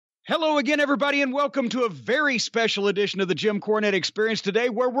Hello again, everybody, and welcome to a very special edition of the Jim Cornette Experience today,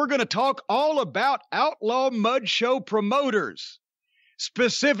 where we're going to talk all about Outlaw Mud Show promoters,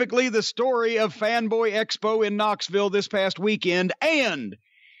 specifically the story of Fanboy Expo in Knoxville this past weekend, and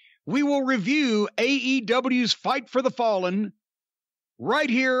we will review AEW's Fight for the Fallen right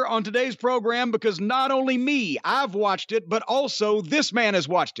here on today's program, because not only me, I've watched it, but also this man has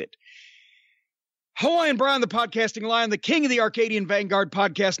watched it. Hawaiian Brian, the podcasting lion, the king of the Arcadian Vanguard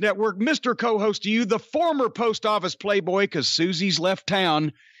Podcast Network, Mr. Co-host to you, the former post office playboy, because Susie's left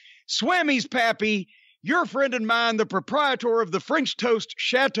town, Swammy's pappy, your friend and mine, the proprietor of the French Toast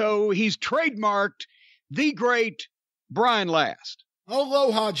Chateau. He's trademarked the great Brian Last.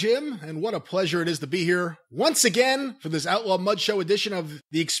 Aloha, Jim, and what a pleasure it is to be here once again for this Outlaw Mud Show edition of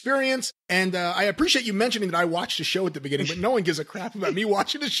The Experience. And I appreciate you mentioning that I watched the show at the beginning, but no one gives a crap about me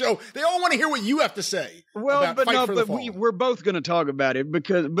watching the show. They all want to hear what you have to say. Well, but no, but we're both going to talk about it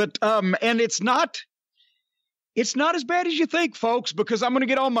and it's not as bad as you think, folks, because I'm going to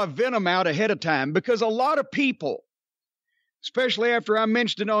get all my venom out ahead of time, because a lot of people, especially after I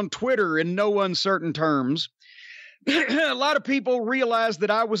mentioned it on Twitter in no uncertain terms, a lot of people realized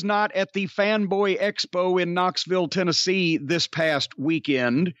that I was not at the Fanboy Expo in Knoxville, Tennessee this past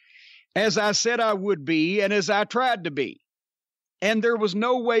weekend, as I said I would be and as I tried to be. And there was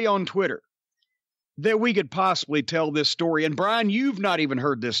no way on Twitter that we could possibly tell this story. And Brian, you've not even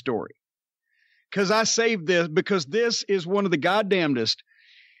heard this story, because I saved this because this is one of the goddamnedest.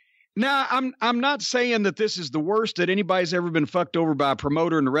 Now, I'm not saying that this is the worst that anybody's ever been fucked over by a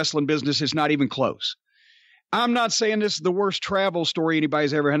promoter in the wrestling business. It's not even close. I'm not saying this is the worst travel story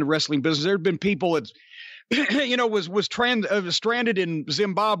anybody's ever had in the wrestling business. There have been people that, was stranded in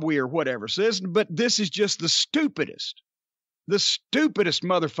Zimbabwe or whatever. So this is just the stupidest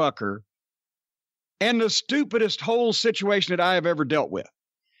motherfucker and the stupidest whole situation that I have ever dealt with.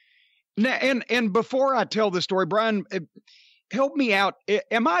 Now, and before I tell this story, Brian, help me out.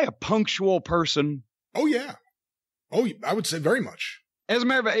 Am I a punctual person? Oh, yeah. Oh, I would say very much. As a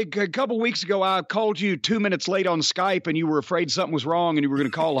matter of fact, a couple of weeks ago, I called you 2 minutes late on Skype, and you were afraid something was wrong, and you were going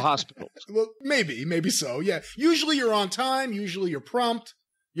to call the hospital. Well, maybe so. Yeah. Usually you're on time. Usually you're prompt.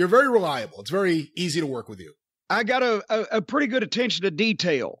 You're very reliable. It's very easy to work with you. I got a pretty good attention to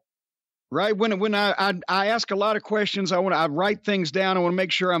detail, right? When I ask a lot of questions, I write things down. I want to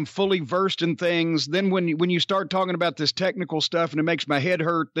make sure I'm fully versed in things. Then when you start talking about this technical stuff and it makes my head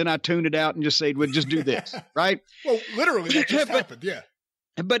hurt, then I tune it out and just say, well, just do this, right? Well, literally, that just happened. Yeah.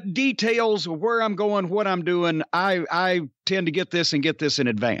 But details of where I'm going, what I'm doing, I tend to get this in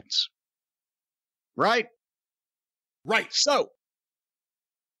advance. Right? Right. So,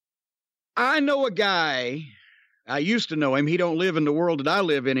 I know a guy, I used to know him. He don't live in the world that I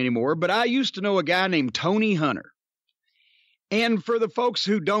live in anymore, but I used to know a guy named Tony Hunter. And for the folks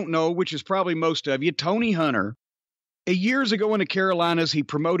who don't know, which is probably most of you, Tony Hunter, years ago in the Carolinas, he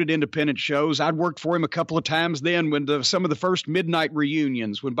promoted independent shows. I'd worked for him a couple of times then when some of the first midnight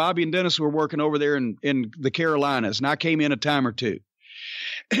reunions, when Bobby and Dennis were working over there in the Carolinas, and I came in a time or two.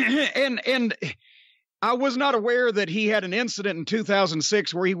 and I was not aware that he had an incident in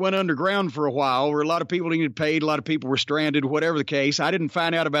 2006 where he went underground for a while, where a lot of people didn't get paid, a lot of people were stranded, whatever the case. I didn't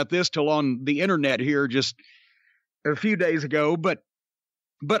find out about this till on the internet here just a few days ago. But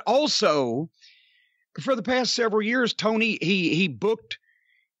also, for the past several years, Tony, he booked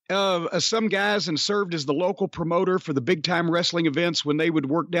some guys and served as the local promoter for the big time wrestling events when they would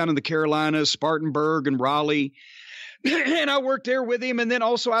work down in the Carolinas, Spartanburg and Raleigh. And I worked there with him. And then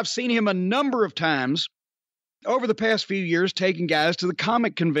also I've seen him a number of times over the past few years taking guys to the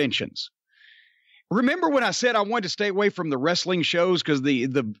comic conventions. Remember when I said I wanted to stay away from the wrestling shows because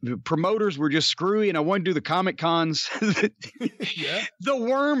the promoters were just screwy and I wanted to do the comic cons? Yeah. The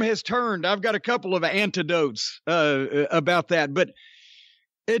worm has turned. I've got a couple of antidotes about that. But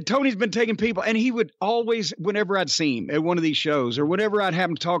Tony's been taking people, and he would always, whenever I'd see him at one of these shows or whenever I'd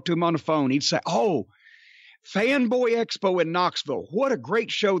happen to talk to him on the phone, he'd say, "Oh, Fanboy Expo in Knoxville. What a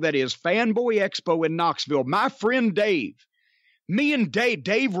great show that is. Fanboy Expo in Knoxville. My friend Dave. Me and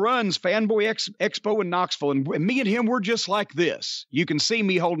Dave runs Fanboy Expo in Knoxville, and me and him, we're just like this." You can see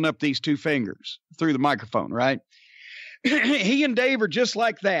me holding up these two fingers through the microphone, right? He and Dave are just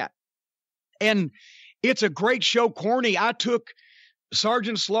like that. And it's a great show, Corny. I took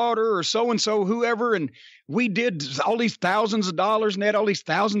Sergeant Slaughter or so-and-so, whoever, and we did all these thousands of dollars and had all these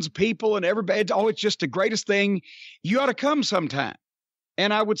thousands of people and everybody. Oh, it's just the greatest thing. You ought to come sometime.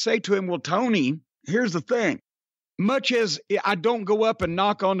 And I would say to him, well, Tony, here's the thing. Much as I don't go up and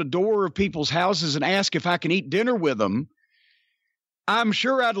knock on the door of people's houses and ask if I can eat dinner with them, I'm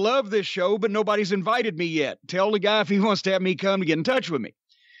sure I'd love this show, but nobody's invited me yet. Tell the guy if he wants to have me come to get in touch with me.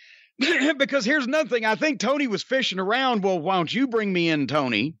 Because here's another thing. I think Tony was fishing around. Well, why don't you bring me in,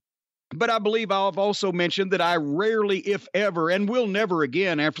 Tony? But I believe I've also mentioned that I rarely, if ever, and will never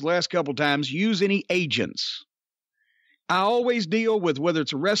again after the last couple times, use any agents. I always deal with, whether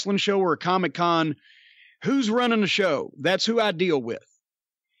it's a wrestling show or a Comic-Con, who's running the show. That's who I deal with.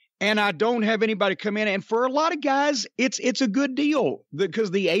 And I don't have anybody come in. And for a lot of guys, it's a good deal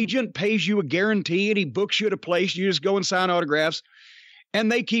because the agent pays you a guarantee and he books you at a place. You just go and sign autographs and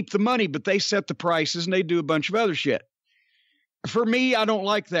they keep the money, but they set the prices and they do a bunch of other shit. For me, I don't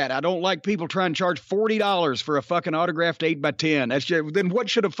like that. I don't like people trying to charge $40 for a fucking autographed 8x10. That's just, then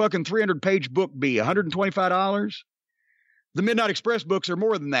what should a fucking 300-page book be? $125? The Midnight Express books are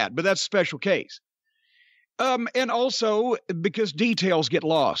more than that, but that's a special case. And also because details get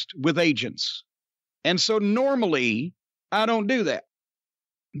lost with agents. And so normally I don't do that.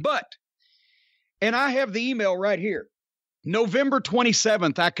 But, and I have the email right here. November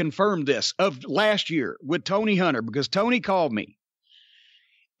 27th, I confirmed this of last year with Tony Hunter because Tony called me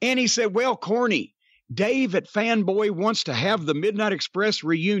and he said, well, Corny, Dave at Fanboy wants to have the Midnight Express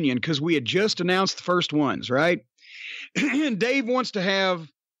reunion because we had just announced the first ones, right? Dave wants to have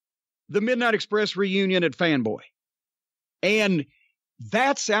the Midnight Express reunion at Fanboy. And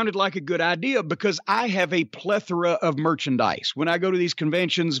that sounded like a good idea because I have a plethora of merchandise when I go to these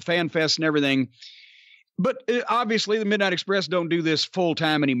conventions, fan fests and everything. But obviously the Midnight Express don't do this full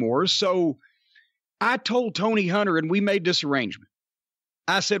time anymore. So I told Tony Hunter and we made this arrangement.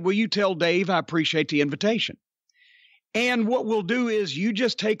 I said, will you tell Dave I appreciate the invitation? And what we'll do is you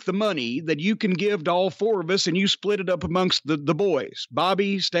just take the money that you can give to all four of us and you split it up amongst the boys,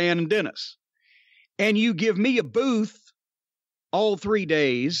 Bobby, Stan, and Dennis. And you give me a booth all 3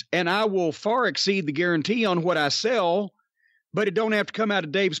 days and I will far exceed the guarantee on what I sell. But it don't have to come out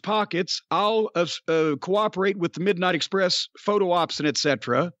of Dave's pockets. I'll cooperate with the Midnight Express photo ops and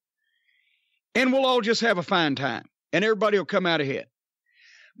etc. And we'll all just have a fine time. And everybody will come out ahead.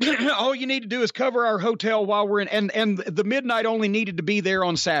 All you need to do is cover our hotel while we're in. And the Midnight only needed to be there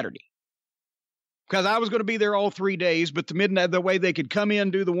on Saturday. Because I was going to be there all 3 days. But the Midnight, the way they could come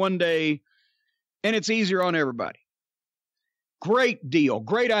in, do the 1 day. And it's easier on everybody. Great deal.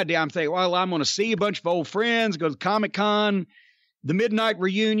 Great idea. I'm thinking, well, I'm going to see a bunch of old friends, go to Comic-Con, the Midnight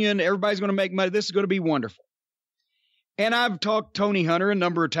reunion. Everybody's going to make money. This is going to be wonderful. And I've talked to Tony Hunter a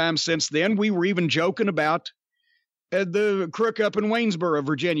number of times since then. We were even joking about the crook up in Waynesboro,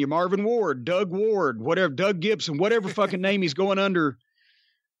 Virginia, Marvin Ward, Doug Ward, whatever, Doug Gibson, whatever fucking name he's going under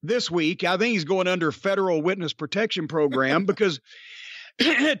this week. I think he's going under Federal Witness Protection Program because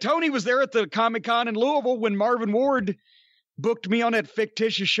Tony was there at the Comic-Con in Louisville when Marvin Ward booked me on that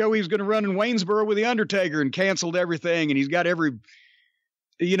fictitious show he was going to run in Waynesboro with The Undertaker and canceled everything. And he's got every,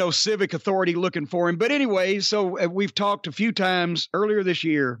 civic authority looking for him. But anyway, so we've talked a few times earlier this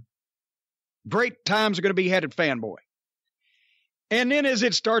year. Great times are going to be had at Fanboy. And then as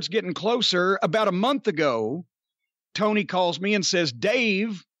it starts getting closer, about a month ago, Tony calls me and says,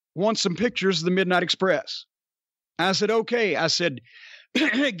 Dave wants some pictures of the Midnight Express. I said, okay. I said,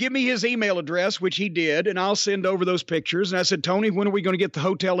 give me his email address, which he did, and I'll send over those pictures. And I said, Tony, when are we going to get the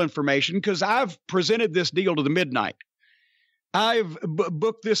hotel information? Because I've presented this deal to the Midnight. I've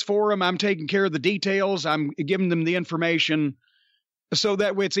booked this for them. I'm taking care of the details. I'm giving them the information. So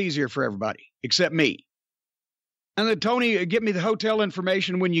that way it's easier for everybody, except me. And then, Tony, get me the hotel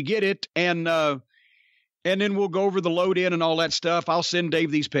information when you get it, and then we'll go over the load in and all that stuff. I'll send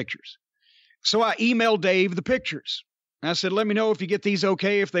Dave these pictures. So I emailed Dave the pictures. I said, let me know if you get these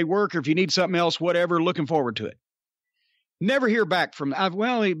okay, if they work, or if you need something else, whatever. Looking forward to it. Never hear back from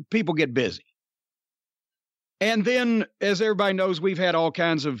people get busy. And then, as everybody knows, we've had all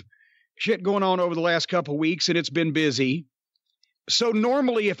kinds of shit going on over the last couple of weeks, and it's been busy. So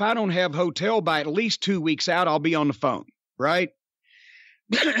normally, if I don't have hotel by at least 2 weeks out, I'll be on the phone, right?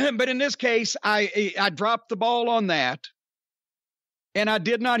 But in this case, I dropped the ball on that. And I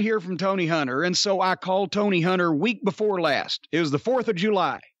did not hear from Tony Hunter. And so I called Tony Hunter week before last. It was the 4th of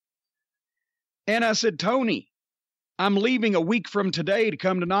July. And I said, Tony, I'm leaving a week from today to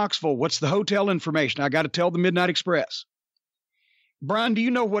come to Knoxville. What's the hotel information? I got to tell the Midnight Express. Brian, do you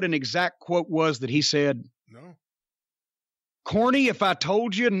know what an exact quote was that he said? No. Corny, if I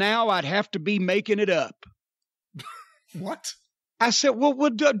told you now, I'd have to be making it up. What? I said,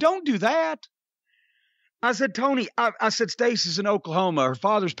 well, don't do that. I said, Tony, I said, Stacy's in Oklahoma. Her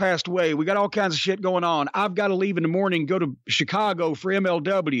father's passed away. We got all kinds of shit going on. I've got to leave in the morning, go to Chicago for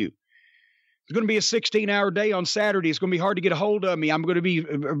MLW. It's going to be a 16-hour day on Saturday. It's going to be hard to get a hold of me. I'm going to be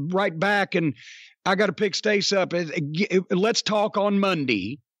right back, and I got to pick Stace up. Let's talk on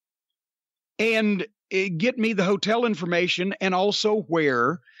Monday and get me the hotel information and also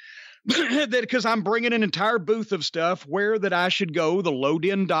where that because I'm bringing an entire booth of stuff where that I should go, the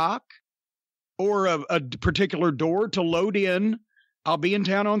load-in dock or a particular door to load in. I'll be in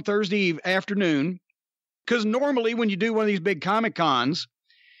town on Thursday afternoon because normally when you do one of these big Comic Cons,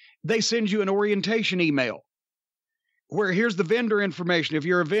 they send you an orientation email where here's the vendor information if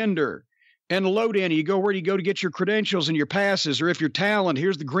you're a vendor. And the load in, you go where do you go to get your credentials and your passes, or if you're talent,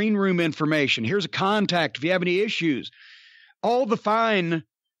 here's the green room information. Here's a contact if you have any issues. All the fine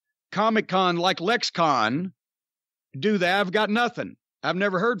Comic Con like LexCon do that. I've got nothing. I've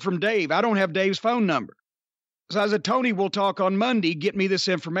never heard from Dave. I don't have Dave's phone number. So I said, Tony, we'll talk on Monday. Get me this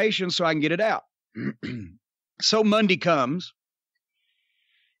information so I can get it out. So Monday comes,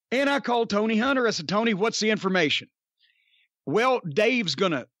 and I called Tony Hunter. I said, Tony, what's the information? Well, Dave's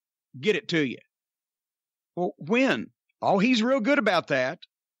going to get it to you. Well, when? Oh, he's real good about that.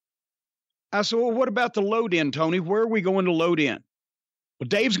 I said, well, what about the load in, Tony? Where are we going to load in? Well,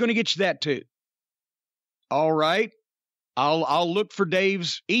 Dave's going to get you that too. All right. I'll look for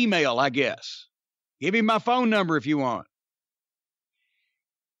Dave's email, I guess. Give him my phone number if you want.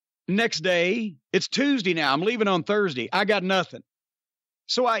 Next day, it's Tuesday now. I'm leaving on Thursday. I got nothing.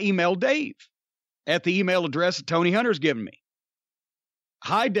 So I emailed Dave at the email address that Tony Hunter's given me.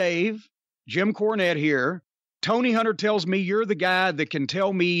 Hi, Dave. Jim Cornette here. Tony Hunter tells me you're the guy that can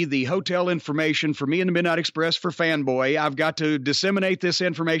tell me the hotel information for me and the Midnight Express for Fanboy. I've got to disseminate this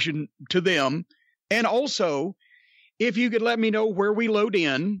information to them. And also, if you could let me know where we load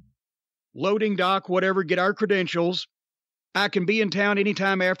in, loading dock, whatever, get our credentials, I can be in town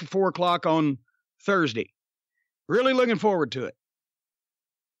anytime after 4 o'clock on Thursday. Really looking forward to it.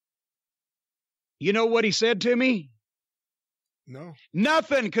 You know what he said to me? No.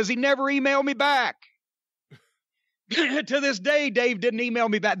 Nothing, because he never emailed me back. To this day, Dave didn't email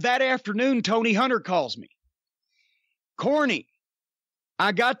me back. That afternoon, Tony Hunter calls me. Corny,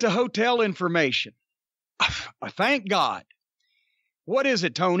 I got the hotel information. Thank God. What is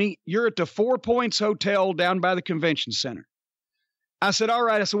it, Tony? You're at the 4 Points Hotel down by the convention center. I said, all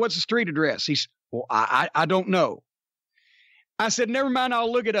right. I said, what's the street address? He said, well, I don't know. I said, never mind.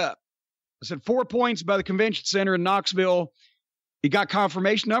 I'll look it up. I said, 4 Points by the convention center in Knoxville. You got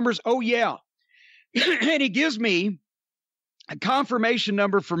confirmation numbers? Oh, yeah. And he gives me a confirmation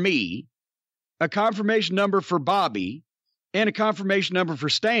number for me, a confirmation number for Bobby, and a confirmation number for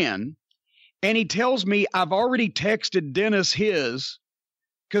Stan. And he tells me I've already texted Dennis his,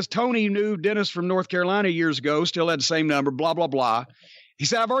 because Tony knew Dennis from North Carolina years ago, still had the same number, blah, blah, blah. He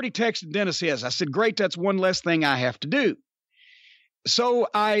said, I've already texted Dennis his. I said, great, that's one less thing I have to do. So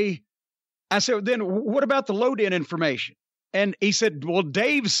I said, then what about the load-in information? And he said, well,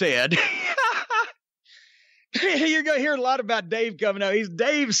 Dave said, you're going to hear a lot about Dave coming out.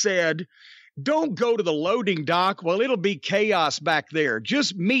 Dave said, don't go to the loading dock. Well, it'll be chaos back there.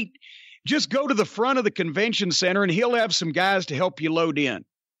 Just go to the front of the convention center and he'll have some guys to help you load in.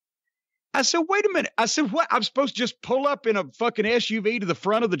 I said, wait a minute. I said, what? I'm supposed to just pull up in a fucking SUV to the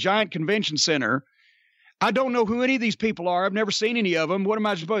front of the giant convention center. I don't know who any of these people are. I've never seen any of them. What am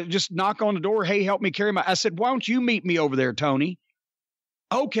I supposed to just knock on the door? Hey, help me carry my, I said, why don't you meet me over there, Tony?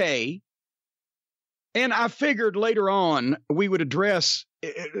 Okay. And I figured later on we would address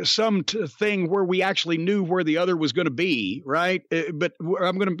some thing where we actually knew where the other was going to be, right? But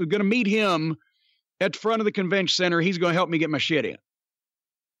I'm going to meet him at the front of the convention center. He's going to help me get my shit in.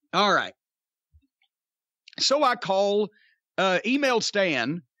 All right. So I emailed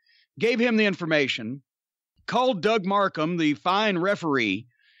Stan, gave him the information, called Doug Markham, the fine referee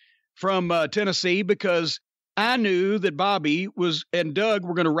from Tennessee, because I knew that Bobby and Doug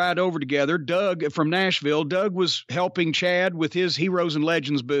were going to ride over together. Doug from Nashville. Doug was helping Chad with his Heroes and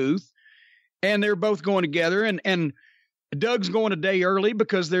Legends booth, and they're both going together. And Doug's going a day early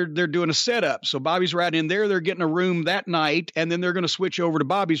because they're doing a setup. So Bobby's riding in there. They're getting a room that night, and then they're going to switch over to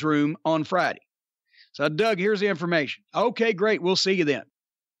Bobby's room on Friday. So Doug, here's the information. Okay, great. We'll see you then.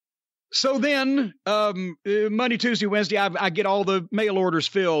 So then Monday, Tuesday, Wednesday, I get all the mail orders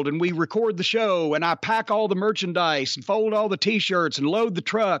filled and we record the show and I pack all the merchandise and fold all the T-shirts and load the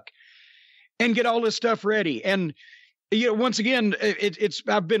truck and get all this stuff ready. And, you know, once again,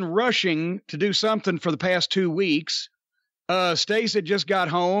 I've been rushing to do something for the past 2 weeks. Stace had just got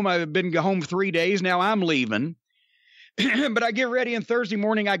home. I've been home for 3 days. Now I'm leaving. But I get ready and Thursday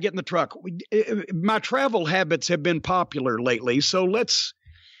morning I get in the truck. My travel habits have been popular lately. So let's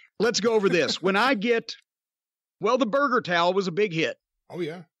go over this. When I get, well, the burger towel was a big hit. Oh,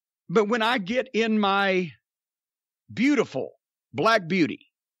 yeah. But when I get in my beautiful Black Beauty,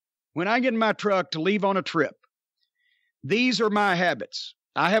 when I get in my truck to leave on a trip, these are my habits.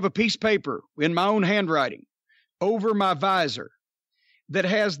 I have a piece of paper in my own handwriting over my visor. that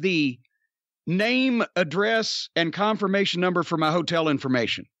has the name, address, and confirmation number for my hotel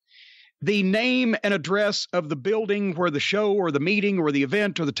information, the name and address of the building where the show or the meeting or the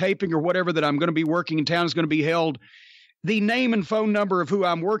event or the taping or whatever that I'm going to be working in town is going to be held, the name and phone number of who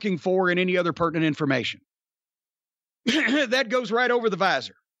I'm working for, and any other pertinent information. That goes right over the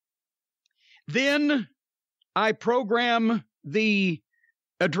visor. Then I program the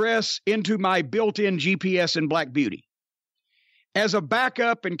address into my built-in GPS in Black Beauty. As a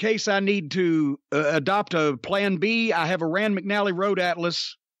backup, in case I need to adopt a plan B, I have a Rand McNally Road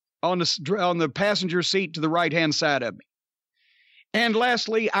Atlas on the passenger seat to the right-hand side of me. And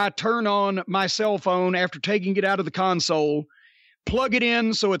lastly, I turn on my cell phone after taking it out of the console, plug it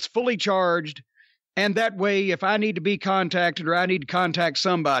in so it's fully charged, and that way, if I need to be contacted or I need to contact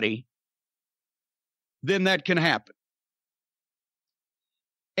somebody, then that can happen.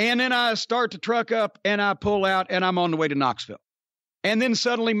 And then I start the truck up and I pull out and I'm on the way to Knoxville. And then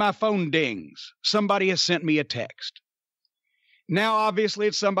suddenly my phone dings. Somebody has sent me a text. Now, obviously,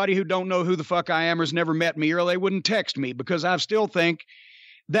 it's somebody who don't know who the fuck I am or has never met me, or they wouldn't text me, because I still think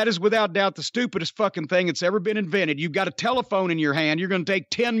that is without doubt the stupidest fucking thing that's ever been invented. You've got a telephone in your hand. You're going to take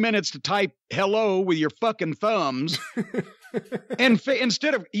 10 minutes to type hello with your fucking thumbs. And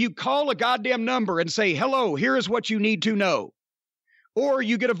instead of, you call a goddamn number and say, hello, here is what you need to know. Or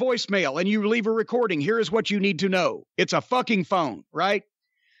you get a voicemail and you leave a recording. Here is what you need to know. It's a fucking phone, right?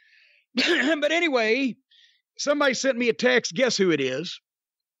 But anyway, somebody sent me a text. Guess who it is?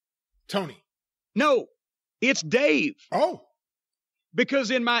 Tony. No, it's Dave. Oh. Because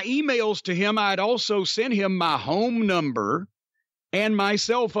in my emails to him, I'd also sent him my home number and my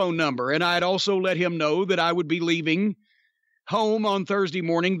cell phone number. And I'd also let him know that I would be leaving home on Thursday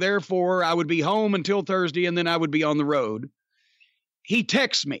morning. Therefore, I would be home until Thursday, and then I would be on the road. He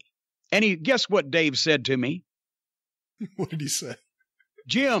texts me, and guess what Dave said to me? What did he say?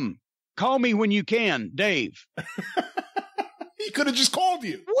 Jim, call me when you can, Dave. He could have just called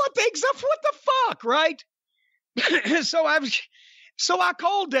you. What the fuck, right? So I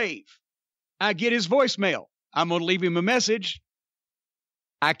call Dave. I get his voicemail. I'm going to leave him a message.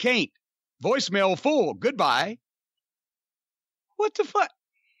 I can't. Voicemail full. Goodbye. What the fuck?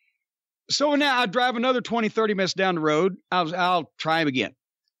 So now I drive another 20, 30 minutes down the road. I'll try him again.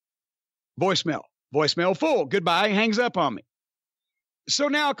 Voicemail. Voicemail full. Goodbye. Hangs up on me. So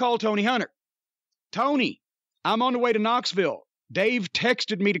now I call Tony Hunter. Tony, I'm on the way to Knoxville. Dave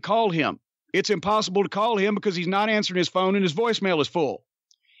texted me to call him. It's impossible to call him because he's not answering his phone and his voicemail is full.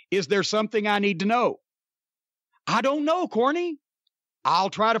 Is there something I need to know? I don't know, Corny. I'll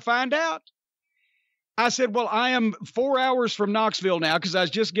try to find out. I said, well, I am 4 hours from Knoxville now because I was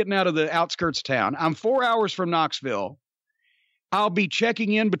just getting out of the outskirts of town. I'm 4 hours from Knoxville. I'll be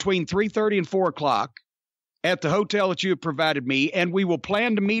checking in between 3:30 and 4 o'clock at the hotel that you have provided me, and we will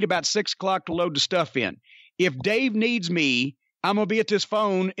plan to meet about 6 o'clock to load the stuff in. If Dave needs me, I'm going to be at this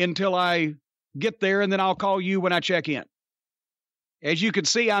phone until I get there, and then I'll call you when I check in. As you can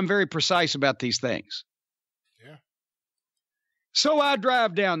see, I'm very precise about these things. Yeah. So I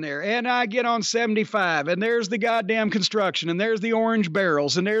drive down there, and I get on 75, and there's the goddamn construction, and there's the orange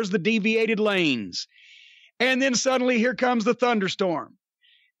barrels, and there's the deviated lanes. And then suddenly here comes the thunderstorm.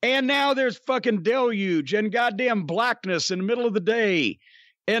 And now there's fucking deluge and goddamn blackness in the middle of the day,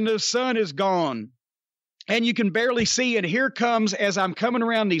 and the sun is gone. And you can barely see, and here comes, as I'm coming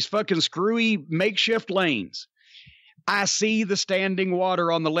around these fucking screwy makeshift lanes, I see the standing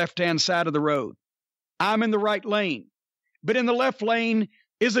water on the left-hand side of the road. I'm in the right lane. But in the left lane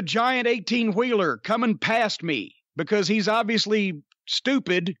is a giant 18-wheeler coming past me because he's obviously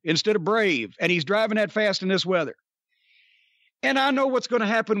stupid instead of brave, and he's driving that fast in this weather. And I know what's going to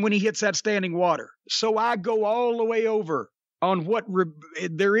happen when he hits that standing water. So I go all the way over on what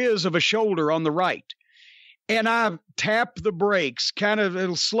there is of a shoulder on the right. And I tap the brakes kind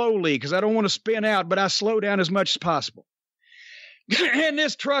of slowly because I don't want to spin out, but I slow down as much as possible. And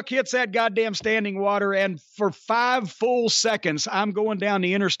this truck hits that goddamn standing water, and for 5 full seconds, I'm going down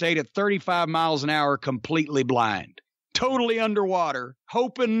the interstate at 35 miles an hour, completely blind, totally underwater,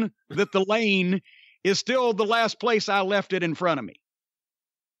 hoping that the lane is still the last place I left it in front of me.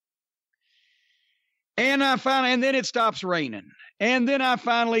 And and then it stops raining. And then I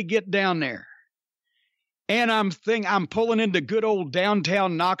finally get down there. And I'm pulling into good old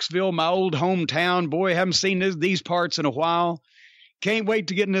downtown Knoxville, my old hometown. Boy, I haven't seen these parts in a while. Can't wait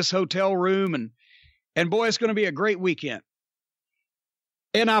to get in this hotel room. And boy, it's going to be a great weekend.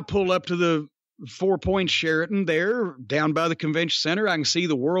 And I pull up to the 4 Points Sheraton there, down by the convention center. I can see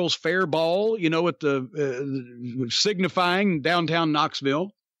the World's Fair Ball, at the signifying downtown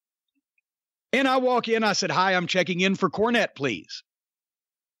Knoxville. And I walk in. I said, hi, I'm checking in for Cornette, please.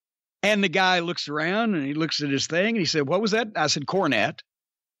 And the guy looks around and he looks at his thing and he said, what was that? I said, Cornette.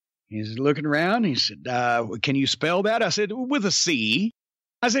 He's looking around. He said, can you spell that? I said, with a C.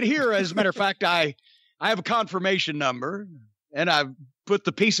 I said, here, as a matter of fact, I have a confirmation number, and I put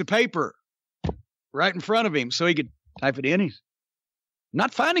the piece of paper right in front of him so he could type it in. He's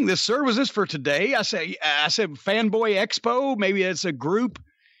not finding this, sir. Was this for today? I said, Fanboy Expo. Maybe it's a group.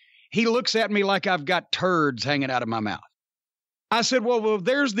 He looks at me like I've got turds hanging out of my mouth. I said, well,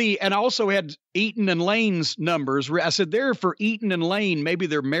 there's and I also had Eaton and Lane's numbers. I said, they're for Eaton and Lane. Maybe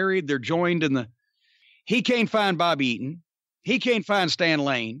they're married. They're joined in he can't find Bob Eaton. He can't find Stan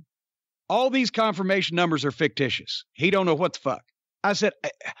Lane. All these confirmation numbers are fictitious. He don't know what the fuck. I said,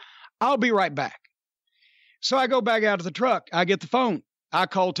 I'll be right back. So I go back out to the truck. I get the phone. I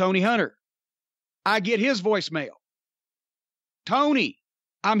call Tony Hunter. I get his voicemail. Tony,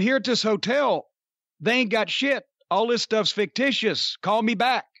 I'm here at this hotel. They ain't got shit. All this stuff's fictitious. Call me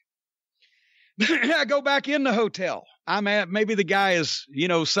back. I go back in the hotel. I'm at, maybe the guy is,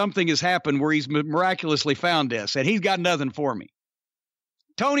 something has happened where he's miraculously found this and he's got nothing for me.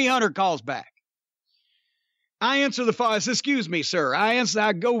 Tony Hunter calls back. I answer the phone. I say, excuse me, sir. I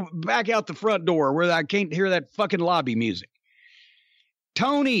go back out the front door where I can't hear that fucking lobby music.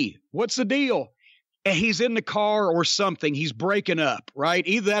 Tony, what's the deal? And he's in the car or something. He's breaking up, right?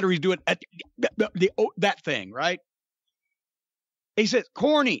 Either that or he's doing that thing, right? He says,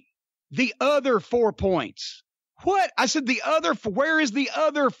 Corny, the other 4 points. What? I said, where is the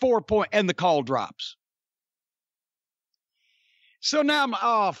other 4 point? And the call drops. So now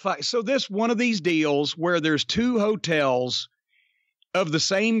oh, fuck. So this one of these deals where there's 2 hotels of the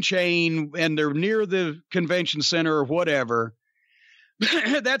same chain and they're near the convention center or whatever.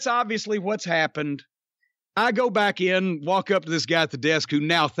 That's obviously what's happened. I go back in, walk up to this guy at the desk who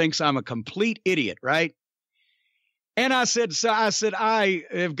now thinks I'm a complete idiot, right? And I said, I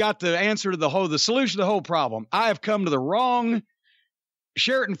have got the answer to the solution to the whole problem. I have come to the wrong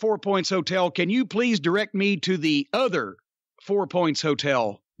Sheraton 4 Points Hotel. Can you please direct me to the other 4 Points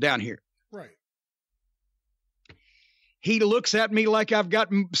Hotel down here? Right. He looks at me like I've got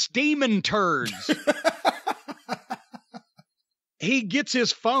steaming turds. He gets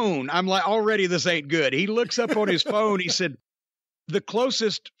his phone. I'm like, already this ain't good. He looks up on his phone. He said, the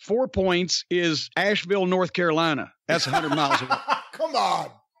closest 4 Points is Asheville, North Carolina. That's 100 miles away. Come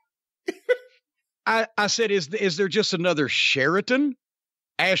on. I said, is there just another Sheraton?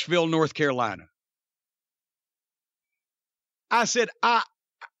 Asheville, North Carolina. I said, I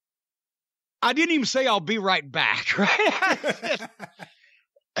didn't even say I'll be right back, right?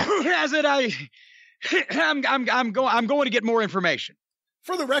 I said, I'm going to get more information.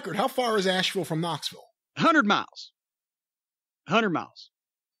 For the record, how far is Asheville from Knoxville? 100 miles. 100 miles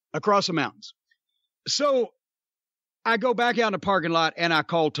across the mountains. So I go back out in the parking lot and I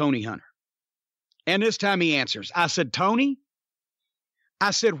call Tony Hunter. And this time he answers. I said, Tony, I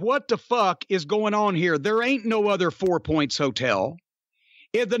said, what the fuck is going on here? There ain't no other 4 Points hotel.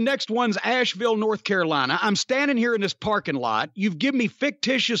 The next one's Asheville, North Carolina. I'm standing here in this parking lot. You've given me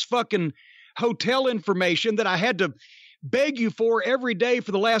fictitious fucking hotel information that I had to beg you for every day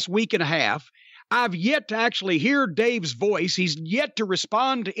for the last week and a half. I've yet to actually hear Dave's voice. He's yet to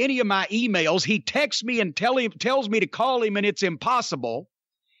respond to any of my emails. He texts me and tells me to call him, and it's impossible.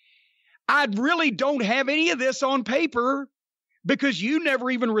 I really don't have any of this on paper because you never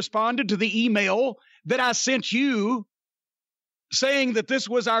even responded to the email that I sent you saying that this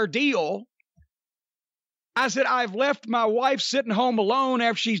was our deal. I said, I've left my wife sitting home alone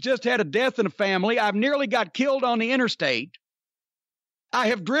after she's just had a death in the family. I've nearly got killed on the interstate. I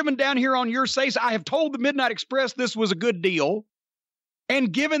have driven down here on your say. I have told the Midnight Express this was a good deal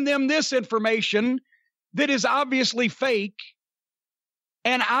and given them this information that is obviously fake.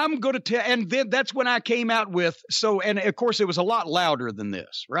 And I'm going to tell, and then that's when I came out with, and of course it was a lot louder than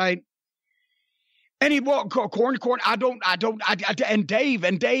this, right? And he walked, Corn, and Dave,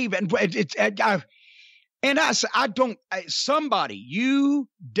 somebody, you,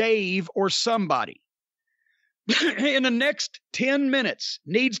 Dave, or somebody, in the next 10 minutes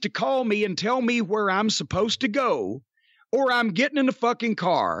needs to call me and tell me where I'm supposed to go, or I'm getting in the fucking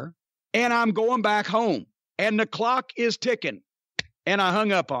car and I'm going back home and the clock is ticking. And I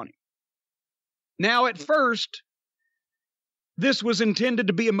hung up on him. Now, at first, this was intended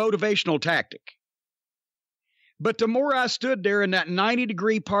to be a motivational tactic. But the more I stood there in that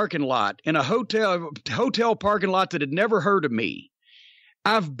 90-degree parking lot, in a hotel parking lot that had never heard of me,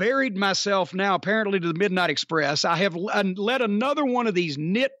 I've buried myself now, apparently, to the Midnight Express. I have let another one of these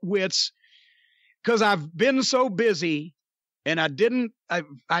nitwits, because I've been so busy, and I didn't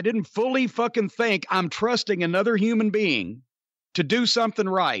fully fucking think I'm trusting another human being to do something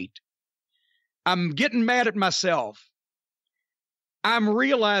right. I'm getting mad at myself. I'm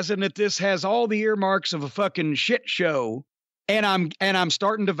realizing that this has all the earmarks of a fucking shit show, and I'm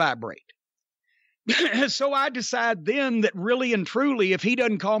starting to vibrate. So I decide then that really and truly, if he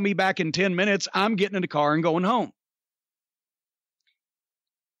doesn't call me back in 10 minutes, I'm getting in the car and going home.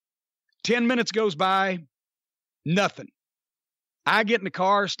 10 minutes goes by, nothing. I get in the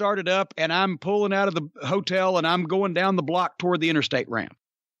car, start it up, and I'm pulling out of the hotel, and I'm going down the block toward the interstate ramp.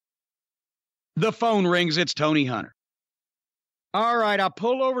 The phone rings. It's Tony Hunter. All right, I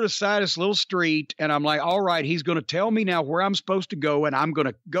pull over the side of this little street, and I'm like, all right, he's going to tell me now where I'm supposed to go, and I'm going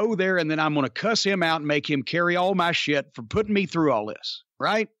to go there, and then I'm going to cuss him out and make him carry all my shit for putting me through all this,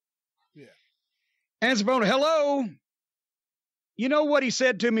 right? Yeah. Answer phone, hello? You know what he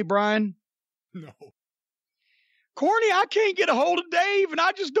said to me, Brian? No. Corny, I can't get a hold of Dave, and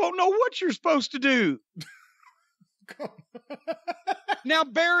I just don't know what you're supposed to do. Now,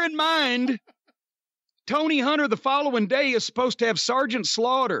 bear in mind, Tony Hunter the following day is supposed to have Sergeant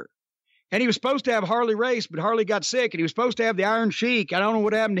Slaughter, and he was supposed to have Harley Race, but Harley got sick, and he was supposed to have the Iron Sheik. I don't know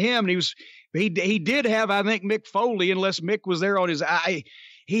what happened to him, and he did have, I think, Mick Foley, unless Mick was there on his eye.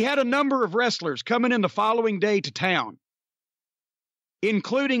 He had a number of wrestlers coming in the following day to town,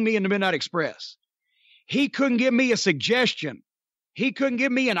 including me in the Midnight Express. He couldn't give me a suggestion. He couldn't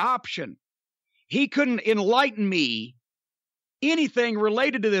give me an option. He couldn't enlighten me anything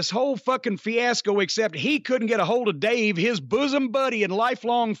related to this whole fucking fiasco, except he couldn't get a hold of Dave, his bosom buddy and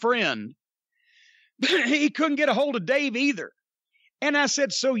lifelong friend. He couldn't get a hold of Dave either. And I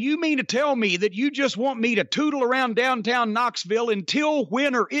said, so you mean to tell me that you just want me to tootle around downtown Knoxville until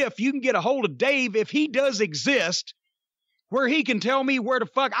when or if you can get a hold of Dave, if he does exist, where he can tell me where to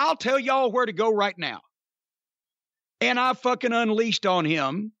fuck? I'll tell y'all where to go right now. And I fucking unleashed on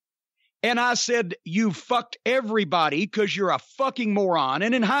him. And I said, you fucked everybody because you're a fucking moron.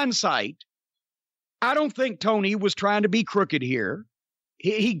 And in hindsight, I don't think Tony was trying to be crooked here.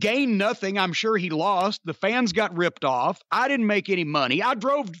 He gained nothing. I'm sure he lost. The fans got ripped off. I didn't make any money. I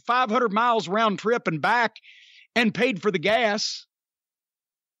drove 500 miles round trip and back and paid for the gas.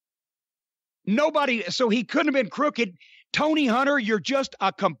 Nobody, so he couldn't have been crooked. Tony Hunter, you're just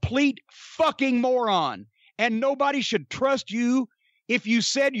a complete fucking moron. And nobody should trust you if you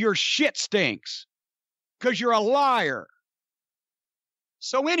said your shit stinks, because you're a liar.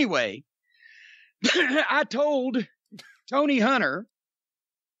 So anyway, I told Tony Hunter,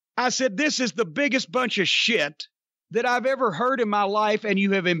 I said, this is the biggest bunch of shit that I've ever heard in my life, and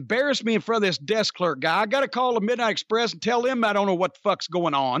you have embarrassed me in front of this desk clerk guy. I got to call the Midnight Express and tell him I don't know what the fuck's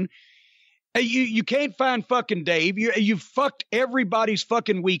going on. You can't find fucking Dave. You fucked everybody's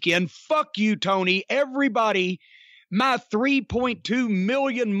fucking weekend. Fuck you, Tony. Everybody, my 3.2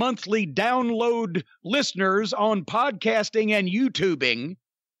 million monthly download listeners on podcasting and YouTubing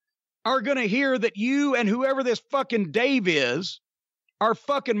are going to hear that you and whoever this fucking Dave is are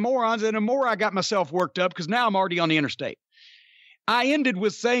fucking morons. And the more I got myself worked up, because now I'm already on the interstate. I ended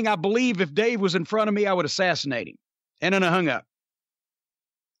with saying, I believe if Dave was in front of me, I would assassinate him. And then I hung up.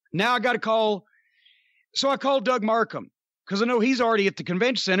 Now I got to call. So I called Doug Markham, because I know he's already at the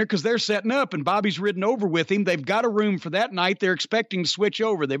convention center because they're setting up and Bobby's ridden over with him. They've got a room for that night. They're expecting to switch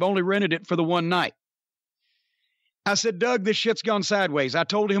over. They've only rented it for the one night. I said, Doug, this shit's gone sideways. I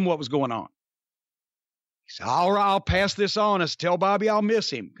told him what was going on. He said, all right, I'll pass this on. I said, tell Bobby I'll miss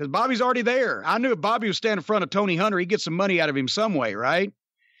him, because Bobby's already there. I knew if Bobby was standing in front of Tony Hunter, he'd get some money out of him some way, right?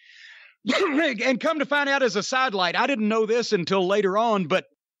 And come to find out as a sidelight, I didn't know this until later on, but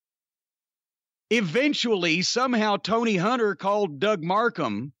eventually, somehow, Tony Hunter called Doug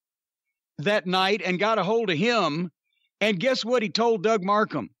Markham that night and got a hold of him. And guess what he told Doug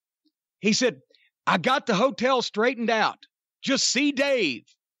Markham? He said, I got the hotel straightened out. Just see Dave.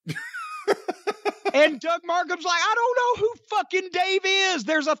 And Doug Markham's like, I don't know who fucking Dave is.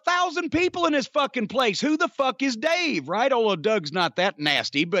 There's 1,000 people in this fucking place. Who the fuck is Dave, right? Although Doug's not that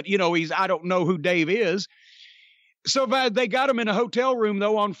nasty, but, you know, I don't know who Dave is. So they got him in a hotel room,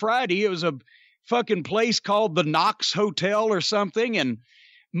 though, on Friday. It was a fucking place called the Knox Hotel or something. And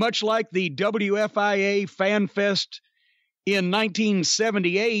much like the WFIA Fan Fest in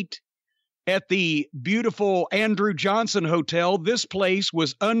 1978 at the beautiful Andrew Johnson Hotel, this place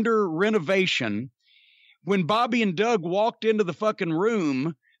was under renovation. When Bobby and Doug walked into the fucking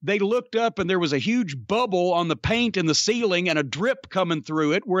room, they looked up and there was a huge bubble on the paint in the ceiling and a drip coming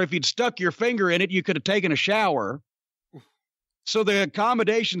through it, where if you'd stuck your finger in it, you could have taken a shower. So the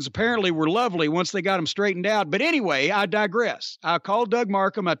accommodations apparently were lovely once they got them straightened out. But anyway, I digress. I call Doug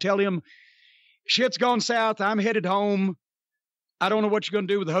Markham. I tell him, shit's gone south. I'm headed home. I don't know what you're going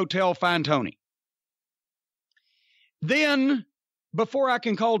to do with the hotel. Find Tony. Then Before I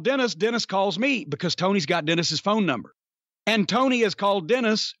can call Dennis, Dennis calls me because Tony's got Dennis's phone number. And Tony has called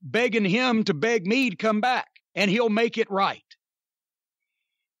Dennis, begging him to beg me to come back, and he'll make it right.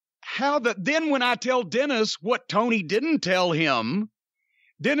 Then when I tell Dennis what Tony didn't tell him,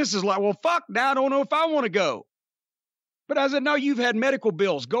 Dennis is like, well, fuck, now I don't know if I want to go. But I said, no, you've had medical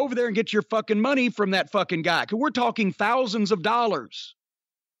bills. Go over there and get your fucking money from that fucking guy. Because we're talking thousands of dollars.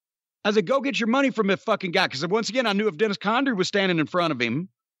 I said, go get your money from that fucking guy. Because once again, I knew if Dennis Condry was standing in front of him,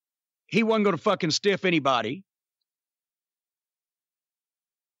 he wasn't going to fucking stiff anybody.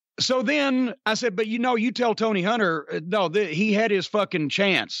 So then I said, but you tell Tony Hunter, no, he had his fucking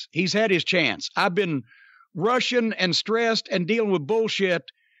chance. He's had his chance. I've been rushing and stressed and dealing with bullshit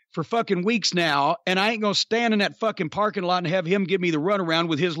for fucking weeks now, and I ain't gonna stand in that fucking parking lot and have him give me the runaround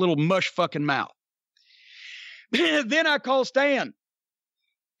with his little mush fucking mouth. Then I called Stan.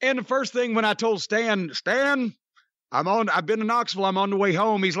 And the first thing when I told Stan, I've been to Knoxville, I'm on the way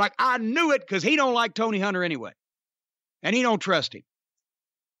home. He's like, I knew it, because he don't like Tony Hunter anyway. And he don't trust him.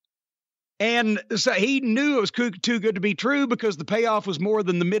 And so he knew it was too good to be true, because the payoff was more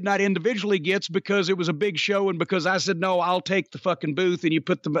than the Midnight individually gets, because it was a big show, and because I said, no, I'll take the fucking booth, and you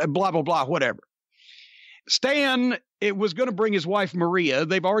put the blah, blah, blah, whatever. Stan, it was going to bring his wife, Maria.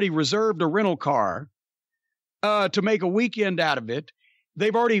 They've already reserved a rental car to make a weekend out of it.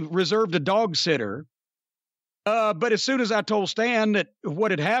 They've already reserved a dog sitter. But as soon as I told Stan that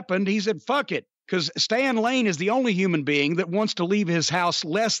what had happened, he said, fuck it. Because Stan Lane is the only human being that wants to leave his house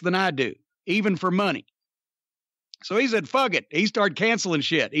less than I do, even for money. So he said, fuck it. He started canceling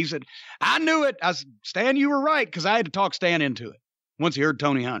shit. He said, I knew it. I said, Stan, you were right, because I had to talk Stan into it once he heard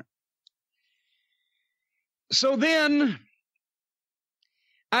Tony Hunter. So then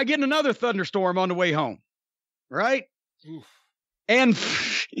I get in another thunderstorm on the way home, right? Oof. And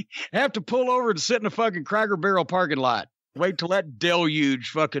have to pull over and sit in a fucking Cracker Barrel parking lot. Wait till that deluge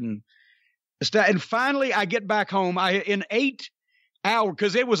fucking... And finally, I get back home. In 8 hours,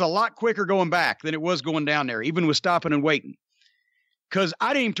 because it was a lot quicker going back than it was going down there, even with stopping and waiting. Because I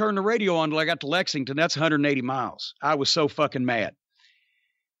didn't even turn the radio on until I got to Lexington. That's 180 miles. I was so fucking mad.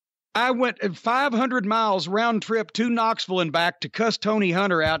 I went 500 miles round trip to Knoxville and back to cuss Tony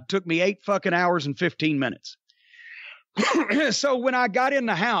Hunter out. It took me 8 fucking hours and 15 minutes. So when I got in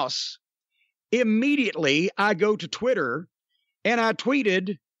the house, immediately I go to Twitter and I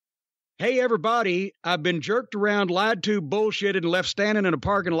tweeted, hey, everybody, I've been jerked around, lied to, bullshitted, and left standing in a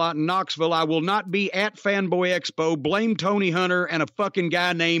parking lot in Knoxville. I will not be at Fanboy Expo. Blame Tony Hunter and a fucking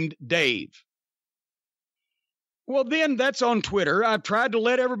guy named Dave. Well, then that's on Twitter. I've tried to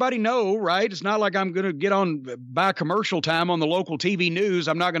let everybody know, right? It's not like I'm going to get on by commercial time on the local TV news.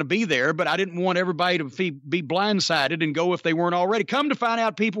 I'm not going to be there, but I didn't want everybody to be blindsided and go if they weren't already. Come to find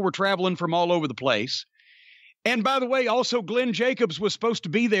out, people were traveling from all over the place. And by the way, also Glenn Jacobs was supposed to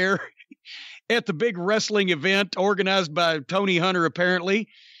be there at the big wrestling event organized by Tony Hunter, apparently.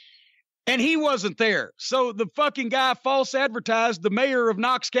 And he wasn't there. So the fucking guy false advertised the mayor of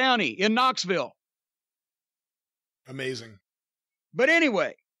Knox County in Knoxville. Amazing. But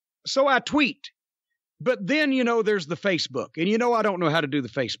anyway, so I tweet. But then, there's the Facebook. And I don't know how to do the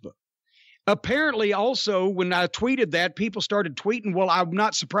Facebook. Apparently, also, when I tweeted that, people started tweeting. Well, I'm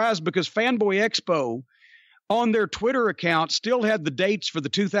not surprised, because Fanboy Expo on their Twitter account still had the dates for the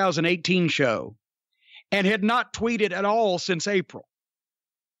 2018 show and had not tweeted at all since April.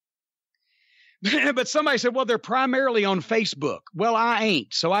 But somebody said, well, they're primarily on Facebook. Well, I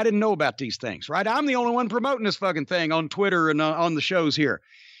ain't, so I didn't know about these things, right? I'm the only one promoting this fucking thing on Twitter and on the shows here.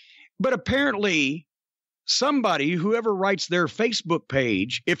 But apparently, somebody, whoever writes their Facebook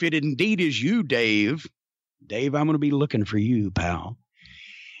page, if it indeed is you, Dave, I'm going to be looking for you, pal.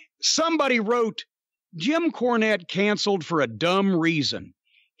 Somebody wrote, Jim Cornette canceled for a dumb reason.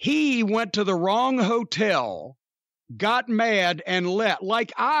 He went to the wrong hotel, got mad, and left.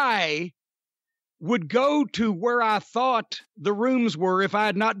 Like I would go to where I thought the rooms were if I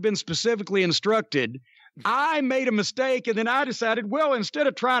had not been specifically instructed. I made a mistake, and then I decided, well, instead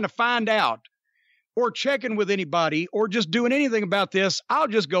of trying to find out or checking with anybody or just doing anything about this, I'll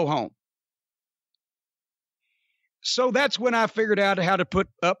just go home. So that's when I figured out how to put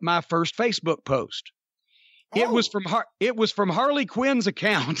up my first Facebook post. Oh. It was from Harley Quinn's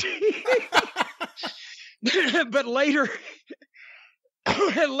account. But later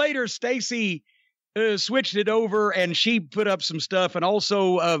Stacy switched it over, and she put up some stuff, and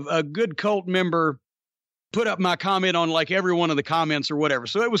also a good cult member put up my comment on like every one of the comments or whatever.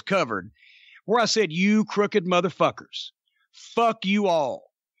 So it was covered, where I said, you crooked motherfuckers, fuck you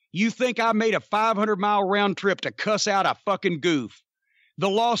all. You think I made a 500-mile round trip to cuss out a fucking goof? The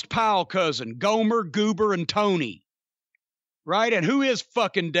Lost Powell cousin, Gomer, Goober, and Tony. right? And who is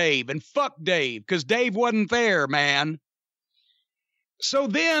fucking Dave? And fuck Dave, because Dave wasn't there, man. So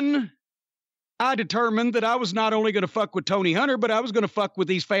then I determined that I was not only going to fuck with Tony Hunter, but I was going to fuck with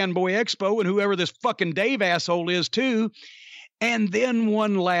these Fanboy Expo and whoever this fucking Dave asshole is too. And then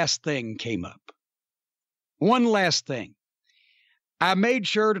one last thing came up. One last thing. I made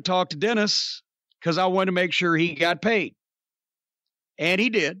sure to talk to Dennis because I wanted to make sure he got paid. And he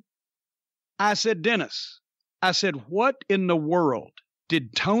did. I said, Dennis, I said, what in the world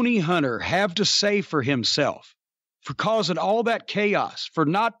did Tony Hunter have to say for himself for causing all that chaos, for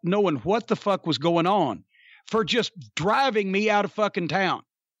not knowing what the fuck was going on, for just driving me out of fucking town?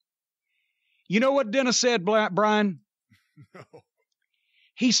 You know what Dennis said, Brian? No.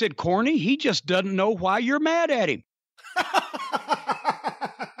 He said, Corny, he just doesn't know why you're mad at him.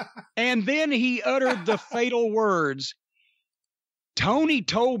 And then he uttered the fatal words, Tony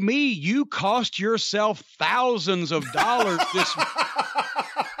told me you cost yourself thousands of dollars this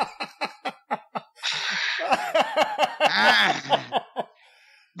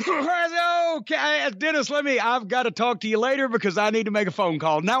Okay, Dennis, I've got to talk to you later because I need to make a phone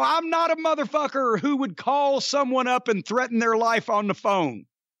call. Now, I'm not a motherfucker who would call someone up and threaten their life on the phone.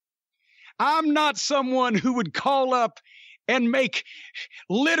 I'm not someone who would call up and make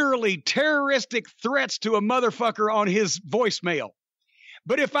literally terroristic threats to a motherfucker on his voicemail.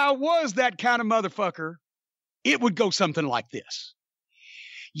 But if I was that kind of motherfucker, it would go something like this.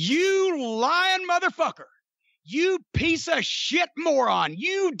 You lying motherfucker. You piece of shit moron.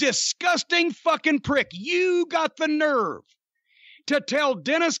 You disgusting fucking prick. You got the nerve to tell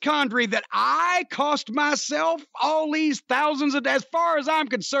Dennis Condrey that I cost myself all these thousands of, as far as I'm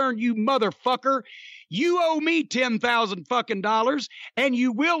concerned, you motherfucker, you owe me 10,000 fucking dollars, and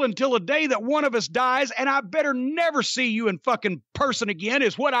you will until the day that one of us dies, and I better never see you in fucking person again,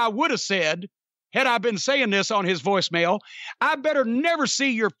 is what I would have said had I been saying this on his voicemail. I better never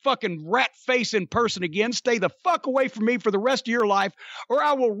see your fucking rat face in person again. Stay the fuck away from me for the rest of your life, or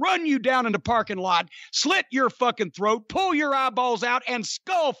I will run you down in the parking lot, slit your fucking throat, pull your eyeballs out, and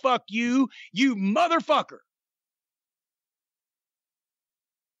skull fuck you, you motherfucker.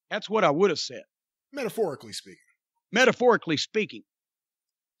 That's what I would have said. Metaphorically speaking. Metaphorically speaking.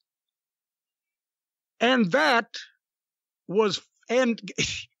 And that was, and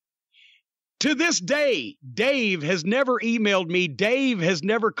to this day, Dave has never emailed me. Dave has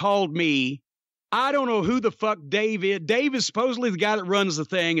never called me. I don't know who the fuck Dave is. Dave is supposedly the guy that runs the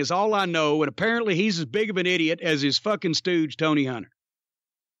thing, is all I know. And apparently he's as big of an idiot as his fucking stooge, Tony Hunter.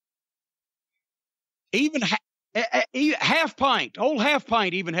 Even Half Pint, old Half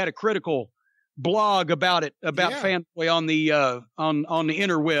Pint even had a critical blog about it, about Fanboy on the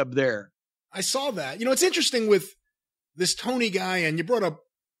interweb there. I saw that. You know, it's interesting with this Tony guy, and you brought up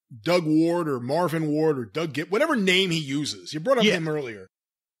Doug Ward or Marvin Ward or Doug Gibb, whatever name he uses. You brought up him earlier.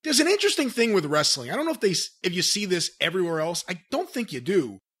 There's an interesting thing with wrestling. I don't know if you see this everywhere else. I don't think you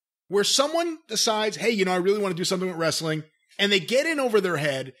do. Where someone decides, hey, you know, I really want to do something with wrestling, and they get in over their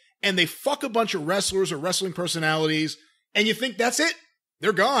head and they fuck a bunch of wrestlers or wrestling personalities, and you think that's it.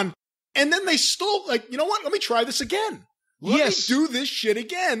 They're gone. And then they still, like, you know what? Let me try this again. Let me do this shit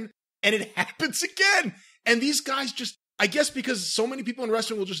again. And it happens again. And these guys just, I guess because so many people in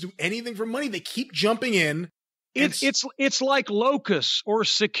wrestling will just do anything for money, they keep jumping in. It's like locusts or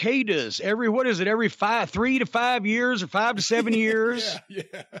cicadas. Every 3 to 5 years or 5 to 7 years,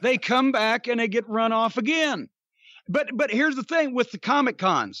 they come back and they get run off again. But here's the thing with the Comic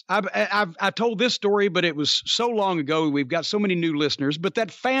Cons. I told this story, but it was so long ago. We've got so many new listeners. But that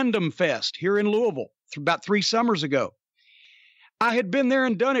Fandom Fest here in Louisville about 3 summers ago, I had been there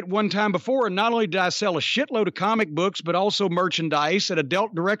and done it one time before. And not only did I sell a shitload of comic books, but also merchandise, and I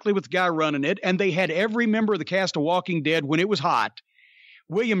dealt directly with the guy running it. And they had every member of the cast of Walking Dead when it was hot.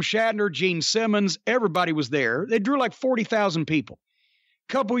 William Shatner, Gene Simmons, everybody was there. They drew like 40,000 people.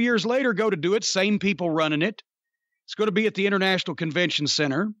 A couple years later, go to do it, same people running it. It's going to be at the International Convention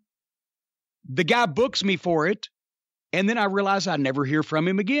Center. The guy books me for it, and then I realize I never hear from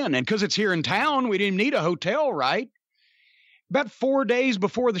him again. And because it's here in town, we didn't need a hotel, right? About 4 days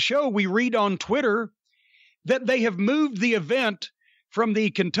before the show, we read on Twitter that they have moved the event from the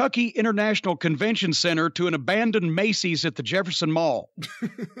Kentucky International Convention Center to an abandoned Macy's at the Jefferson Mall.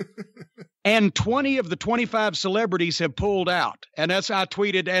 And 20 of the 25 celebrities have pulled out. And I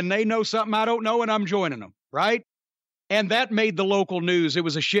tweeted, and they know something I don't know, and I'm joining them, right? And that made the local news. It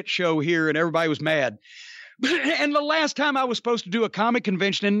was a shit show here, and everybody was mad. And the last time I was supposed to do a comic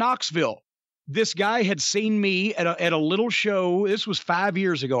convention in Knoxville, this guy had seen me at a little show. This was 5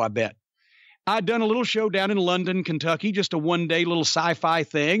 years ago, I bet. I'd done a little show down in London, Kentucky, just a one-day little sci-fi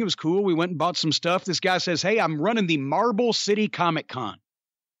thing. It was cool. We went and bought some stuff. This guy says, hey, I'm running the Marble City Comic Con.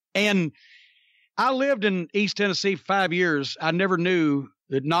 And I lived in East Tennessee for 5 years. I never knew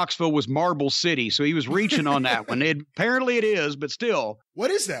that Knoxville was Marble City. So he was reaching on that one. Apparently it is, but still.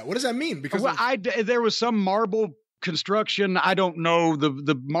 What is that? What does that mean? Because there was some marble construction. I don't know.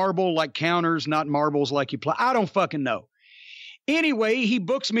 The marble like counters, not marbles like you play. I don't fucking know. Anyway, he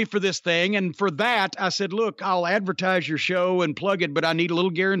books me for this thing. And for that, I said, look, I'll advertise your show and plug it, but I need a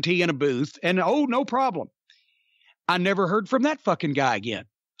little guarantee in a booth. And oh, no problem. I never heard from that fucking guy again.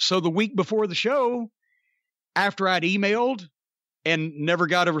 So the week before the show, after I'd emailed and never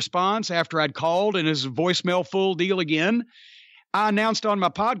got a response, after I'd called and his voicemail full deal again, I announced on my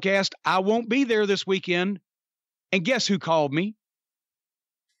podcast, I won't be there this weekend. And guess who called me?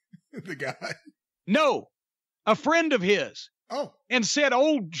 The guy. No, a friend of his. Oh. And said,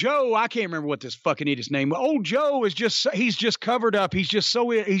 old Joe, I can't remember what this fucking idiot's name was. Old Joe is he's just covered up. He's just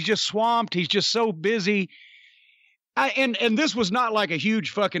swamped. He's just so busy. And this was not like a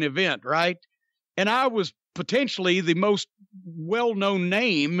huge fucking event, right? And I was potentially the most well-known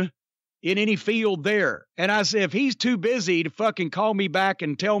name in any field there. And I said, if he's too busy to fucking call me back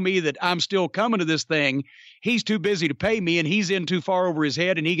and tell me that I'm still coming to this thing, he's too busy to pay me and he's in too far over his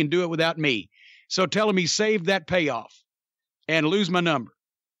head and he can do it without me. So tell him he saved that payoff and lose my number.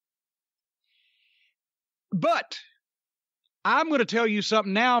 But I'm going to tell you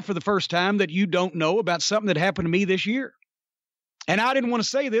something now for the first time that you don't know about something that happened to me this year. And I didn't want to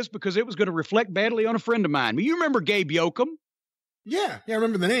say this because it was going to reflect badly on a friend of mine. But you remember Gabe Yoakum? Yeah, I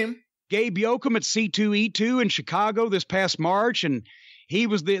remember the name. Gabe Yoakum at C2E2 in Chicago this past March, and he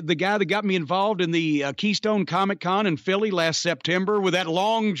was the guy that got me involved in the Keystone Comic Con in Philly last September with that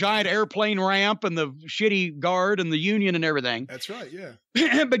long, giant airplane ramp and the shitty guard and the union and everything. That's right,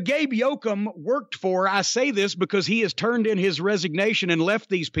 yeah. But Gabe Yoakum worked for, I say this because he has turned in his resignation and left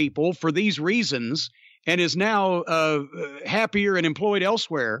these people for these reasons and is now happier and employed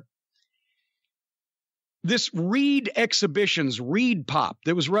elsewhere. This Reed Exhibitions, Reed Pop,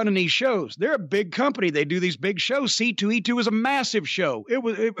 that was running these shows. They're a big company. They do these big shows. C2E2 was a massive show. It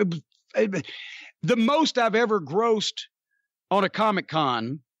was the most I've ever grossed on a Comic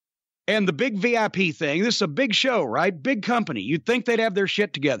Con. And the big VIP thing, this is a big show, right? Big company. You'd think they'd have their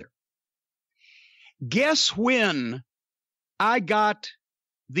shit together. Guess when I got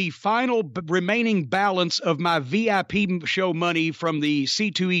the final remaining balance of my VIP show money from the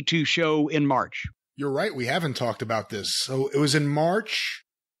C2E2 show in March? You're right. We haven't talked about this. So it was in March.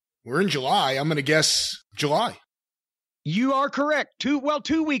 We're in July. I'm going to guess July. You are correct.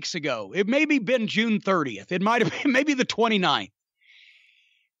 2 weeks ago. It maybe been June 30th. It might have been maybe the 29th.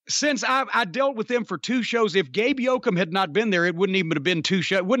 Since I dealt with them for 2 shows, if Gabe Yoakum had not been there, it wouldn't even have been 2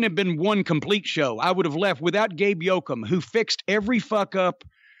 shows. It wouldn't have been one complete show. I would have left without Gabe Yoakum, who fixed every fuck up,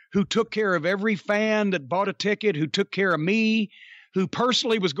 who took care of every fan that bought a ticket, who took care of me, who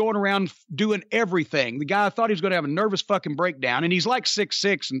personally was going around doing everything. The guy, I thought he was going to have a nervous fucking breakdown, and he's like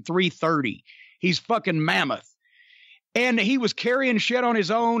 6'6" and 330. He's fucking mammoth. And he was carrying shit on his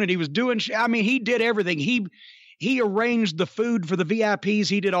own, and he was doing I mean, he did everything. He arranged the food for the VIPs.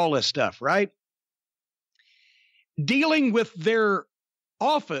 He did all this stuff, right? Dealing with their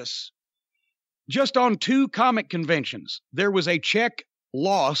office just on 2 comic conventions. There was a check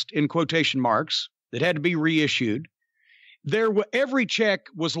lost, in quotation marks, that had to be reissued. Every check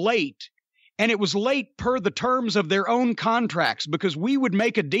was late, and it was late per the terms of their own contracts, because we would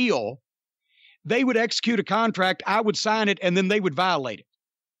make a deal, they would execute a contract, I would sign it, and then they would violate it.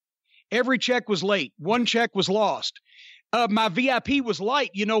 Every check was late. 1 check was lost. My VIP was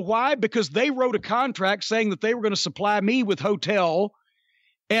light. You know why? Because they wrote a contract saying that they were going to supply me with hotel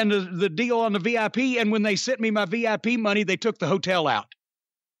and the deal on the VIP, and when they sent me my VIP money, they took the hotel out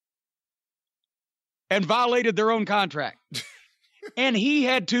and violated their own contract. And he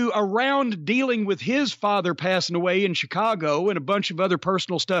had to, around dealing with his father passing away in Chicago and a bunch of other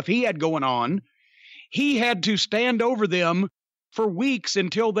personal stuff he had going on, he had to stand over them for weeks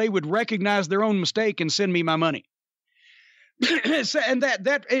until they would recognize their own mistake and send me my money. So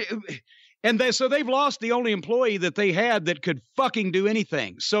they've lost the only employee that they had that could fucking do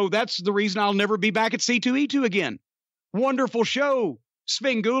anything. So that's the reason I'll never be back at C2E2 again. Wonderful show.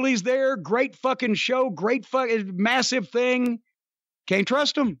 Svenguli's there. Great fucking show. Great fucking massive thing. Can't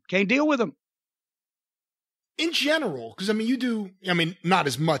trust them. Can't deal with them. In general, because, I mean, you do, I mean, not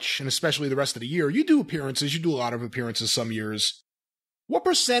as much, and especially the rest of the year, you do appearances. You do a lot of appearances some years. What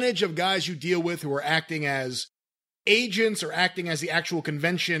percentage of guys you deal with who are acting as agents or acting as the actual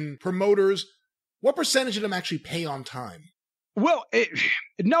convention promoters, what percentage of them actually pay on time? Well,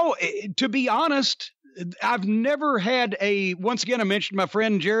 no, to be honest, I've never had once again, I mentioned my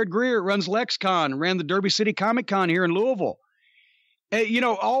friend Jared Greer runs LexCon, ran the Derby City Comic Con here in Louisville.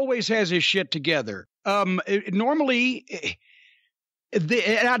 Always has his shit together. Normally,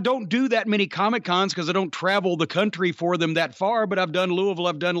 and I don't do that many Comic Cons because I don't travel the country for them that far, but I've done Louisville,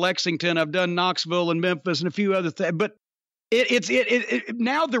 I've done Lexington, I've done Knoxville and Memphis and a few other things. But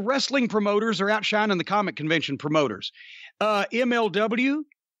now the wrestling promoters are outshining the comic convention promoters. MLW,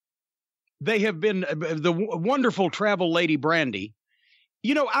 they have been the wonderful travel lady Brandy.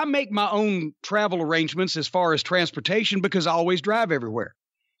 I make my own travel arrangements as far as transportation because I always drive everywhere.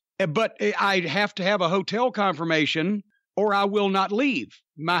 But I have to have a hotel confirmation or I will not leave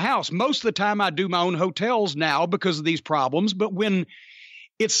my house. Most of the time I do my own hotels now because of these problems. But when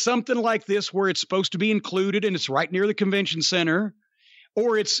it's something like this where it's supposed to be included and it's right near the convention center,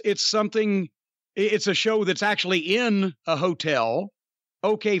 or it's a show that's actually in a hotel,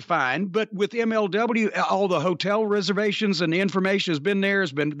 okay, fine. But with MLW, all the hotel reservations and the information has been there.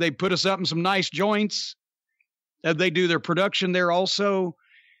 They put us up in some nice joints. They do their production there also.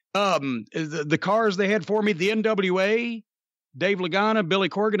 The cars they had for me, the NWA, Dave Lagana, Billy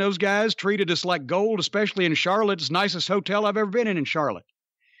Corgan, those guys treated us like gold, especially in Charlotte. It's the nicest hotel I've ever been in Charlotte.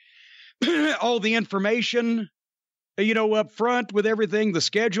 All the information, up front with everything, the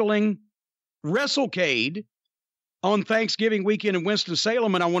scheduling. WrestleCade on Thanksgiving weekend in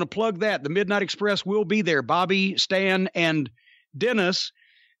Winston-Salem, and I want to plug that. The Midnight Express will be there. Bobby, Stan, and Dennis.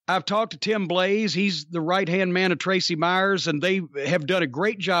 I've talked to Tim Blaze. He's the right-hand man of Tracy Myers, and they have done a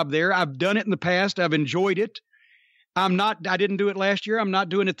great job there. I've done it in the past. I've enjoyed it. I didn't do it last year. I'm not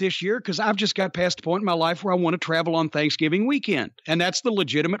doing it this year because I've just got past the point in my life where I want to travel on Thanksgiving weekend, and that's the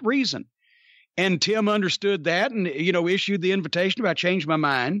legitimate reason. And Tim understood that and, issued the invitation, but I changed my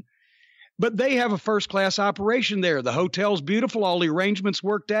mind. But they have a first-class operation there. The hotel's beautiful. All the arrangements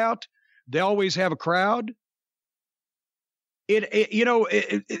worked out. They always have a crowd.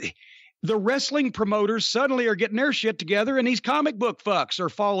 The wrestling promoters suddenly are getting their shit together, and these comic book fucks are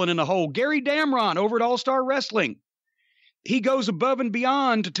falling in a hole. Gary Damron over at All-Star Wrestling. He goes above and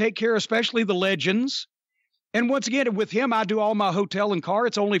beyond to take care, especially the legends. And once again, with him, I do all my hotel and car.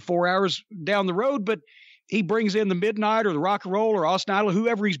 It's only 4 hours down the road, but he brings in the Midnight or the Rock and Roll or Austin Idol,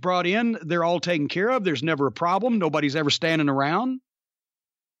 whoever he's brought in, they're all taken care of. There's never a problem. Nobody's ever standing around.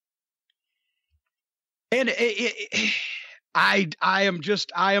 And I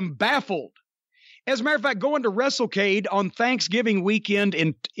am baffled. As a matter of fact, going to WrestleCade on Thanksgiving weekend,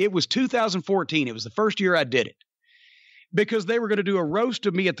 it was 2014. It was the first year I did it. Because they were going to do a roast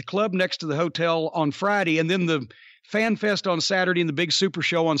of me at the club next to the hotel on Friday, and then the Fan Fest on Saturday and the big Super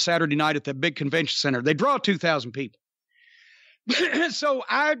Show on Saturday night at that big convention center. They draw 2,000 people. So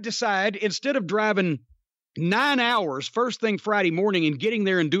I decide, instead of driving 9 hours first thing Friday morning and getting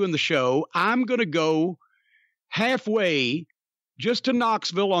there and doing the show, I'm going to go halfway just to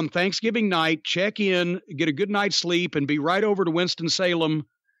Knoxville on Thanksgiving night, check in, get a good night's sleep, and be right over to Winston-Salem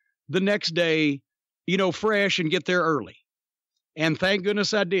the next day, fresh, and get there early. And thank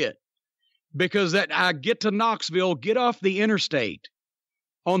goodness I did, because I get to Knoxville, get off the interstate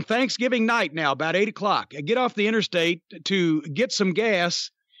on Thanksgiving night now, about 8 o'clock. I get off the interstate to get some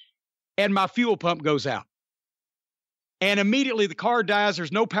gas, and my fuel pump goes out. And immediately the car dies.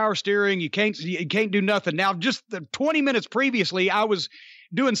 There's no power steering. You can't do nothing. Now, just 20 minutes previously, I was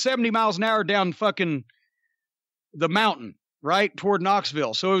doing 70 miles an hour down fucking the mountain, right, toward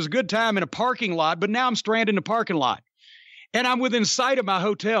Knoxville. So it was a good time in a parking lot, but now I'm stranded in a parking lot. And I'm within sight of my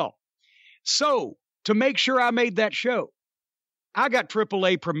hotel. So to make sure I made that show, I got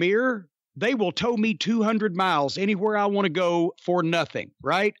AAA Premier. They will tow me 200 miles anywhere I want to go for nothing,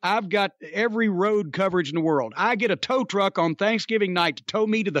 right? I've got every road coverage in the world. I get a tow truck on Thanksgiving night to tow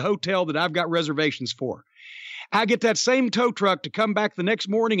me to the hotel that I've got reservations for. I get that same tow truck to come back the next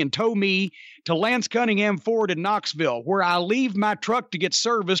morning and tow me to Lance Cunningham Ford in Knoxville, where I leave my truck to get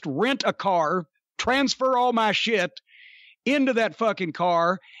serviced, rent a car, transfer all my shit into that fucking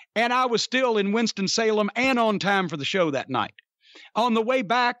car, and I was still in Winston-Salem and on time for the show that night. On the way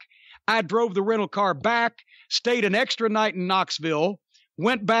back, I drove the rental car back, stayed an extra night in Knoxville,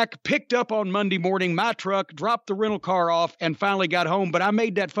 went back, picked up on Monday morning my truck, dropped the rental car off, and finally got home. But I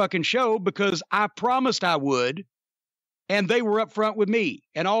made that fucking show because I promised I would, and they were up front with me,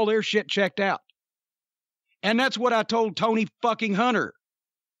 and all their shit checked out. And that's what I told Tony fucking Hunter.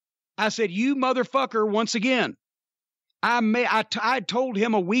 I said, you motherfucker, once again. I told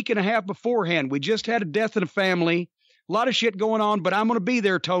him a week and a half beforehand. We just had a death in the family. A lot of shit going on, but I'm going to be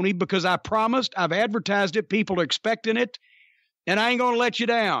there, Tony, because I promised. I've advertised it. People are expecting it, and I ain't going to let you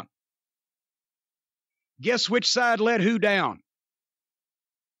down. Guess which side let who down?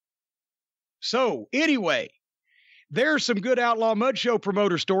 So, anyway, there's some good Outlaw Mud Show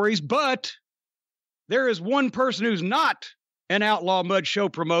promoter stories, but there is one person who's not an Outlaw Mud Show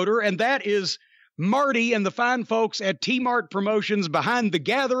promoter, and that is Marty and the fine folks at T-Mart Promotions behind the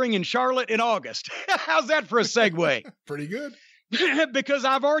Gathering in Charlotte in August. How's that for a segue? Pretty good. Because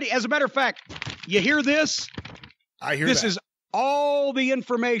I've already, as a matter of fact, you hear this? I hear this that. Is all the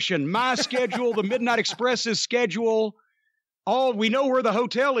information, my schedule, the Midnight Express's schedule. All we know where the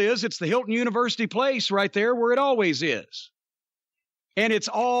hotel is. It's the Hilton University Place right there where it always is. And it's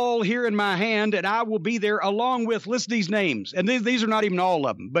all here in my hand, and I will be there along with, list these names, and these are not even all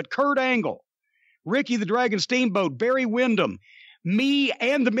of them, but Kurt Angle, Ricky the Dragon Steamboat, Barry Windham, me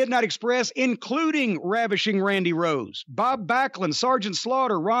and the Midnight Express, including Ravishing Randy Rose, Bob Backlund, Sergeant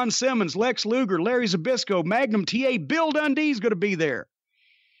Slaughter, Ron Simmons, Lex Luger, Larry Zabisco, Magnum TA, Bill Dundee's going to be there.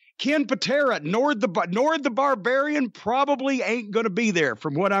 Ken Patera, Nord the Barbarian probably ain't going to be there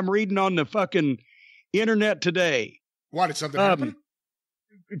from what I'm reading on the fucking internet today. Why, did something happen?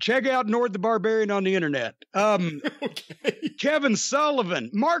 Check out Nord the Barbarian on the internet. Okay. Kevin Sullivan,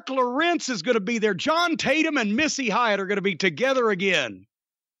 Mark Lawrence is going to be there. John Tatum and Missy Hyatt are going to be together again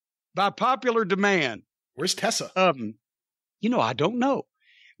by popular demand. Where's Tessa? I don't know.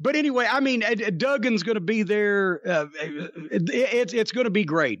 But anyway, I mean, Duggan's going to be there. It's going to be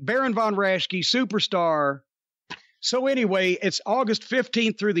great. Baron Von Raschke, Superstar. So anyway, it's August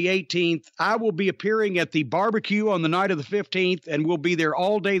 15th through the 18th. I will be appearing at the barbecue on the night of the 15th, and we'll be there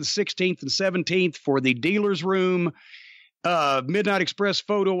all day the 16th and 17th for the dealer's room, Midnight Express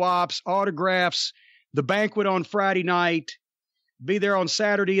photo ops, autographs, the banquet on Friday night. Be there on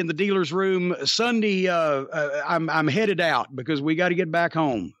Saturday in the dealer's room. Sunday, I'm headed out because we got to get back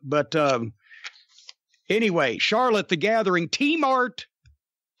home. But anyway, Charlotte, the Gathering, T-Mart,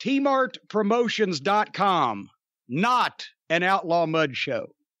 TmartPromotions.com. Not an Outlaw Mud Show.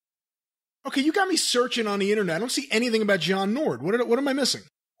 Okay, you got me searching on the internet. I don't see anything about John Nord. What am I missing?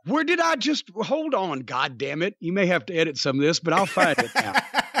 Where did I just hold on? God damn it! You may have to edit some of this, but I'll find it now.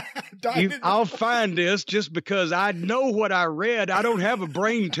 I'll find this just because I know what I read. I don't have a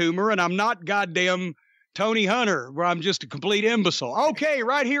brain tumor, and I'm not goddamn Tony Hunter, where I'm just a complete imbecile. Okay,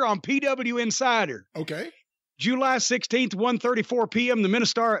 right here on PW Insider. Okay. July 16th, 1:34 p.m., the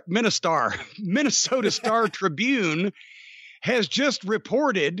Minnesota Star Tribune has just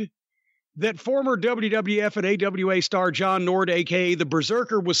reported that former WWF and AWA star John Nord, a.k.a. the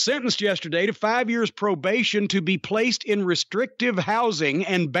Berserker, was sentenced yesterday to 5 years probation to be placed in restrictive housing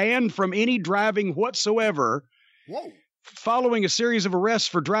and banned from any driving whatsoever. Whoa. Following a series of arrests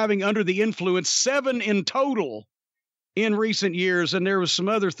for driving under the influence, 7 in total in recent years. And there was some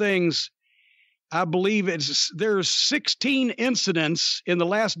other things. I believe there's 16 incidents in the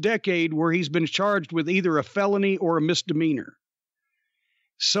last decade where he's been charged with either a felony or a misdemeanor.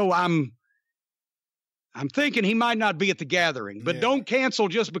 So I'm thinking he might not be at the Gathering, but don't cancel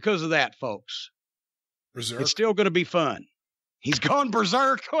just because of that, folks. Berserk. It's still going to be fun. He's gone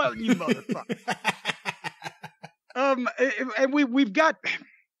berserk. Well, you motherfucker. And we've got,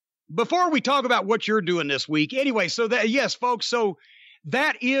 before we talk about what you're doing this week, anyway, so that, yes, folks, so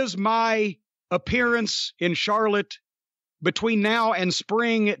that is my appearance in Charlotte between now and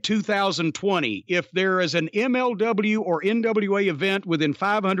spring 2020. If there is an MLW or NWA event within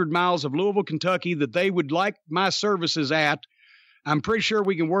 500 miles of Louisville, Kentucky that they would like my services at, I'm pretty sure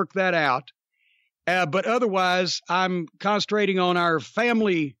we can work that out. But otherwise, I'm concentrating on our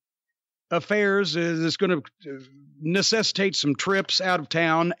family affairs. It's going to necessitate some trips out of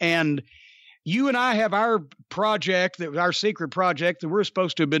town. And you and I have our project, our secret project that we're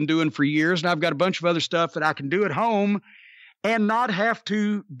supposed to have been doing for years. And I've got a bunch of other stuff that I can do at home and not have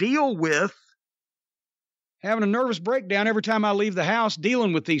to deal with having a nervous breakdown every time I leave the house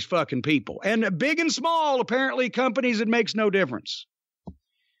dealing with these fucking people. And big and small, apparently, companies, it makes no difference.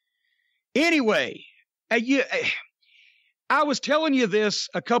 Anyway, I was telling you this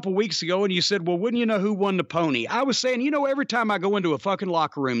a couple weeks ago, and you said, well, wouldn't you know who won the pony? I was saying, every time I go into a fucking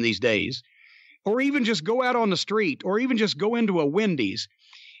locker room these days, or even just go out on the street, or even just go into a Wendy's,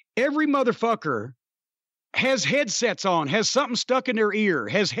 every motherfucker has headsets on, has something stuck in their ear,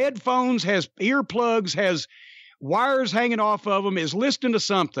 has headphones, has earplugs, has wires hanging off of them, is listening to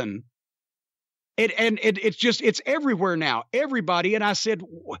something. It's everywhere now, everybody. And I said,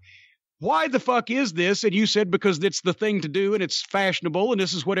 why the fuck is this? And you said, because it's the thing to do and it's fashionable and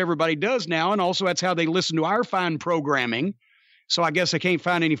this is what everybody does now. And also that's how they listen to our fine programming. So I guess I can't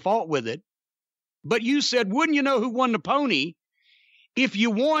find any fault with it. But you said, wouldn't you know who won the pony? If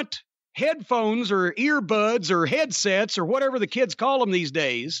you want headphones or earbuds or headsets or whatever the kids call them these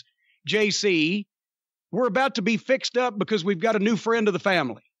days, JC, we're about to be fixed up because we've got a new friend of the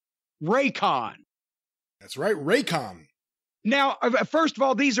family, Raycon. That's right, Raycon. Now, first of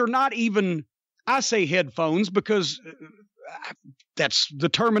all, these are not even, I say headphones because that's the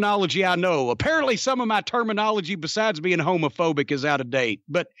terminology I know. Apparently, some of my terminology, besides being homophobic, is out of date.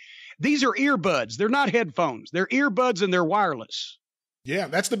 But these are earbuds. They're not headphones. They're earbuds and they're wireless. Yeah,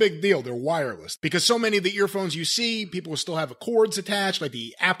 that's the big deal. They're wireless. Because so many of the earphones you see, people will still have cords attached, like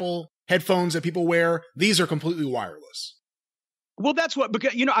the Apple headphones that people wear. These are completely wireless. Well, that's what,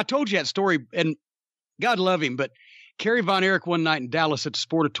 because, I told you that story, and God love him, but Kerry Von Erich one night in Dallas at the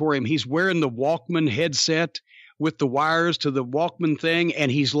Sportatorium, he's wearing the Walkman headset with the wires to the Walkman thing,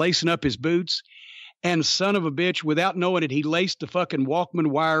 and he's lacing up his boots. And son of a bitch, without knowing it, he laced the fucking Walkman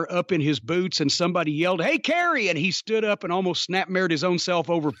wire up in his boots, and somebody yelled, "Hey, Kerry!" And he stood up and almost snap-mared his own self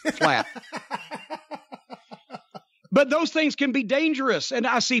over flat. But those things can be dangerous. And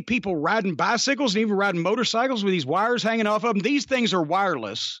I see people riding bicycles and even riding motorcycles with these wires hanging off of them. These things are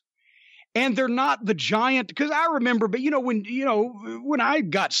wireless. And they're not the giant, because I remember, but when I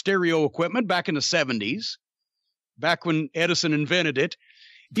got stereo equipment back in the 70s, back when Edison invented it,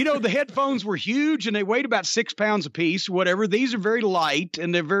 the headphones were huge and they weighed about 6 pounds a piece, whatever. These are very light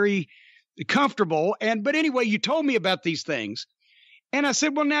and they're very comfortable. But anyway, you told me about these things. And I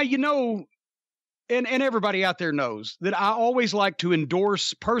said, well, now, and everybody out there knows that I always like to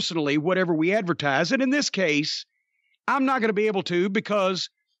endorse personally whatever we advertise. And in this case, I'm not going to be able to, because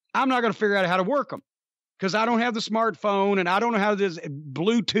I'm not going to figure out how to work them, because I don't have the smartphone and I don't know how this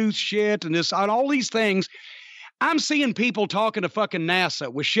Bluetooth shit and all these things. I'm seeing people talking to fucking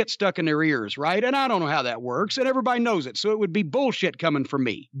NASA with shit stuck in their ears, right? And I don't know how that works, and everybody knows it. So it would be bullshit coming from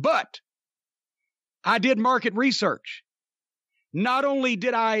me. But I did market research. Not only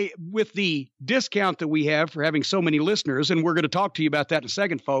did I, with the discount that we have for having so many listeners, and we're going to talk to you about that in a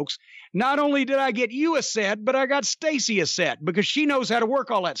second, folks, not only did I get you a set, but I got Stacy a set, because she knows how to work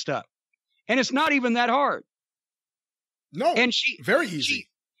all that stuff. And it's not even that hard. No, and very easy.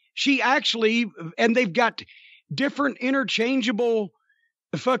 She actually, and they've got different interchangeable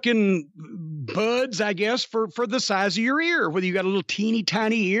fucking buds, I guess, for the size of your ear, whether you got a little teeny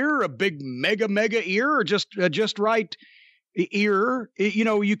tiny ear, a big mega ear, or just right ear.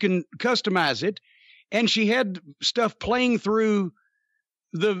 You can customize it. And she had stuff playing through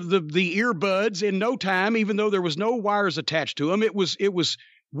the earbuds in no time, even though there was no wires attached to them. It was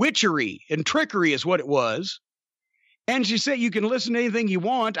witchery and trickery is what it was. And she said you can listen to anything you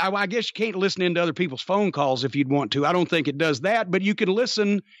want. I guess you can't listen into other people's phone calls if you'd want to. I don't think it does that, but you can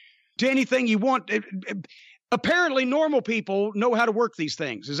listen to anything you want. Apparently, normal people know how to work these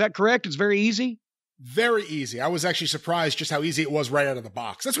things. Is that correct? It's very easy? Very easy. I was actually surprised just how easy it was right out of the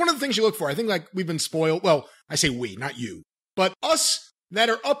box. That's one of the things you look for. I think we've been spoiled. Well, I say we, not you. But us that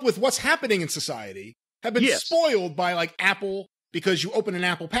are up with what's happening in society have been spoiled by Apple, because you open an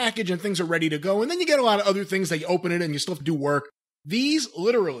Apple package and things are ready to go. And then you get a lot of other things that you open it and you still have to do work. These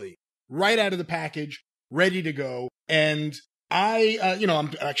literally right out of the package, ready to go. And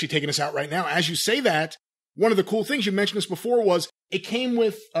I'm actually taking this out right now. As you say that, one of the cool things, you mentioned this before, was it came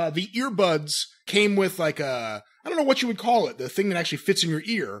with the earbuds came with I don't know what you would call it, the thing that actually fits in your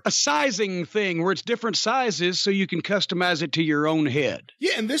ear. A sizing thing where it's different sizes so you can customize it to your own head.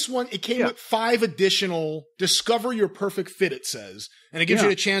 Yeah, and this one, it came with 5 additional Discover Your Perfect Fit, it says. And it gives you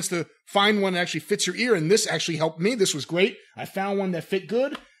a chance to find one that actually fits your ear, and this actually helped me. This was great. I found one that fit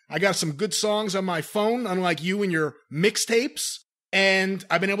good. I got some good songs on my phone, unlike you and your mixtapes. And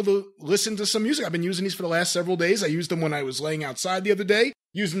I've been able to listen to some music. I've been using these for the last several days. I used them when I was laying outside the other day.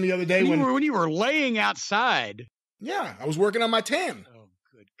 Used them the other day when you were laying outside. Yeah, I was working on my tan. Oh,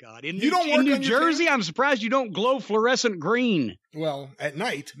 good God. In New Jersey, I'm surprised you don't glow fluorescent green. Well, at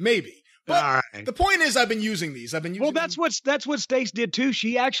night, maybe. But the point is, I've been using these. Well, that's what Stace did too.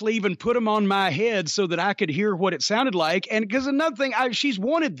 She actually even put them on my head so that I could hear what it sounded like. And because another thing, she's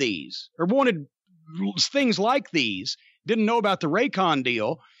wanted these, or wanted things like these. Didn't know about the Raycon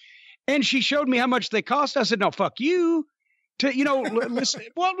deal. And she showed me how much they cost. I said, no, fuck you. Listen,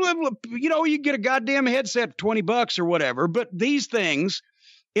 well, you get a goddamn headset for $20 or whatever. But these things,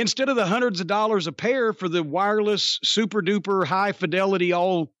 instead of the hundreds of dollars a pair for the wireless, super duper high fidelity,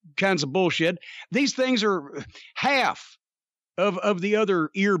 all kinds of bullshit, these things are half of the other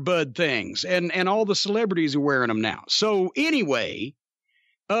earbud things. And all the celebrities are wearing them now. So anyway,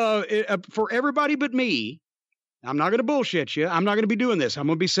 for everybody but me, I'm not going to bullshit you. I'm not going to be doing this. I'm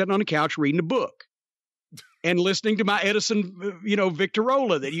going to be sitting on the couch reading a book and listening to my Edison,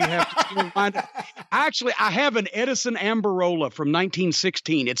 Victorola that you have to find. Actually, I have an Edison Amberola from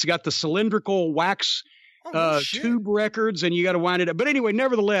 1916. It's got the cylindrical wax tube records, and you got to wind it up. But anyway,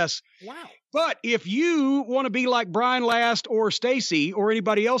 nevertheless. Wow. But if you want to be like Brian Last or Stacy or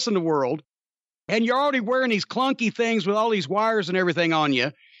anybody else in the world, and you're already wearing these clunky things with all these wires and everything on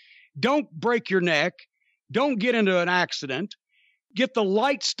you, don't break your neck. Don't get into an accident. Get the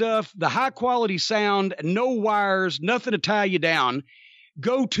light stuff, the high quality sound, no wires, nothing to tie you down.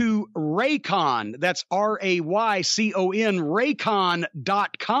 Go to Raycon. That's Raycon,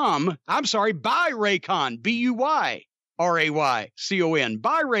 Raycon.com. I'm sorry, buy Raycon, Buyraycon,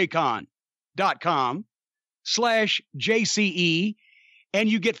 buyraycon.com/JCE, and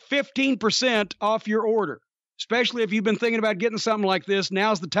you get 15% off your order. Especially if you've been thinking about getting something like this,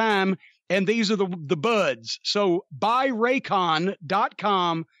 now's the time. And these are the buds. So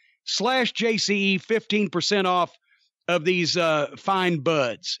buyraycon.com/JCE, 15% off of these fine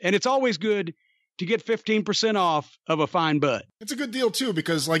buds. And it's always good to get 15% off of a fine bud. It's a good deal, too,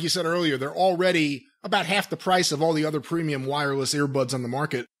 because like you said earlier, they're already about half the price of all the other premium wireless earbuds on the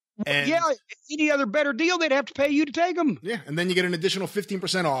market. And yeah, any other better deal, they'd have to pay you to take them. Yeah, and then you get an additional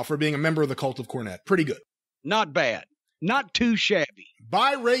 15% off for being a member of the Cult of Cornette. Pretty good. Not bad. Not too shabby.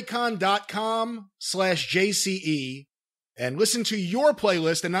 Buyraycon.com/JCE and listen to your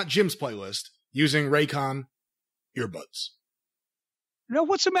playlist and not Jim's playlist using Raycon earbuds. No,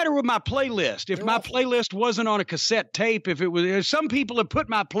 what's the matter with my playlist? If my playlist wasn't on a cassette tape, if it was, some people have put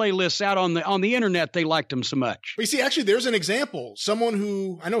my playlists out on the internet, they liked them so much. But you see, actually, there's an example. Someone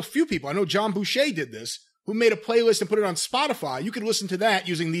who, I know a few people, I know John Boucher did this, who made a playlist and put it on Spotify. You could listen to that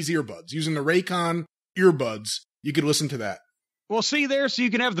using these earbuds, using the Raycon earbuds. You could listen to that. Well, see there, so you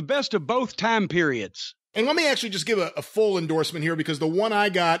can have the best of both time periods. And let me actually just give a full endorsement here, because the one I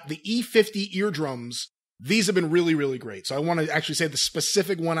got, the E50 eardrums, these have been really, really great. So I want to actually say the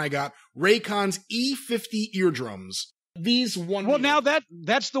specific one I got, Raycon's E50 eardrums. These one. Well, now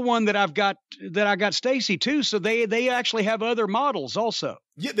that's the one that I got Stacy too. So they actually have other models also.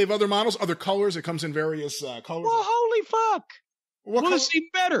 Yeah, they have other models, other colors. It comes in various colors. Well, holy fuck! Well, it's even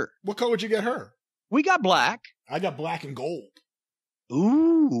better. What color did you get her? We got black. I got black and gold.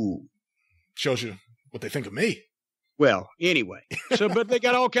 Ooh. Shows you what they think of me. Well, anyway. But they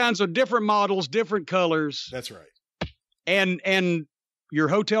got all kinds of different models, different colors. That's right. And your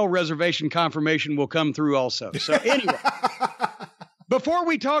hotel reservation confirmation will come through also. So anyway, before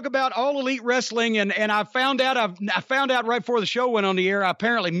we talk about All Elite Wrestling, and I found out right before the show went on the air, I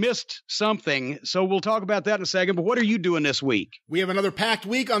apparently missed something. So we'll talk about that in a second. But what are you doing this week? We have another packed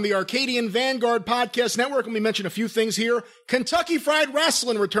week on the Arcadian Vanguard Podcast Network. Let me mention a few things here. Kentucky Fried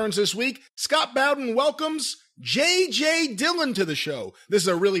Wrestling returns this week. Scott Bowden welcomes JJ Dillon to the show. This is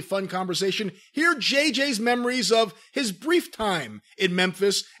a really fun conversation. Hear JJ's memories of his brief time in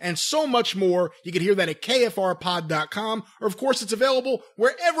Memphis and so much more. You can hear that at KFRpod.com, or of course it's available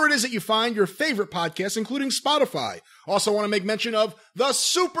wherever it is that you find your favorite podcasts, including Spotify. Also want to make mention of the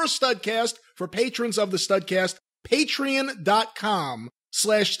Super Studcast for patrons of the Studcast,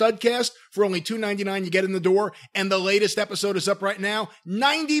 patreon.com/Studcast. For only $2.99 you get in the door, and the latest episode is up right now,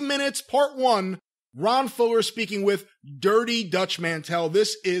 90 minutes, part 1. Ron Fuller speaking with Dirty Dutch Mantel.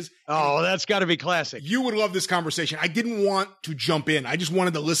 This is... Oh, that's got to be classic. You would love this conversation. I didn't want to jump in. I just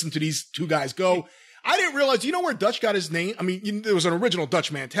wanted to listen to these two guys go. I didn't realize, do you know where Dutch got his name? I mean, there was an original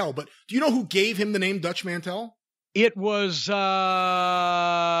Dutch Mantel, but do you know who gave him the name Dutch Mantel? It was, I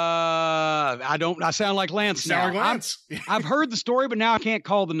sound like Lance now. Sound like Lance. I've heard the story, but now I can't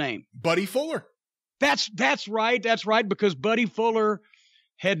call the name. Buddy Fuller. That's right. That's right. Because Buddy Fuller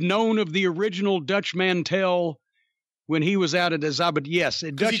had known of the original Dutch Mantel when he was out at Azab. But yes,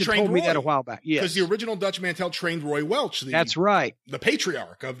 Dutch had told me that a while back. Yes. Because the original Dutch Mantel trained Roy Welch. That's right. The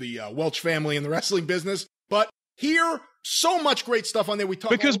patriarch of the Welch family in the wrestling business. But here, so much great stuff on there.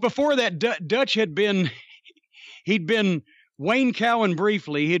 Because before that, Dutch had been, he'd been Wayne Cowan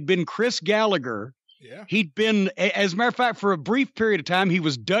briefly. He'd been Chris Gallagher. Yeah. He'd been, as a matter of fact, for a brief period of time, he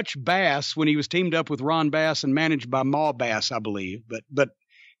was Dutch Bass when he was teamed up with Ron Bass and managed by Ma Bass, I believe. But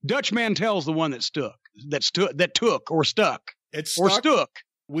Dutch Mantel's the one that stuck.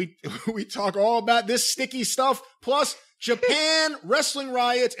 We talk all about this sticky stuff, plus Japan wrestling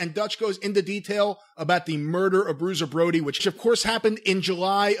riots, and Dutch goes into detail about the murder of Bruiser Brody, which of course happened in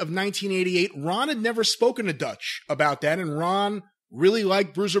July of 1988. Ron had never spoken to Dutch about that, and Ron really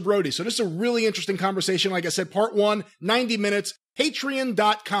liked Bruiser Brody. So this is a really interesting conversation. Like I said, part 1, 90 minutes,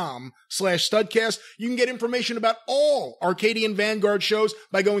 patreon.com/Studcast. You can get information about all Arcadian Vanguard shows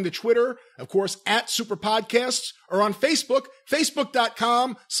by going to Twitter, of course, at Superpodcasts, or on Facebook,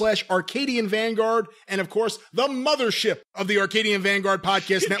 facebook.com/Arcadian Vanguard. And of course, the mothership of the Arcadian Vanguard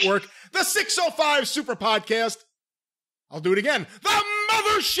Podcast Network, the 605 Superpodcast. I'll do it again. The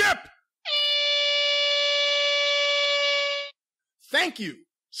mothership thank you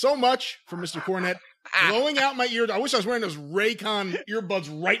so much for Mr. Cornette blowing out my ears. I wish I was wearing those Raycon earbuds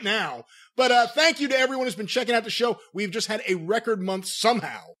right now. But thank you to everyone who's been checking out the show. We've just had a record month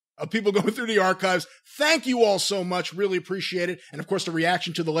somehow of people going through the archives. Thank you all so much. Really appreciate it. And of course, the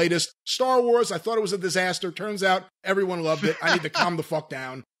reaction to the latest Star Wars. I thought it was a disaster. Turns out everyone loved it. I need to calm the fuck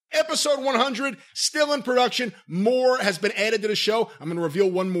down. Episode 100, still in production. More has been added to the show. I'm going to reveal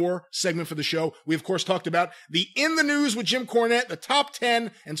one more segment for the show. We, of course, talked about the In the News with Jim Cornette, the top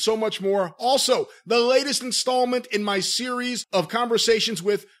 10, and so much more. Also, the latest installment in my series of conversations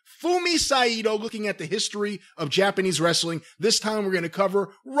with Fumi Saito, looking at the history of Japanese wrestling. This time, we're going to cover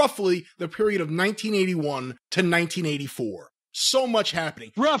roughly the period of 1981 to 1984. So much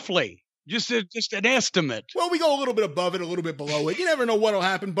happening. Roughly. Just an estimate. Well, we go a little bit above it, a little bit below it. You never know what'll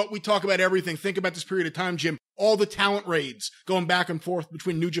happen, but we talk about everything. Think about this period of time, Jim. All the talent raids going back and forth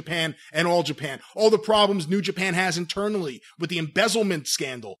between New Japan and All Japan. All the problems New Japan has internally with the embezzlement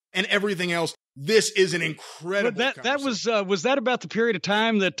scandal and everything else. This is an incredible. But that was that about the period of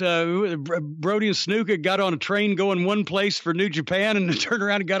time that Brody and Snuka got on a train going one place for New Japan and turned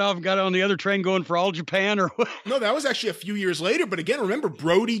around and got on the other train going for All Japan, or what? No, that was actually a few years later. But again, remember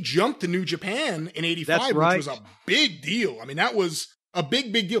Brody jumped to New Japan in '85, That's right. which was a big deal. I mean, that was a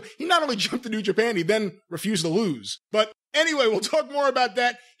big deal. He not only jumped to New Japan, he then refused to lose. But anyway, we'll talk more about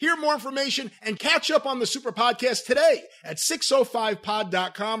that, hear more information, and catch up on the Super Podcast today at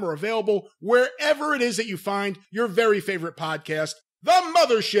 605pod.com, or available wherever it is that you find your very favorite podcast, The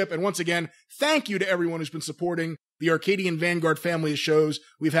Mothership. And once again, thank you to everyone who's been supporting the Arcadian Vanguard family of shows.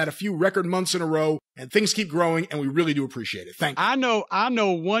 We've had a few record months in a row, and things keep growing, and we really do appreciate it. Thank you. I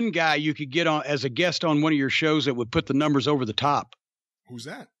know one guy you could get on as a guest on one of your shows that would put the numbers over the top. Who's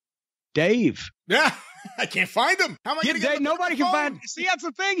that? Dave. Yeah. I can't find him. How am I going to get him? Nobody can find. See, that's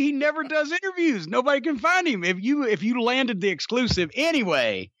the thing. He never does interviews. Nobody can find him. If you landed the exclusive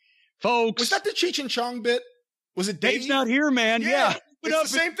anyway, folks. Was that the Cheech and Chong bit? Was it Dave? Dave's not here, man. Yeah.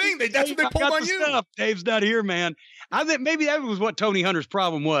 It's the same thing. That's what they pulled on you. Stuff. Dave's not here, man. I think maybe that was what Tony Hunter's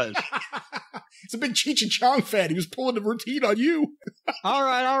problem was. It's a big Cheech and Chong fan. He was pulling the routine on you. All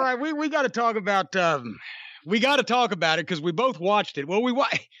right. We got to talk about. We got to talk about it because we both watched it. Well,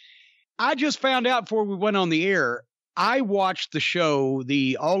 I just found out before we went on the air, I watched the show,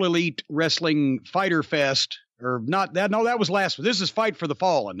 the All Elite Wrestling Fighter Fest, or not that. No, that was last one. This is Fight for the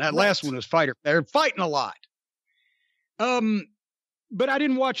Fallen. That last one was Fighter. They're fighting a lot. But I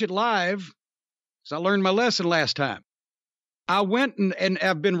didn't watch it live because I learned my lesson last time. I went and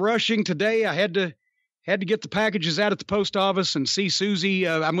I've been rushing today. I had to get the packages out at the post office and see Susie.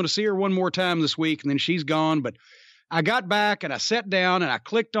 I'm going to see her one more time this week, and then she's gone. But I got back and I sat down and I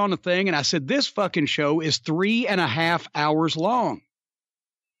clicked on the thing and I said, this fucking show is 3.5 hours long.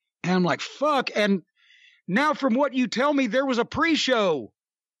 And I'm like, fuck. And now from what you tell me, there was a pre-show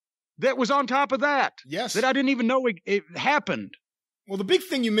that was on top of that. Yes. That I didn't even know it happened. Well, the big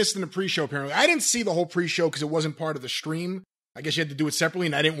thing you missed in the pre-show, apparently, I didn't see the whole pre-show because it wasn't part of the stream. I guess you had to do it separately,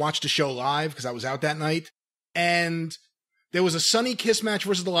 and I didn't watch the show live because I was out that night. And there was a Sunny Kiss match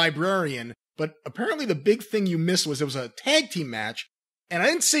versus the Librarian, but apparently the big thing you missed was there was a tag team match, and I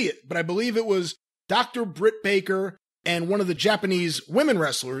didn't see it, but I believe it was Dr. Britt Baker and one of the Japanese women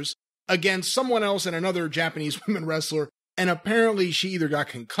wrestlers against someone else and another Japanese women wrestler, and apparently she either got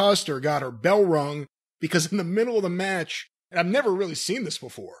concussed or got her bell rung because in the middle of the match, and I've never really seen this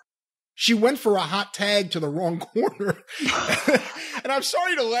before, she went for a hot tag to the wrong corner. And I'm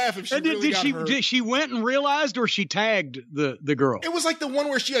sorry to laugh if she really got hurt. Did she went and realized, or she tagged the girl? It was like the one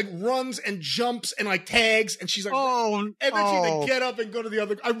where she like runs and jumps and like tags, and she's like, and then she like get up and go to the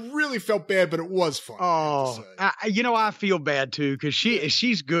other. I really felt bad, but it was fun. I feel bad too because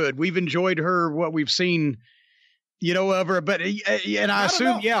she's good. We've enjoyed her, what we've seen, of her. But and I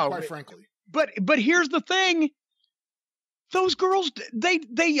assume, quite frankly. But here's the thing. Those girls,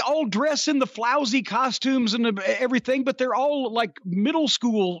 they all dress in the flousy costumes and everything, but they're all like middle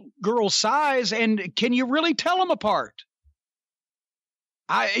school girl size. And can you really tell them apart?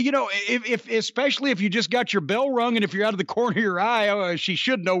 If especially if you just got your bell rung and if you're out of the corner of your eye, she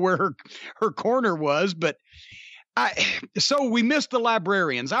should know where her corner was. But so we missed the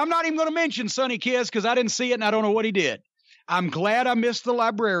Librarians. I'm not even going to mention Sonny Kiss because I didn't see it and I don't know what he did. I'm glad I missed the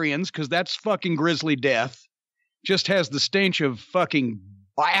Librarians because that's fucking grisly death. Just has the stench of fucking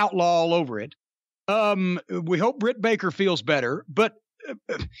outlaw all over it. We hope Britt Baker feels better, but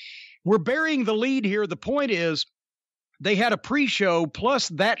we're burying the lead here. The point is they had a pre-show plus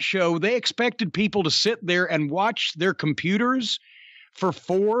that show. They expected people to sit there and watch their computers for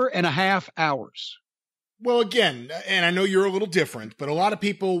 4.5 hours. Well, again, and I know you're a little different, but a lot of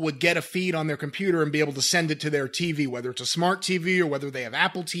people would get a feed on their computer and be able to send it to their TV, whether it's a smart TV or whether they have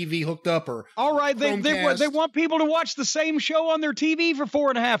Apple TV hooked up or all right, they want people to watch the same show on their TV for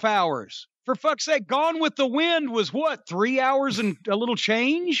 4.5 hours. For fuck's sake, Gone with the Wind was what, 3 hours and a little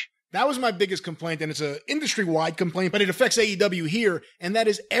change? That was my biggest complaint, and it's an industry-wide complaint, but it affects AEW here, and that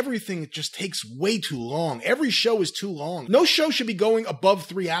is everything just takes way too long. Every show is too long. No show should be going above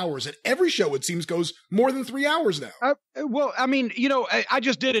 3 hours, and every show, it seems, goes more than 3 hours now. Well, I mean, I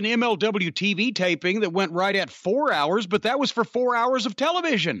just did an MLW TV taping that went right at 4 hours, but that was for 4 hours of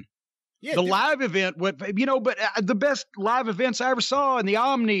television. Yeah, the live event, but the best live events I ever saw in the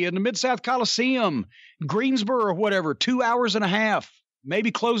Omni and the Mid-South Coliseum, Greensboro or whatever, 2 hours and a half.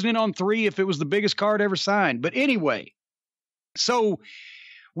 Maybe closing in on 3 if it was the biggest card ever signed. But anyway, so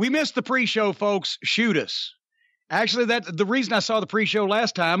we missed the pre-show, folks. Shoot us. Actually, the reason I saw the pre-show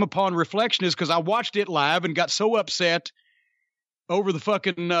last time upon reflection is because I watched it live and got so upset over the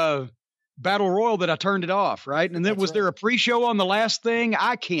fucking Battle Royal that I turned it off, right? And then was there a pre-show on the last thing?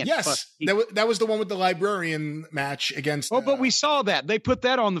 I can't. Yes, that was the one with the librarian match against... Oh, but we saw that. They put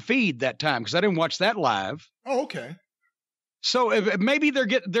that on the feed that time because I didn't watch that live. Oh, okay. So maybe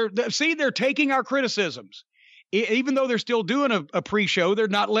they're taking our criticisms, even though they're still doing a pre-show. They're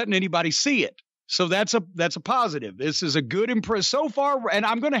not letting anybody see it. So that's a positive. This is a good impress so far. And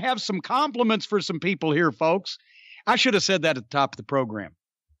I'm going to have some compliments for some people here, folks. I should have said that at the top of the program,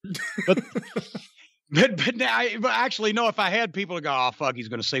 but actually, no, if I had people to go, oh, fuck, he's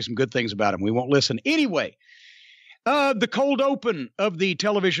going to say some good things about him, we won't listen. Anyway, the cold open of the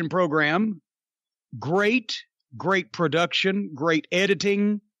television program. Great production, great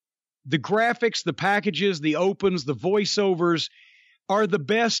editing. The graphics, the packages, the opens, the voiceovers are the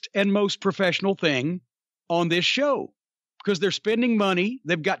best and most professional thing on this show because they're spending money.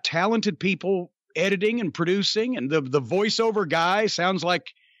 They've got talented people editing and producing, and the voiceover guy sounds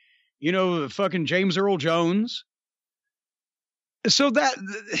like, fucking James Earl Jones. So that,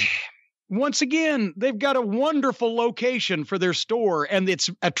 once again, they've got a wonderful location for their store, and it's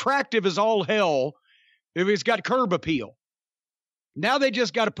attractive as all hell. It's got curb appeal. Now they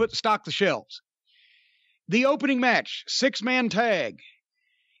just got to stock the shelves. The opening match, 6-man tag.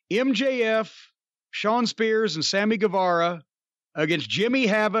 MJF, Shawn Spears, and Sammy Guevara against Jimmy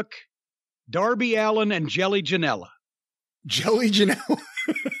Havoc, Darby Allin, and Jelly Janela. Jelly Janela?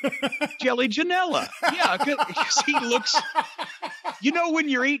 Jelly Janela. Yeah, because he looks... when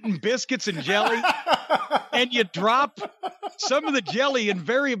you're eating biscuits and jelly and you drop some of the jelly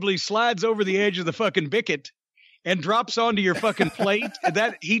invariably slides over the edge of the fucking bicket and drops onto your fucking plate.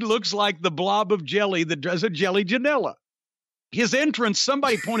 That he looks like the blob of jelly that does a Jelly Janela. His entrance,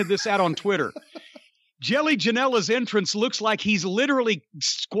 somebody pointed this out on Twitter. Jelly Janela's entrance looks like he's literally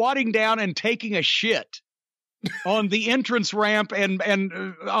squatting down and taking a shit on the entrance ramp and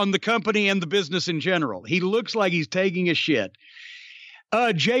on the company and the business in general. He looks like he's taking a shit.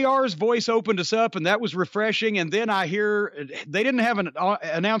 JR's voice opened us up, and that was refreshing. And then I hear they didn't have an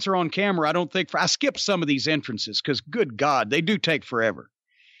announcer on camera, I don't think. I skipped some of these entrances because, good God, they do take forever.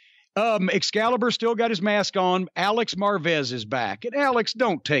 Excalibur still got his mask on. Alex Marvez is back. And Alex,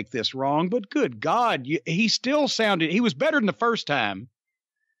 don't take this wrong, but good God, he still sounded, he was better than the first time.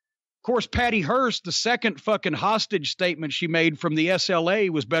 Of course, Patty Hearst, the second fucking hostage statement she made from the SLA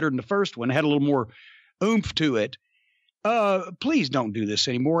was better than the first one. It had a little more oomph to it. Please don't do this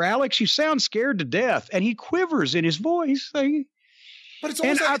anymore, Alex. You sound scared to death. And he quivers in his voice. But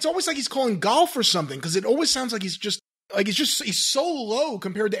it's always like he's calling golf or something, because it always sounds like he's so low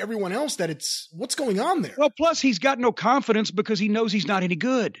compared to everyone else that what's going on there? Well, plus he's got no confidence because he knows he's not any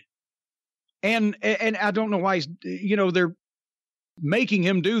good. And I don't know why they're making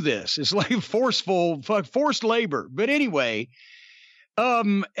him do this. It's like forced labor. But anyway,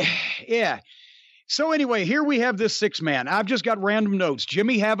 yeah. So anyway, here we have this 6-man. I've just got random notes.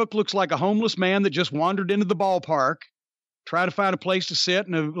 Jimmy Havoc looks like a homeless man that just wandered into the ballpark, trying to find a place to sit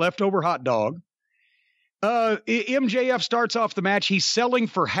and a leftover hot dog. MJF starts off the match. He's selling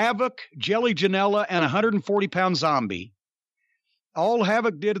for Havoc, Jelly Janela, and a 140-pound zombie. All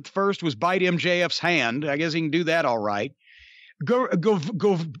Havoc did at the first was bite MJF's hand. I guess he can do that all right. Guevara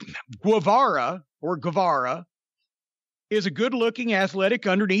is a good-looking, athletic,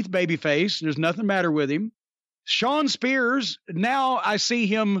 underneath babyface. There's nothing the matter with him. Shawn Spears, now I see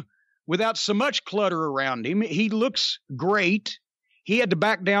him without so much clutter around him. He looks great. He had to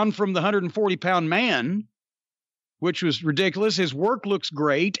back down from the 140-pound man, which was ridiculous. His work looks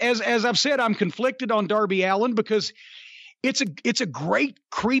great. As I've said, I'm conflicted on Darby Allin because it's a great,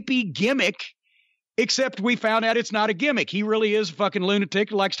 creepy gimmick. Except we found out it's not a gimmick. He really is a fucking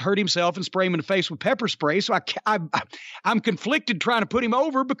lunatic who likes to hurt himself and spray him in the face with pepper spray. So I'm conflicted trying to put him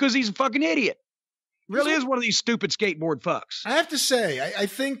over because he's a fucking idiot. Really is one of these stupid skateboard fucks. I have to say, I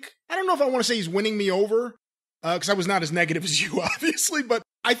think, I don't know if I want to say he's winning me over, because I was not as negative as you, obviously, but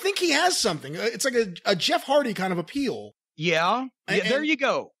I think he has something. It's like a Jeff Hardy kind of appeal. Yeah. There you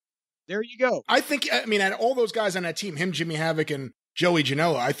go. There you go. I think, I mean, out of all those guys on that team, him, Jimmy Havoc, and Joey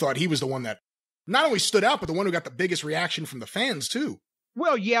Janela, I thought he was the one that not only stood out, but the one who got the biggest reaction from the fans, too.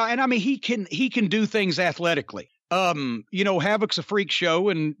 Well, yeah, and I mean, he can do things athletically. Havoc's a freak show,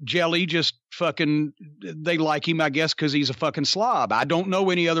 and Jelly just fucking, they like him, I guess, because he's a fucking slob. I don't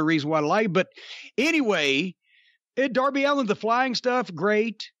know any other reason why to like, but anyway, Darby Allin, the flying stuff,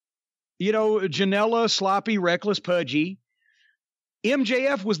 great. Janela, sloppy, reckless, pudgy.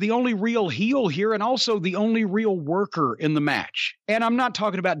 MJF was the only real heel here and also the only real worker in the match. And I'm not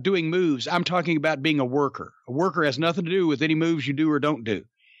talking about doing moves. I'm talking about being a worker. A worker has nothing to do with any moves you do or don't do.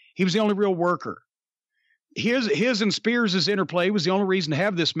 He was the only real worker. His and Spears' interplay was the only reason to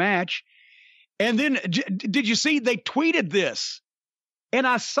have this match. And then, did you see they tweeted this? And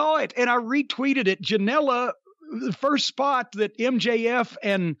I saw it and I retweeted it. Janela, the first spot that MJF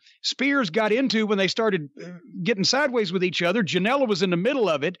and Spears got into when they started getting sideways with each other, Janela was in the middle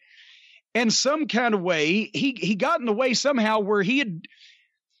of it. And some kind of way, he got in the way somehow where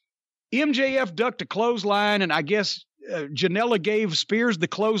MJF ducked a clothesline, and I guess Janela gave Spears the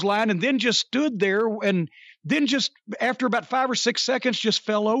clothesline and then just stood there, and then just after about 5 or 6 seconds just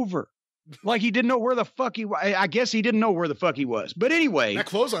fell over. Like he didn't know where the fuck he was. I guess he didn't know where the fuck he was. But anyway. That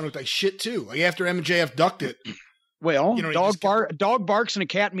clothesline looked like shit too. Like after MJF ducked it. Well, dog barks and a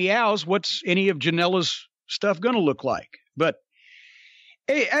cat meows. What's any of Janela's stuff going to look like? But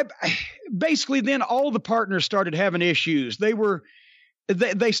basically then all the partners started having issues.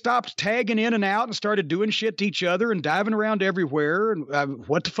 They stopped tagging in and out and started doing shit to each other and diving around everywhere. And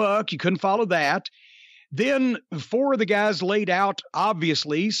what the fuck? You couldn't follow that. Then 4 of the guys laid out,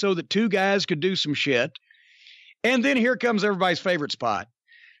 obviously, so that 2 guys could do some shit. And then here comes everybody's favorite spot.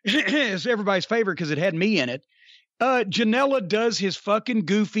 It's everybody's favorite because it had me in it. Janela does his fucking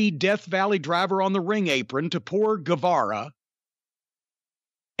goofy Death Valley driver on the ring apron to poor Guevara.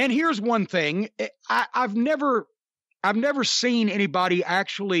 And here's one thing. I've never seen anybody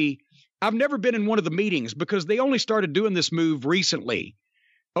actually, I've never been in one of the meetings because they only started doing this move recently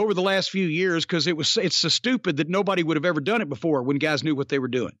over the last few years because it's so stupid that nobody would have ever done it before when guys knew what they were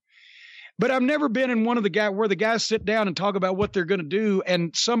doing. But I've never been in one of where the guys sit down and talk about what they're going to do,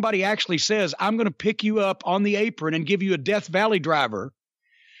 and somebody actually says, I'm going to pick you up on the apron and give you a Death Valley driver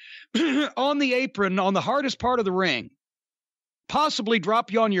on the apron on the hardest part of the ring, possibly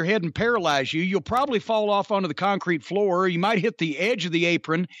drop you on your head and paralyze you. You'll probably fall off onto the concrete floor. You might hit the edge of the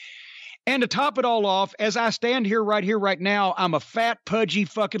apron. And to top it all off, as I stand here, right now, I'm a fat, pudgy,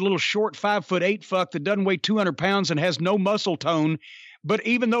 fucking little short 5'8" fuck that doesn't weigh 200 pounds and has no muscle tone. But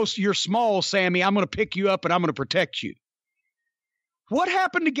even though you're small, Sammy, I'm going to pick you up and I'm going to protect you. What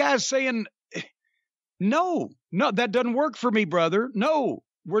happened to guys saying, no, that doesn't work for me, brother. No,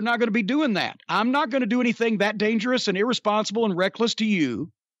 we're not going to be doing that. I'm not going to do anything that dangerous and irresponsible and reckless to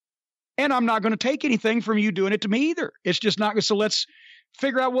you. And I'm not going to take anything from you doing it to me either. It's just not. So let's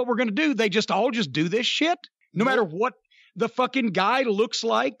figure out what we're going to do. They just all just do this shit, no matter what the fucking guy looks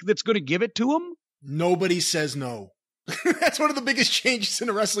like that's going to give it to them. Nobody says no. That's one of the biggest changes in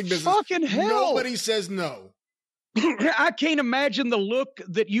the wrestling business. Fucking hell. Nobody says no. I can't imagine the look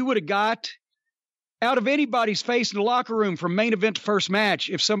that you would have got out of anybody's face in the locker room from main event to first match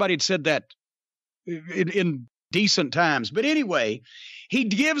if somebody had said that in decent times. But anyway, he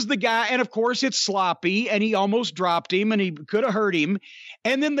gives the guy, and of course it's sloppy, and he almost dropped him, and he could have hurt him.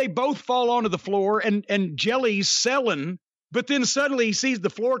 And then they both fall onto the floor, and Jelly's selling. But then suddenly he sees the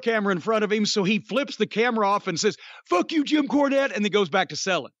floor camera in front of him, so he flips the camera off and says, "Fuck you, Jim Cornette," and then goes back to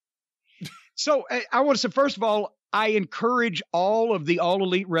selling. So I want to say, first of all, I encourage all of the All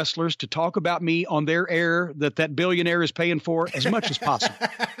Elite wrestlers to talk about me on their air that billionaire is paying for as much as possible.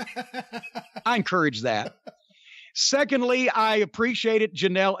 I encourage that. Secondly, I appreciate it,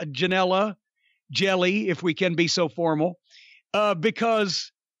 Janela, Jelly, if we can be so formal,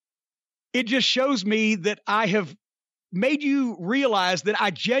 because it just shows me that I have made you realize that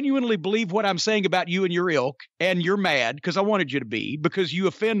I genuinely believe what I'm saying about you and your ilk, and you're mad because I wanted you to be, because you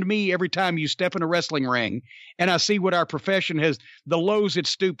offend me every time you step in a wrestling ring, and I see what our profession has, the lows it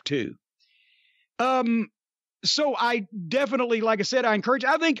stooped to. So I definitely, like I said, I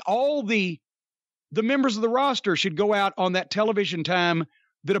think all the members of the roster should go out on that television time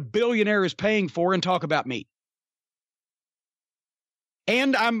that a billionaire is paying for and talk about me.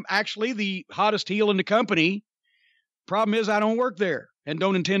 And I'm actually the hottest heel in the company. Problem is I don't work there and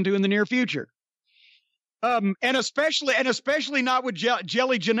don't intend to in the near future. And especially not with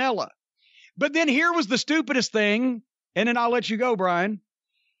Jelly Janela. But then here was the stupidest thing, and then I'll let you go, Brian.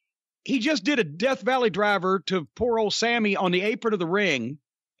 He just did a Death Valley driver to poor old Sammy on the apron of the ring,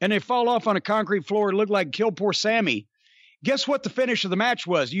 and they fall off on a concrete floor and look like kill poor Sammy. Guess what the finish of the match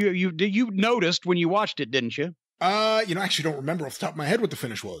was? You noticed when you watched it, didn't you? I actually don't remember off the top of my head what the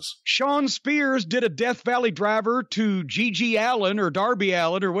finish was. Shawn Spears did a Death Valley driver to G.G. Allen or Darby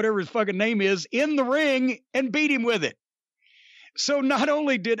Allen or whatever his fucking name is in the ring and beat him with it. So not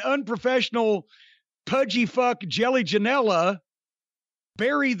only did unprofessional pudgy fuck Jelly Janela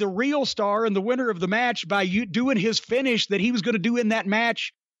bury the real star and the winner of the match by doing his finish that he was going to do in that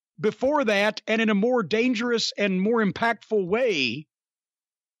match before that and in a more dangerous and more impactful way,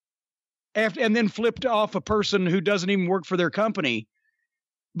 and then flipped off a person who doesn't even work for their company.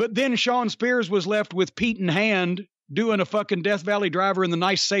 But then Shawn Spears was left with Pete in hand doing a fucking Death Valley driver in the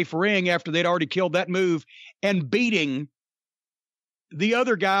nice safe ring after they'd already killed that move and beating the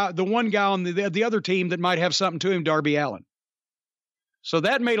other guy, the one guy on the other team that might have something to him, Darby Allin. So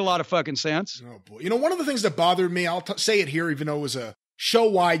that made a lot of fucking sense. Oh boy. One of the things that bothered me, I'll say it here, even though it was a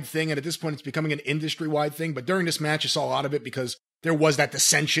show-wide thing, and at this point it's becoming an industry-wide thing, but during this match I saw a lot of it because there was that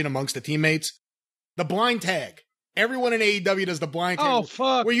dissension amongst the teammates. The blind tag. Everyone in AEW does the blind tag. Oh,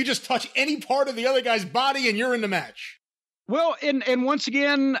 fuck. Where you just touch any part of the other guy's body and you're in the match. Well, and once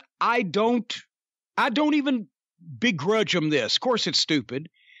again, I don't even begrudge them this. Of course it's stupid,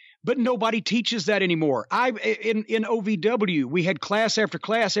 but nobody teaches that anymore. In OVW, we had class after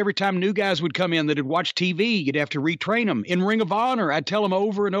class. Every time new guys would come in that had watched TV, you'd have to retrain them. In Ring of Honor, I'd tell them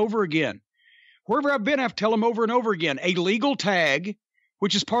over and over again. Wherever I've been, I have to tell them over and over again. A legal tag,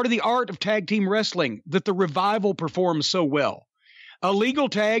 which is part of the art of tag team wrestling that the Revival performs so well. A legal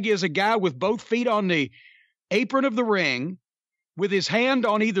tag is a guy with both feet on the apron of the ring, with his hand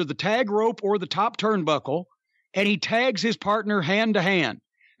on either the tag rope or the top turnbuckle, and he tags his partner hand to hand.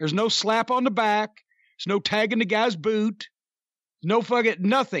 There's no slap on the back. There's no tagging the guy's boot. No fucking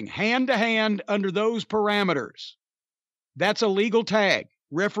nothing. Hand to hand under those parameters. That's a legal tag.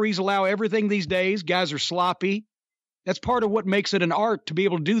 Referees allow everything these days. Guys are sloppy. That's part of what makes it an art to be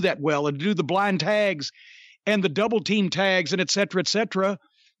able to do that well and to do the blind tags and the double team tags and et cetera,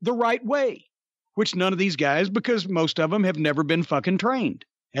 the right way, which none of these guys, because most of them have never been fucking trained.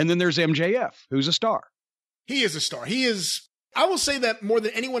 And then there's MJF, who's a star. He is a star. I will say that more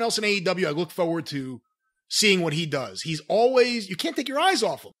than anyone else in AEW, I look forward to seeing what he does. He's always, you can't take your eyes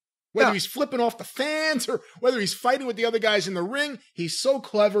off him. Whether he's flipping off the fans or whether he's fighting with the other guys in the ring, he's so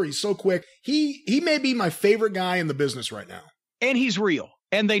clever, he's so quick. He may be my favorite guy in the business right now. And he's real,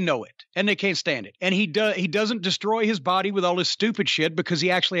 and they know it, and they can't stand it. And he doesn't destroy his body with all his stupid shit because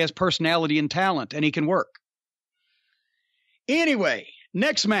he actually has personality and talent, and he can work. Anyway,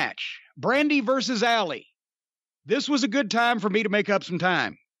 next match, Brandy versus Allie. This was a good time for me to make up some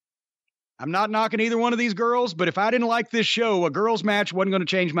time. I'm not knocking either one of these girls, but if I didn't like this show, a girls' match wasn't going to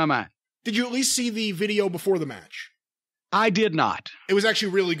change my mind. Did you at least see the video before the match? I did not. It was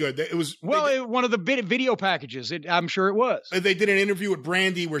actually really good. It was one of the video packages. I'm sure it was. They did an interview with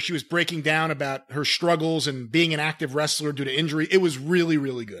Brandy where she was breaking down about her struggles and being an active wrestler due to injury. It was really,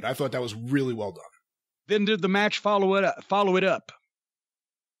 really good. I thought that was really well done. Then did the match follow it up?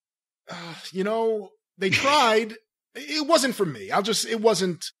 They tried. It wasn't for me. It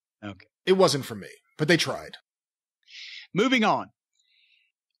wasn't. Okay. It wasn't for me, but they tried. Moving on.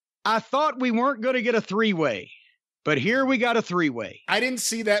 I thought we weren't going to get a three-way, but here we got a three-way. I didn't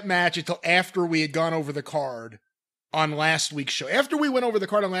see that match until after we had gone over the card on last week's show. After we went over the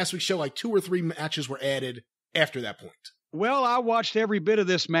card on last week's show, like 2 or 3 matches were added after that point. Well, I watched every bit of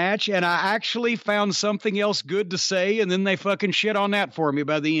this match, and I actually found something else good to say, and then they fucking shit on that for me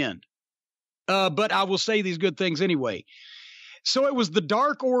by the end. But I will say these good things anyway. So it was the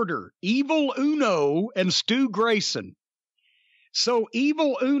Dark Order, Evil Uno and Stu Grayson. So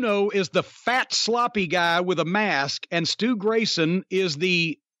Evil Uno is the fat, sloppy guy with a mask, and Stu Grayson is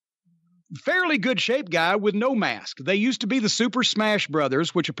the fairly good shape guy with no mask. They used to be the Super Smash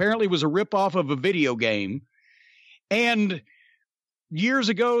Brothers, which apparently was a ripoff of a video game. And years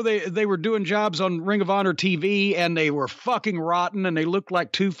ago, they were doing jobs on Ring of Honor TV, and they were fucking rotten, and they looked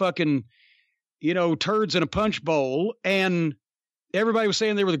like 2 fucking, turds in a punch bowl. And everybody was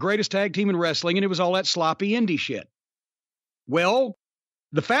saying they were the greatest tag team in wrestling, and it was all that sloppy indie shit. Well,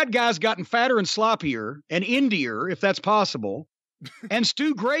 the fat guy's gotten fatter and sloppier and indier, if that's possible. And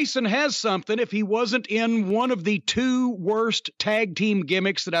Stu Grayson has something if he wasn't in one of the 2 worst tag team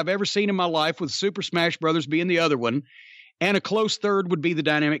gimmicks that I've ever seen in my life, with Super Smash Brothers being the other one, And a close third would be the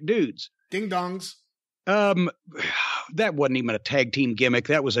Dynamic Dudes. Ding dongs. That wasn't even a tag team gimmick.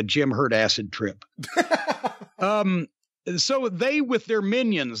 That was a Jim Hurt acid trip. So they, with their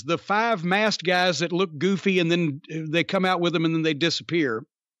minions, the 5 masked guys that look goofy and then they come out with them and then they disappear.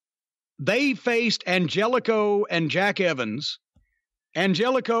 They faced Angelico and Jack Evans.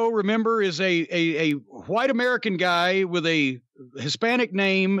 Angelico, remember, is a white American guy with a Hispanic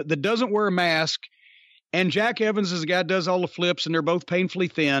name that doesn't wear a mask. And Jack Evans is the guy that does all the flips, and they're both painfully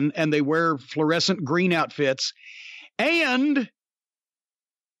thin, and they wear fluorescent green outfits. And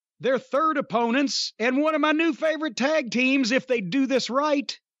their third opponents, and one of my new favorite tag teams, if they do this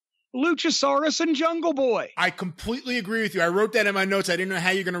right, Luchasaurus and Jungle Boy. I completely agree with you. I wrote that in my notes. I didn't know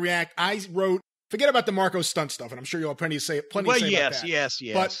how you're going to react. I wrote, forget about the Marco stunt stuff, and I'm sure you'll have plenty to say about that. Yes.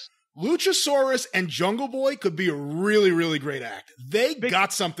 But Luchasaurus and Jungle Boy could be a really, really great act. They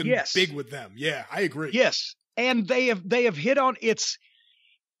got something big with them. Yeah, I agree. Yes, and they have hit on it's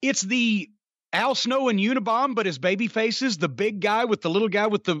the Al Snow and Unabomb, but his baby faces, the big guy with the little guy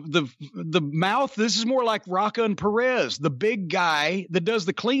with the mouth. This is more like Rocca and Perez, the big guy that does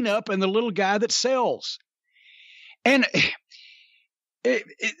the cleanup and the little guy that sells. And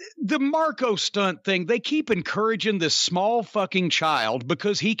the Marco stunt thing, they keep encouraging this small fucking child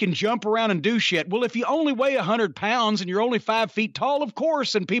because he can jump around and do shit. Well, if you only weigh 100 pounds and you're only 5 feet tall, of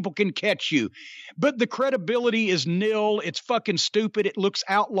course, and people can catch you. But the credibility is nil. It's fucking stupid. It looks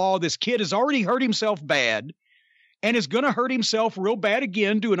outlaw. This kid has already hurt himself bad and is going to hurt himself real bad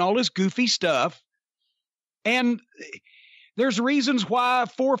again doing all this goofy stuff. And there's reasons why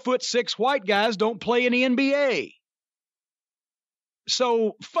 4'6" white guys don't play in the NBA.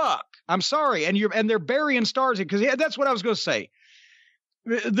 So fuck, I'm sorry. And they're burying stars because that's what I was going to say.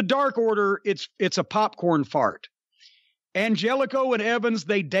 The Dark Order, it's a popcorn fart. Angelico and Evans,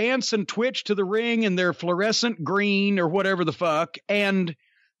 they dance and twitch to the ring in their fluorescent green or whatever the fuck. And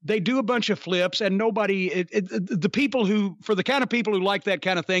they do a bunch of flips and nobody, the people who, for the kind of people who like that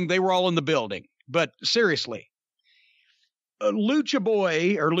kind of thing, they were all in the building. But seriously,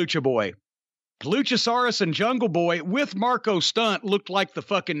 Luchasaurus and Jungle Boy with Marco Stunt looked like the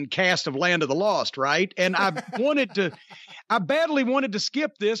fucking cast of Land of the Lost, right? And I badly wanted to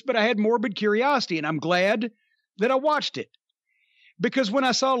skip this, but I had morbid curiosity, and I'm glad that I watched it. Because when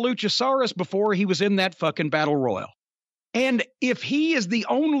I saw Luchasaurus before, he was in that fucking Battle Royal. And if he is the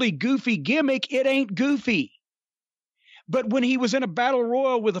only goofy gimmick, it ain't goofy. But when he was in a Battle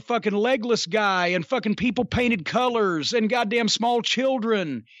Royal with a fucking legless guy and fucking people painted colors and goddamn small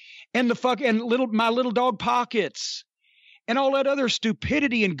children and my little dog Pockets and all that other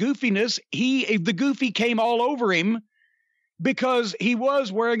stupidity and goofiness, the goofy came all over him because he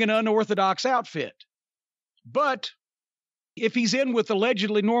was wearing an unorthodox outfit. But if he's in with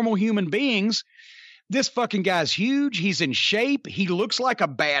allegedly normal human beings, this fucking guy's huge. He's in shape. He looks like a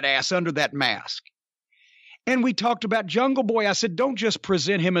badass under that mask. And we talked about Jungle Boy. I said, don't just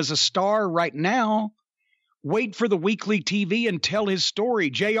present him as a star right now. Wait for the weekly TV and tell his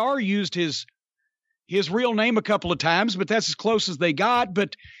story. JR used his real name a couple of times, but that's as close as they got.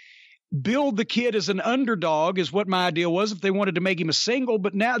 But build the kid as an underdog is what my idea was if they wanted to make him a single.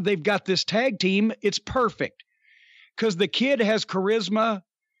 But now they've got this tag team. It's perfect because the kid has charisma.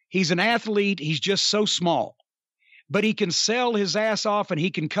 He's an athlete. He's just so small. But he can sell his ass off and he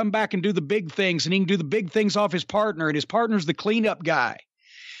can come back and do the big things, and he can do the big things off his partner, and his partner's the cleanup guy.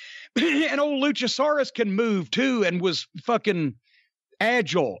 And old Luchasaurus can move too and was fucking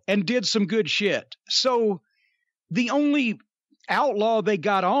agile and did some good shit. So the only outlaw they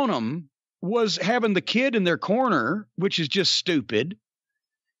got on him was having the kid in their corner, which is just stupid.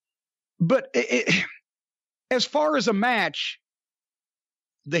 But as far as a match,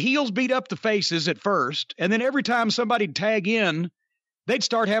 the heels beat up the faces at first, and then every time somebody'd tag in, they'd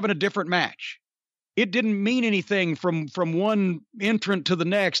start having a different match. It didn't mean anything from one entrant to the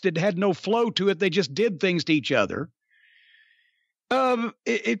next. It had no flow to it. They just did things to each other. Like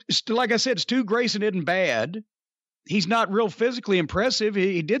I said, Stu Grayson isn't bad. He's not real physically impressive.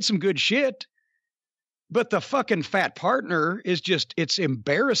 He did some good shit. But the fucking fat partner is just, it's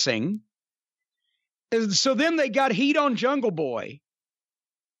embarrassing. So then they got heat on Jungle Boy.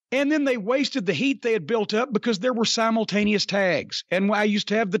 And then they wasted the heat they had built up because there were simultaneous tags. And I used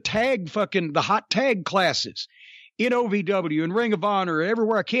to have the hot tag classes in OVW and Ring of Honor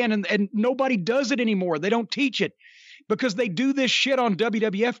everywhere I can. And nobody does it anymore. They don't teach it because they do this shit on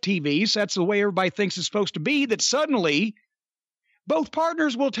WWF TV. So that's the way everybody thinks it's supposed to be, that suddenly both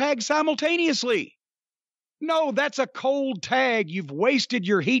partners will tag simultaneously. No, that's a cold tag. You've wasted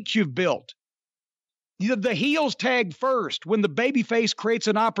your heat you've built. The heels tag first when the babyface creates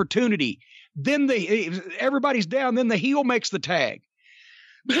an opportunity. Then everybody's down. Then the heel makes the tag.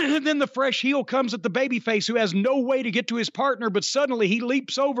 Then the fresh heel comes at the babyface who has no way to get to his partner, but suddenly he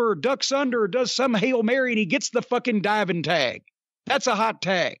leaps over or ducks under or does some Hail Mary and he gets the fucking diving tag. That's a hot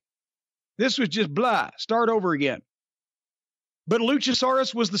tag. This was just blah. Start over again. But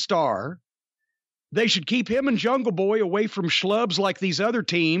Luchasaurus was the star. They should keep him and Jungle Boy away from schlubs like these other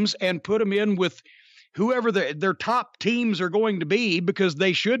teams and put them in with whoever their top teams are going to be, because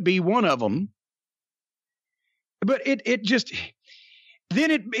they should be one of them. But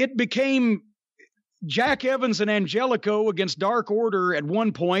then it became Jack Evans and Angelico against Dark Order at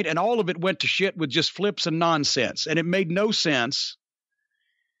one point, and all of it went to shit with just flips and nonsense, and it made no sense.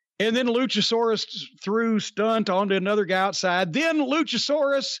 And then Luchasaurus threw stunt onto another guy outside. Then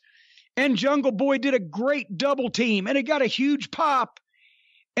Luchasaurus and Jungle Boy did a great double team, and it got a huge pop,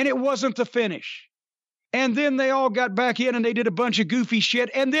 and it wasn't the finish. And then they all got back in and they did a bunch of goofy shit.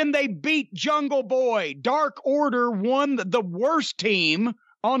 And then they beat Jungle Boy. Dark Order won, the worst team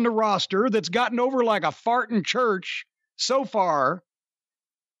on the roster that's gotten over like a fart in church so far.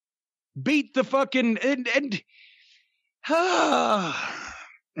 Beat the fucking... I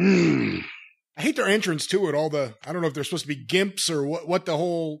hate their entrance too at all the... I don't know if they're supposed to be gimps or what the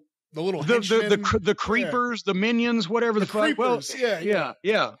whole... The little the creepers, the minions, whatever the fuck. Well,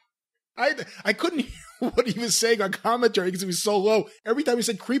 yeah. I couldn't hear what he was saying on commentary because it was so low. Every time he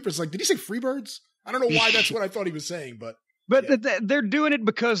said creepers, like, did he say Freebirds? I don't know why that's what I thought he was saying, but yeah. They're doing it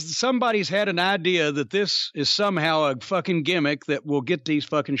because somebody's had an idea that this is somehow a fucking gimmick that will get these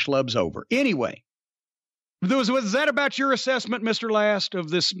fucking schlubs over. Anyway, was that about your assessment, Mr. Last,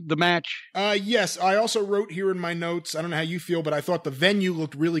 of the match? Yes. I also wrote here in my notes, I don't know how you feel, but I thought the venue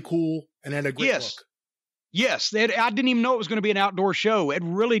looked really cool and had a great look. Yes, I didn't even know it was going to be an outdoor show. It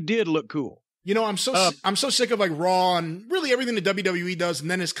really did look cool. You know, I'm so sick of like Raw and really everything that WWE does, and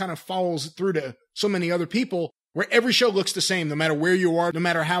then it kind of follows through to so many other people, where every show looks the same, no matter where you are, no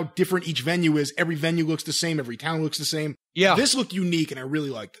matter how different each venue is. Every venue looks the same, every town looks the same. Yeah, this looked unique, and I really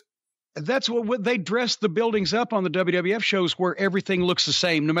liked it. That's what they dress the buildings up on the WWF shows, where everything looks the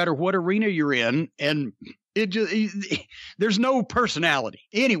same, no matter what arena you're in, and there's no personality.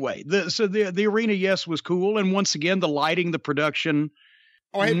 Anyway, the arena, yes, was cool, and once again, the lighting, the production.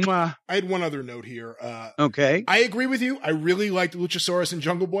 Oh, I had one other note here. Okay. I agree with you. I really liked Luchasaurus and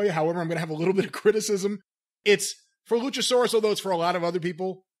Jungle Boy. However, I'm going to have a little bit of criticism. It's for Luchasaurus, although it's for a lot of other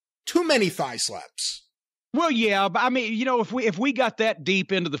people, too many thigh slaps. Well, yeah, but I mean, you know, if we got that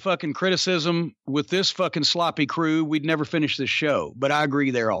deep into the fucking criticism with this fucking sloppy crew, we'd never finish this show. But I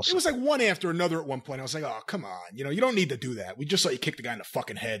agree there also. It was like one after another at one point. I was like, oh, come on. You know, you don't need to do that. We just saw you kick the guy in the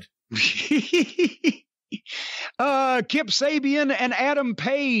fucking head. Kip Sabian and Adam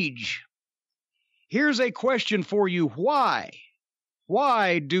Page. Here's a question for you.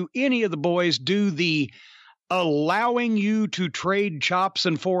 Why do any of the boys do the allowing you to trade chops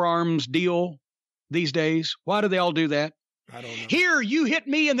and forearms deal these days? Why do they all do that? I don't know. Here, you hit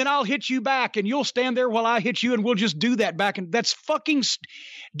me and then I'll hit you back and you'll stand there while I hit you and we'll just do that back. And that's fucking...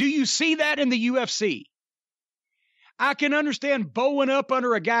 Do you see that in the UFC? I can understand bowing up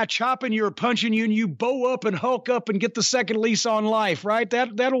under a guy chopping you or punching you and you bow up and hulk up and get the second lease on life, right?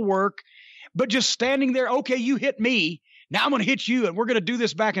 That'll work. But just standing there, okay, you hit me. Now I'm going to hit you and we're going to do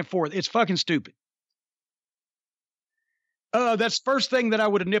this back and forth. It's fucking stupid. That's the first thing that I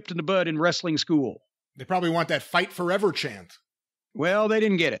would have nipped in the bud in wrestling school. They probably want that fight forever chant. Well, they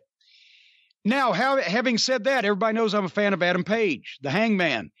didn't get it. Now, having said that, everybody knows I'm a fan of Adam Page, the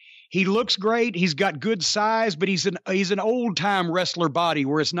Hangman. He looks great. He's got good size, but he's an old-time wrestler body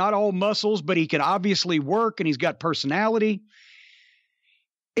where it's not all muscles, but he can obviously work, and he's got personality.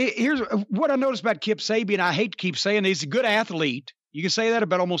 Here's what I noticed about Kip Sabian. I hate to keep saying he's a good athlete. You can say that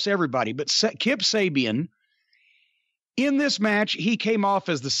about almost everybody, but Kip Sabian, in this match, he came off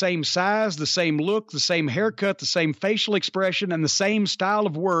as the same size, the same look, the same haircut, the same facial expression, and the same style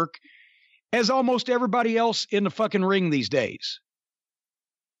of work as almost everybody else in the fucking ring these days.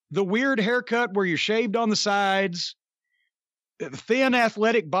 The weird haircut where you're shaved on the sides, thin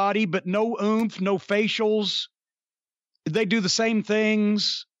athletic body, but no oomph, no facials. They do the same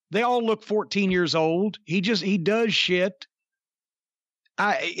things. They all look 14 years old. He does shit.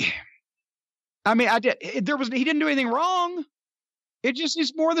 He didn't do anything wrong.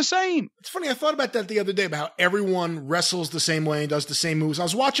 It's more the same. It's funny. I thought about that the other day about how everyone wrestles the same way and does the same moves. I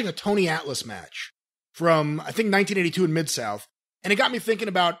was watching a Tony Atlas match from, I think, 1982 in Mid-South. And it got me thinking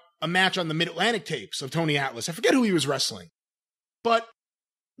about a match on the Mid-Atlantic tapes of Tony Atlas. I forget who he was wrestling. But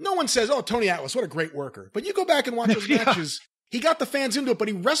no one says, oh, Tony Atlas, what a great worker. But you go back and watch those matches, he got the fans into it, but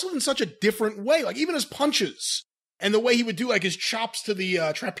he wrestled in such a different way. Like even his punches And the way he would do like his chops to the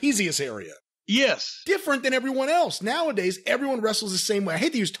trapezius area. Yes. Different than everyone else. Nowadays, everyone wrestles the same way. I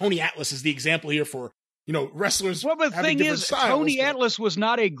hate to use Tony Atlas as the example here for, wrestlers. Well, but the thing is, Tony Atlas was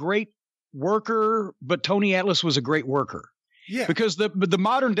not a great worker, but Tony Atlas was a great worker. Yeah. Because the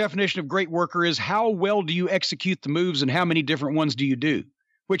modern definition of great worker is how well do you execute the moves and how many different ones do you do,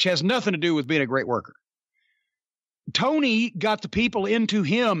 which has nothing to do with being a great worker. Tony got the people into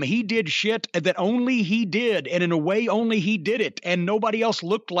him. He did shit that only he did, and in a way only he did it, and nobody else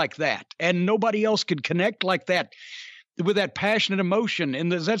looked like that, and nobody else could connect like that with that passionate emotion.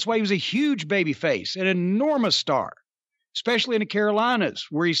 And that's why he was a huge babyface, an enormous star, especially in the Carolinas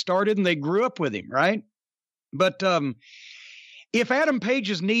where he started and they grew up with him, right? But if Adam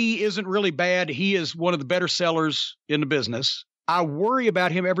Page's knee isn't really bad, he is one of the better sellers in the business. I worry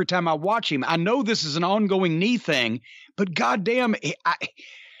about him every time I watch him. I know this is an ongoing knee thing, but goddamn,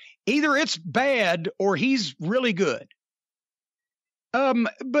 either it's bad or he's really good.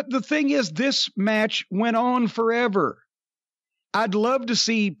 But the thing is, this match went on forever. I'd love to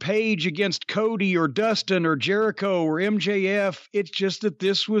see Page against Cody or Dustin or Jericho or MJF. It's just that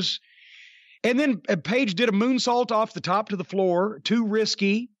this was... And then Page did a moonsault off the top to the floor. Too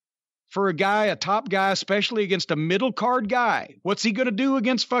risky for a top guy, especially against a middle card guy. What's he going to do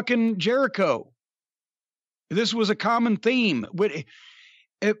against fucking Jericho? This was a common theme.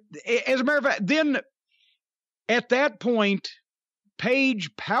 As a matter of fact, then at that point,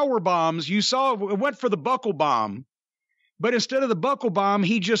 Page power bombs. You saw it went for the buckle bomb, but instead of the buckle bomb,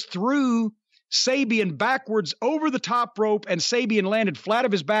 he just threw Sabian backwards over the top rope, and Sabian landed flat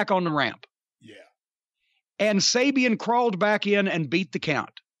of his back on the ramp. Yeah. And Sabian crawled back in and beat the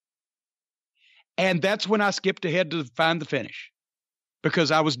count. And that's when I skipped ahead to find the finish because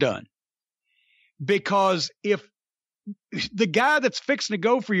I was done. Because if the guy that's fixing to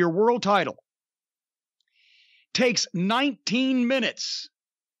go for your world title takes 19 minutes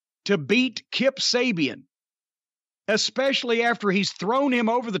to beat Kip Sabian, especially after he's thrown him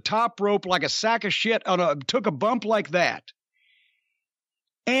over the top rope like a sack of shit took a bump like that.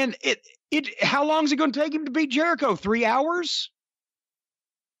 And how long is it going to take him to beat Jericho? 3 hours?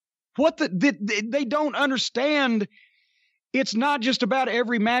 They don't understand. It's not just about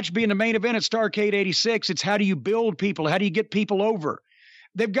every match being the main event at Starrcade 86. It's how do you build people? How do you get people over?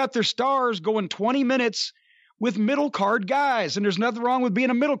 They've got their stars going 20 minutes with middle card guys, and there's nothing wrong with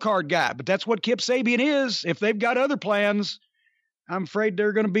being a middle card guy, but that's what Kip Sabian is. If they've got other plans, I'm afraid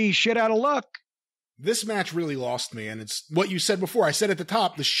they're going to be shit out of luck. This match really lost me, and it's what you said before. I said at the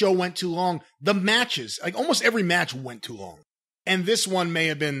top, the show went too long. The matches, like almost every match went too long. And this one may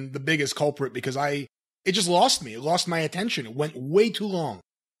have been the biggest culprit because it just lost me. It lost my attention. It went way too long.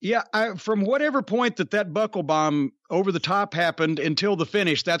 Yeah, from whatever point that buckle bomb over the top happened until the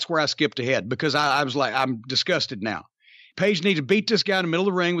finish, that's where I skipped ahead because I was like, I'm disgusted now. Page needs to beat this guy in the middle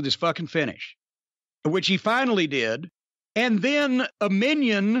of the ring with his fucking finish, which he finally did. And then a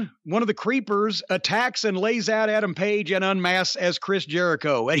minion, one of the creepers, attacks and lays out Adam Page and unmasks as Chris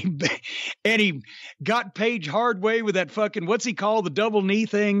Jericho. And he got Page hard way with that fucking, what's he called, the double knee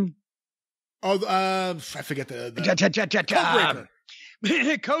thing? Oh, I forget the Codebreaker.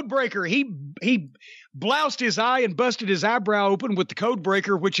 Codebreaker. He bloused his eye and busted his eyebrow open with the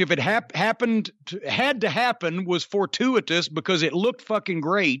Codebreaker, which if it had to happen was fortuitous because it looked fucking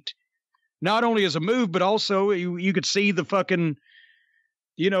great. Not only as a move, but also you could see the fucking,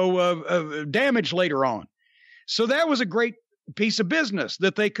 damage later on. So that was a great piece of business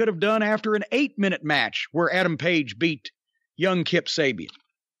that they could have done after an 8-minute match where Adam Page beat young Kip Sabian.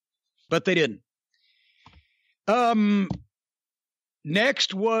 But they didn't.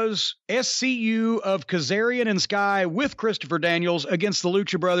 Next was SCU of Kazarian and Sky with Christopher Daniels against the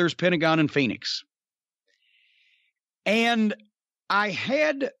Lucha Brothers, Pentagon and Phoenix. And I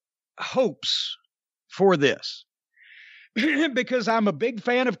had hopes for this because I'm a big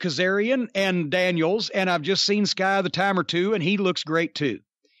fan of Kazarian and Daniels, and I've just seen Sky the time or two, and he looks great too.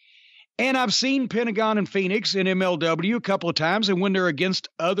 And I've seen Pentagon and Phoenix in MLW a couple of times, and when they're against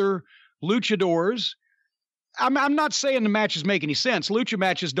other luchadors, I'm not saying the matches make any sense. Lucha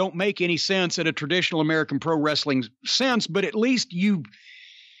matches don't make any sense in a traditional American pro wrestling sense, but at least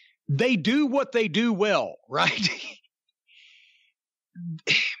they do what they do well, right?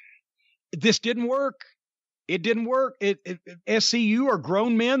 This didn't work. It didn't work. SCU are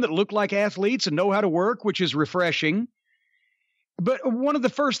grown men that look like athletes and know how to work, which is refreshing. But one of the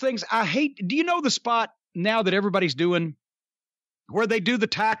first things I hate, do you know the spot now that everybody's doing where they do the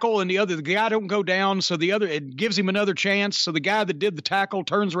tackle and the guy don't go down, so it gives him another chance. So the guy that did the tackle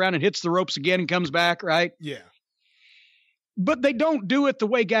turns around and hits the ropes again and comes back, right? Yeah. But they don't do it the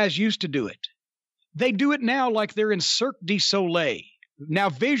way guys used to do it. They do it now like they're in Cirque du Soleil. Now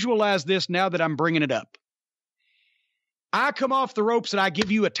visualize this now that I'm bringing it up. I come off the ropes and I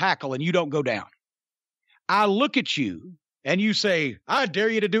give you a tackle and you don't go down. I look at you and you say, I dare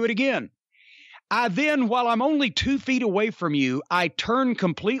you to do it again. I then, while I'm only 2 feet away from you, I turn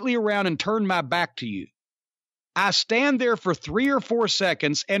completely around and turn my back to you. I stand there for 3 or 4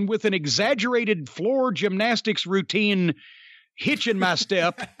 seconds, and with an exaggerated floor gymnastics routine hitching my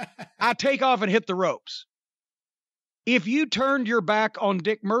step, I take off and hit the ropes. If you turned your back on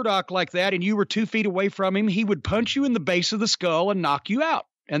Dick Murdoch like that and you were 2 feet away from him, he would punch you in the base of the skull and knock you out.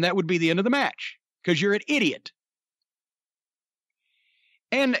 And that would be the end of the match because you're an idiot.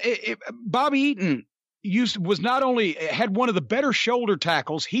 And Bobby Eaton was not only had one of the better shoulder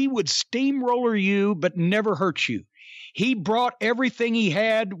tackles, he would steamroller you but never hurt you. He brought everything he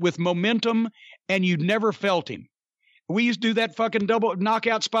had with momentum and you never felt him. We used to do that fucking double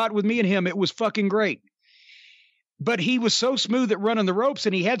knockout spot with me and him. It was fucking great. But he was so smooth at running the ropes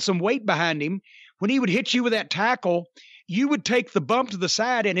and he had some weight behind him. When he would hit you with that tackle, you would take the bump to the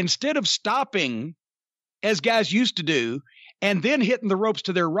side, and instead of stopping, as guys used to do, and then hitting the ropes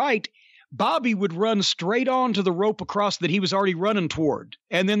to their right, Bobby would run straight on to the rope across that he was already running toward.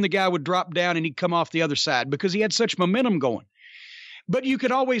 And then the guy would drop down and he'd come off the other side because he had such momentum going. But you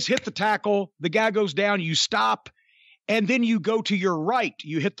could always hit the tackle. The guy goes down, you stop, and then you go to your right.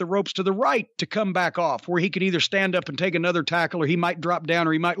 You hit the ropes to the right to come back off, where he could either stand up and take another tackle, or he might drop down,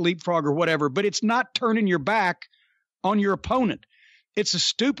 or he might leapfrog or whatever. But it's not turning your back on your opponent. It's the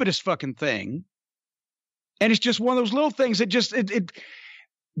stupidest fucking thing. And it's just one of those little things that just,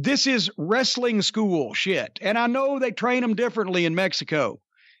 this is wrestling school shit. And I know they train them differently in Mexico.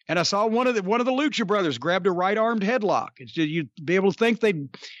 And I saw one of the Lucha brothers grabbed a right-armed headlock. It's just, you'd be able to think they'd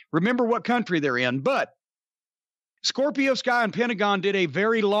remember what country they're in. But Scorpio Sky and Pentagon did a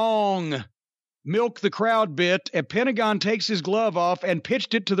very long milk the crowd bit, and Pentagon takes his glove off and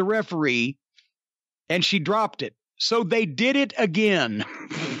pitched it to the referee, and she dropped it. So they did it again.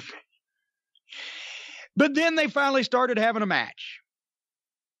 But then they finally started having a match.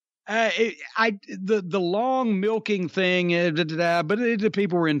 The long milking thing, but the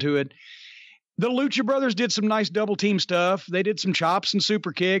people were into it. The Lucha Brothers did some nice double team stuff. They did some chops and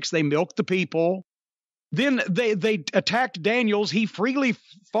super kicks. They milked the people. Then they attacked Daniels. He freely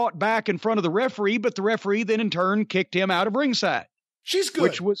fought back in front of the referee, but the referee then in turn kicked him out of ringside. She's good.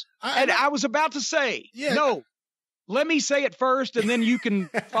 Which was, I was about to say, yeah. No, let me say it first and then you can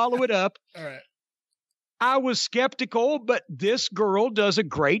follow it up. All right. I was skeptical, but this girl does a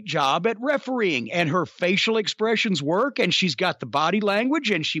great job at refereeing, and her facial expressions work, and she's got the body language,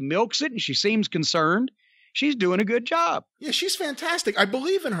 and she milks it, and she seems concerned. She's doing a good job. Yeah, she's fantastic. I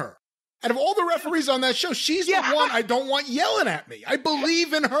believe in her. Out of all the referees on that show, she's the one I don't want yelling at me. I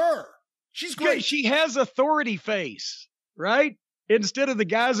believe in her. She's great. She has authority face, right? Instead of the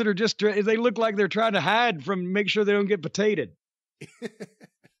guys that are just, they look like they're trying to hide from, make sure they don't get potatoed.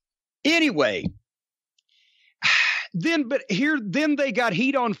 Anyway. Then they got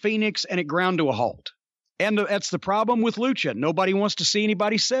heat on Phoenix and it ground to a halt. And that's the problem with Lucha. Nobody wants to see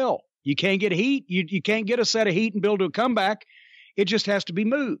anybody sell. You can't get heat. You can't get a set of heat and build to a comeback. It just has to be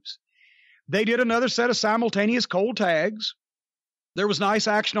moves. They did another set of simultaneous cold tags. There was nice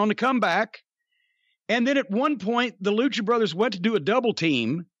action on the comeback. And then at one point, the Lucha Brothers went to do a double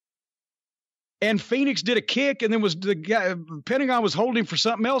team. And Phoenix did a kick, and then Pentagon was holding for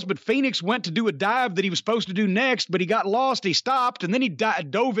something else, but Phoenix went to do a dive that he was supposed to do next, but he got lost. He stopped, and then he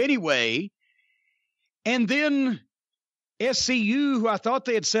dove anyway. And then SCU, who I thought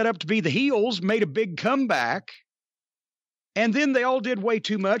they had set up to be the heels, made a big comeback. And then they all did way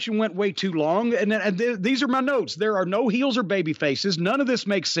too much and went way too long. And these are my notes. There are no heels or baby faces. None of this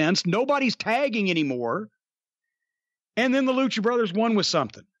makes sense. Nobody's tagging anymore. And then the Lucha Brothers won with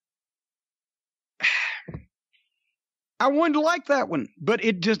something. I wanted to like that one, but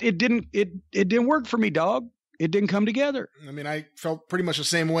it didn't work for me, dog. It didn't come together. I mean, I felt pretty much the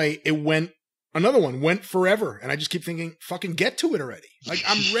same way. Another one went forever. And I just keep thinking, fucking get to it already. Like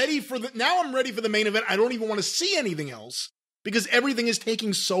I'm ready for the main event. I don't even want to see anything else because everything is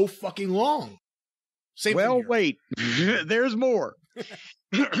taking so fucking long. Well, wait, there's more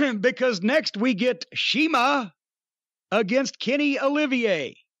because next we get Shima against Kenny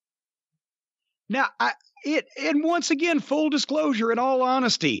Olivier. Now, and once again, full disclosure, in all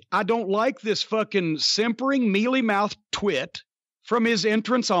honesty, I don't like this fucking simpering, mealy-mouthed twit from his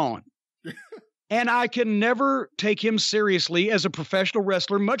entrance on. And I can never take him seriously as a professional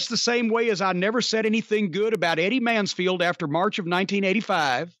wrestler, much the same way as I never said anything good about Eddie Mansfield after March of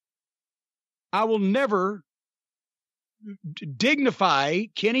 1985. I will never dignify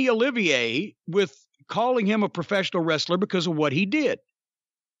Kenny Olivier with calling him a professional wrestler because of what he did.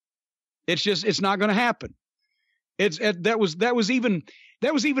 It's not going to happen. That was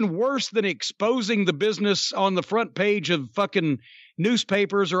even worse than exposing the business on the front page of fucking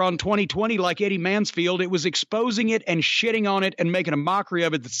newspapers or on 2020 like Eddie Mansfield. It was exposing it and shitting on it and making a mockery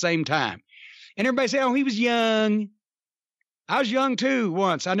of it at the same time. And everybody say, "Oh, he was young." I was young too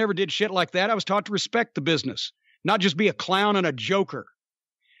once. I never did shit like that. I was taught to respect the business, not just be a clown and a joker.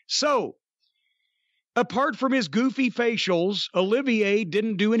 So, apart from his goofy facials, Olivier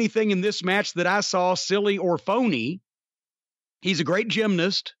didn't do anything in this match that I saw silly or phony. He's a great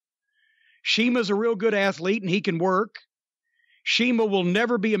gymnast. Shima's a real good athlete, and he can work. Shima will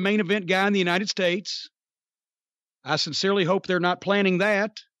never be a main event guy in the United States. I sincerely hope they're not planning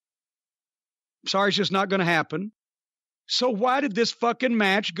that. Sorry, it's just not going to happen. So why did this fucking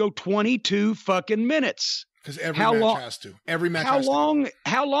match go 22 fucking minutes? Because every match has to. Every match has to.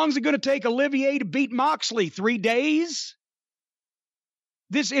 How long is it going to take Olivier to beat Moxley? 3 days?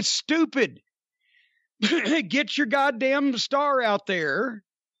 It's stupid. Get your goddamn star out there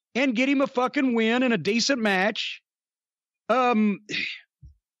and get him a fucking win and a decent match. Once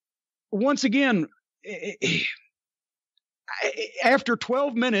again, after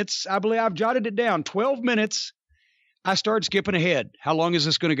 12 minutes, I believe I've jotted it down, 12 minutes, I started skipping ahead. How long is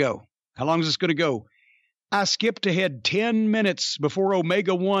this going to go? How long is this going to go? I skipped ahead 10 minutes before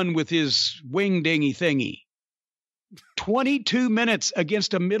Omega won with his wing dingy thingy. 22 minutes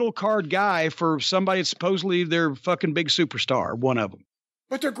against a middle card guy for somebody that's supposedly their fucking big superstar, one of them.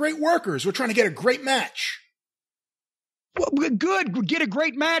 But they're great workers. We're trying to get a great match. Well, good. Get a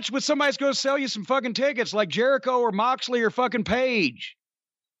great match with somebody that's going to sell you some fucking tickets like Jericho or Moxley or fucking Page.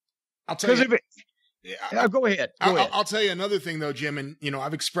 I'll tell you. Go ahead. I'll tell you another thing, though, Jim. And,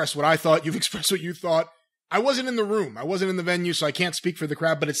 I've expressed what I thought. You've expressed what you thought. I wasn't in the room. I wasn't in the venue, so I can't speak for the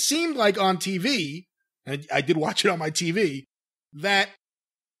crowd. But it seemed like on TV, and I did watch it on my TV, that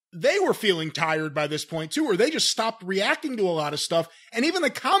they were feeling tired by this point, too, or they just stopped reacting to a lot of stuff. And even the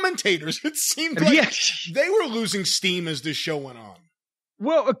commentators, it seemed like they were losing steam as this show went on.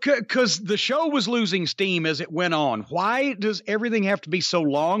 Well, because the show was losing steam as it went on. Why does everything have to be so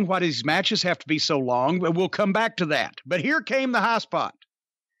long? Why do these matches have to be so long? We'll come back to that. But here came the high spot.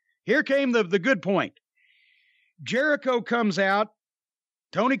 Here came the good point. Jericho comes out.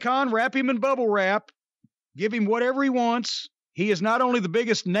 Tony Khan, wrap him in bubble wrap. Give him whatever he wants. He is not only the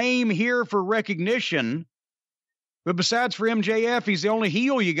biggest name here for recognition, but besides for MJF, he's the only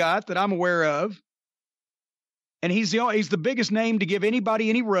heel you got that I'm aware of. And he's the biggest name to give anybody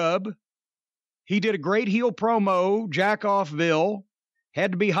any rub. He did a great heel promo, Jack Offville.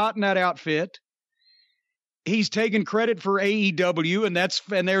 Had to be hot in that outfit. He's taken credit for AEW,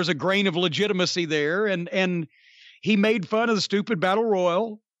 and there's a grain of legitimacy there. And he made fun of the stupid Battle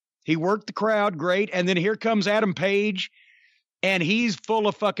Royal. He worked the crowd great. And then here comes Adam Page, and he's full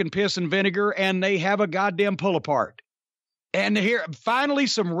of fucking piss and vinegar, and they have a goddamn pull apart. And here, finally,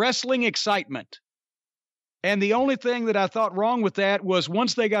 some wrestling excitement. And the only thing that I thought wrong with that was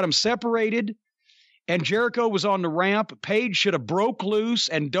once they got them separated and Jericho was on the ramp, Page should have broke loose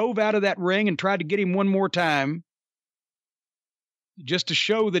and dove out of that ring and tried to get him one more time just to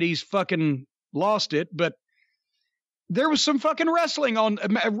show that he's fucking lost it. But there was some fucking wrestling on.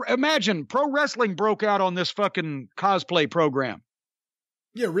 Imagine pro wrestling broke out on this fucking cosplay program.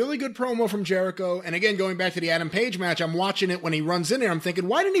 Yeah, really good promo from Jericho. And again, going back to the Adam Page match, I'm watching it when he runs in there. I'm thinking,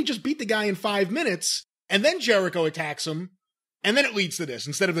 why didn't he just beat the guy in 5 minutes? And then Jericho attacks him, and then it leads to this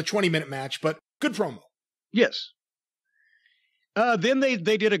instead of the 20-minute match, but good promo. Yes. Then they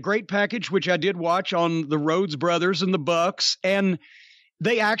did a great package, which I did watch on the Rhodes brothers and the Bucks, and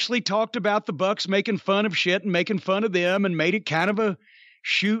they actually talked about the Bucks making fun of shit and making fun of them and made it kind of a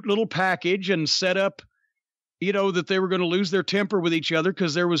shoot little package and set up, that they were going to lose their temper with each other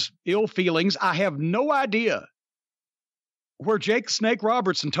because there was ill feelings. I have no idea where Jake Snake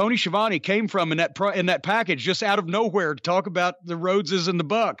Roberts and Tony Schiavone came from in that package, just out of nowhere, to talk about the Rhodeses and the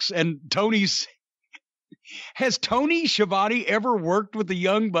Bucks. And has Tony Schiavone ever worked with the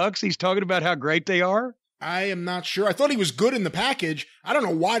Young Bucks? He's talking about how great they are. I am not sure. I thought he was good in the package. I don't know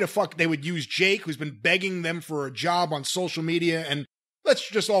why the fuck they would use Jake, who's been begging them for a job on social media. And let's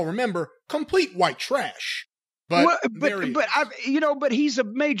just all remember, complete white trash. But he's a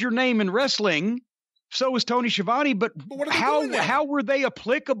major name in wrestling. So is Tony Schiavone, but how were they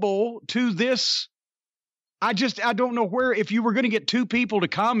applicable to this? I don't know where, if you were going to get two people to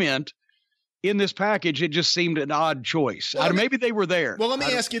comment in this package, it just seemed an odd choice. Well, maybe they were there. Well, let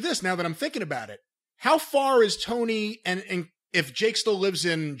me ask you this now that I'm thinking about it. How far is Tony, and if Jake still lives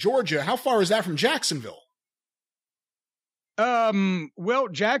in Georgia, how far is that from Jacksonville?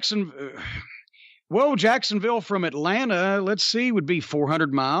 Well, Jacksonville from Atlanta, let's see, would be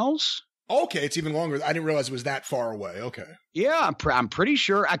 400 miles. Okay, it's even longer. I didn't realize it was that far away. Okay. Yeah, I'm pretty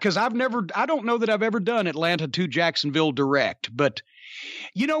sure, because I don't know that I've ever done Atlanta to Jacksonville direct, but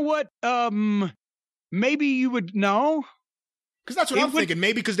you know what? Maybe you would know. Because that's what I'm thinking.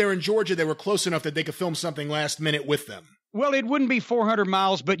 Maybe because they're in Georgia, they were close enough that they could film something last minute with them. Well, it wouldn't be 400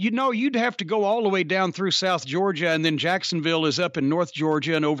 miles, but you'd have to go all the way down through South Georgia, and then Jacksonville is up in North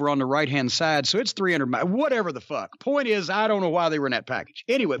Georgia and over on the right-hand side, so it's 300 miles. Whatever the fuck. Point is, I don't know why they were in that package.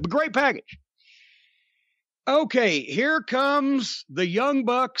 Anyway, but great package. Okay, here comes the Young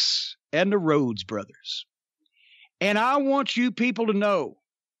Bucks and the Rhodes brothers. And I want you people to know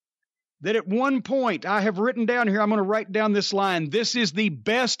that at one point, I have written down here, I'm going to write down this line. This is the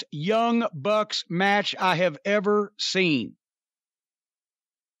best Young Bucks match I have ever seen.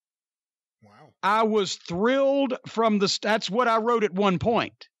 Wow. I was thrilled that's what I wrote at one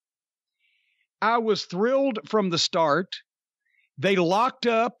point. I was thrilled from the start. They locked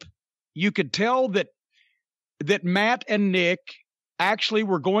up. You could tell that Matt and Nick actually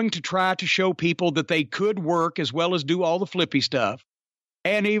were going to try to show people that they could work as well as do all the flippy stuff.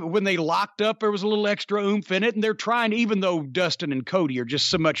 And when they locked up, there was a little extra oomph in it. And they're trying, even though Dustin and Cody are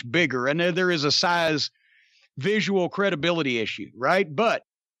just so much bigger, and there is a size visual credibility issue, right? But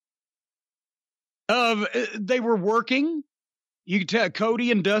they were working. You could tell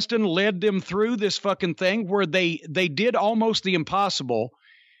Cody and Dustin led them through this fucking thing where they did almost the impossible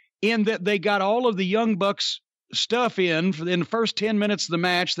in that they got all of the Young Bucks stuff in the first 10 minutes of the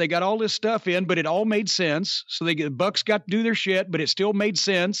match. They got all this stuff in, but it all made sense. So the Bucks got to do their shit, but it still made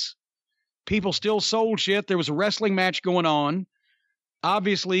sense. People still sold shit. There was a wrestling match going on.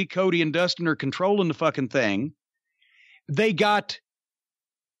 Obviously, Cody and Dustin are controlling the fucking thing. They got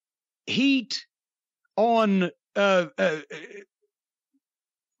heat on, they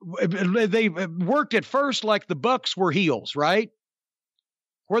worked at first like the Bucks were heels, right?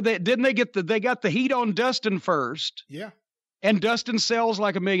 Where they got the heat on Dustin first. Yeah. And Dustin sells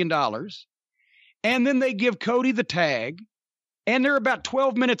like $1 million. And then they give Cody the tag. And they're about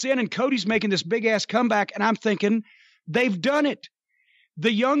 12 minutes in, and Cody's making this big ass comeback. And I'm thinking, they've done it.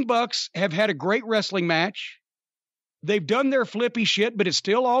 The Young Bucks have had a great wrestling match. They've done their flippy shit, but it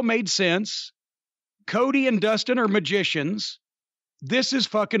still all made sense. Cody and Dustin are magicians. This is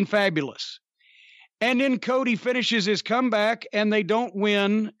fucking fabulous. And then Cody finishes his comeback, and they don't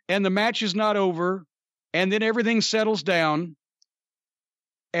win, and the match is not over, and then everything settles down,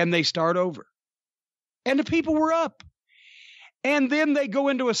 and they start over. And the people were up. And then they go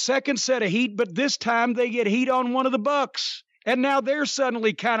into a second set of heat, but this time they get heat on one of the Bucks. And now they're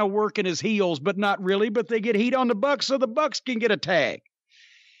suddenly kind of working as heels, but not really, but they get heat on the Bucks so the Bucks can get a tag.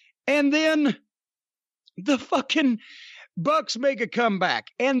 And then the fucking Bucks make a comeback,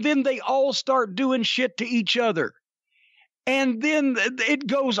 and then they all start doing shit to each other. And then it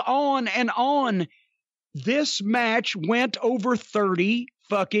goes on and on. This match went over 30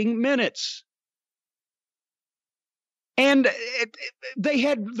 fucking minutes. And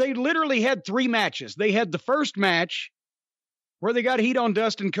they literally had 3 matches. They had the first match where they got heat on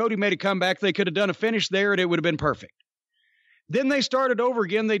Dustin. Cody made a comeback. They could have done a finish there, and it would have been perfect. Then they started over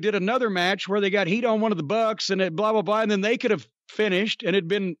again. They did another match where they got heat on one of the Bucks and it blah, blah, blah. And then they could have finished and it'd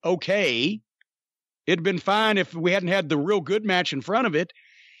been okay. It'd been fine if we hadn't had the real good match in front of it.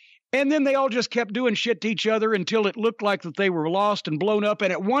 And then they all just kept doing shit to each other until it looked like that they were lost and blown up.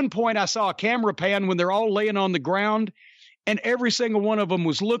 And at one point I saw a camera pan when they're all laying on the ground and every single one of them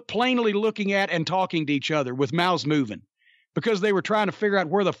was plainly looking at and talking to each other with mouths moving because they were trying to figure out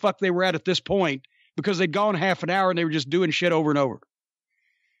where the fuck they were at this point. Because they'd gone half an hour and they were just doing shit over and over.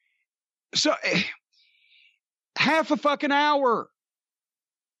 So, half a fucking hour.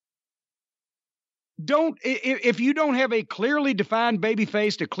 If you don't have a clearly defined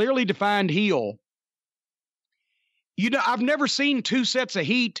babyface, a clearly defined heel, I've never seen 2 sets of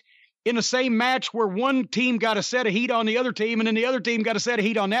heat in the same match where one team got a set of heat on the other team and then the other team got a set of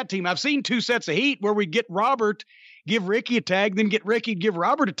heat on that team. I've seen 2 sets of heat where we get Robert, give Ricky a tag, then get Ricky, give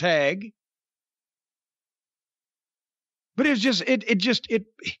Robert a tag. But it was just,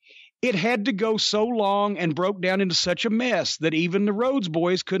 it had to go so long and broke down into such a mess that even the Rhodes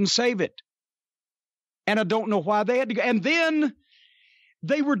boys couldn't save it. And I don't know why they had to go. And then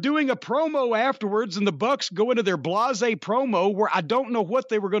they were doing a promo afterwards and the Bucks go into their blasé promo where I don't know what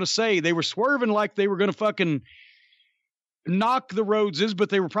they were going to say. They were swerving like they were going to fucking knock the Rhodeses, but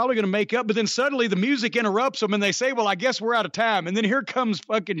they were probably going to make up. But then suddenly the music interrupts them and they say, well, I guess we're out of time. And then here comes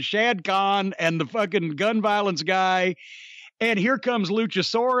fucking Shad Khan and the fucking gun violence guy. And here comes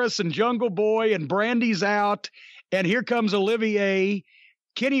Luchasaurus and Jungle Boy and Brandy's out. And here comes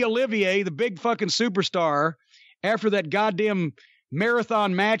Kenny Olivier, the big fucking superstar, after that goddamn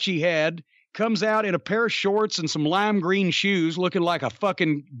marathon match he had, comes out in a pair of shorts and some lime green shoes looking like a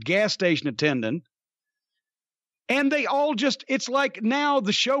fucking gas station attendant. And they all it's like now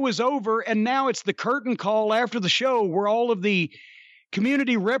the show is over and now it's the curtain call after the show where all of the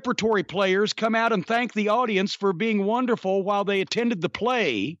community repertory players come out and thank the audience for being wonderful while they attended the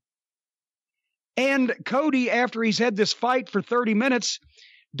play. And Cody, after he's had this fight for 30 minutes,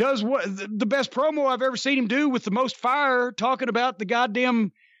 does what the best promo I've ever seen him do with the most fire, talking about the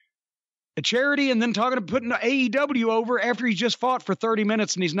goddamn charity and then talking about putting AEW over after he's just fought for 30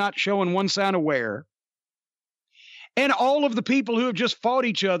 minutes and he's not showing one sign of wear. And all of the people who have just fought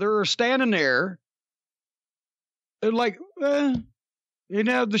each other are standing there like, the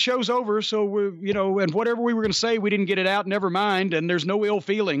show's over. So we're, and whatever we were going to say, we didn't get it out. Never mind. And there's no ill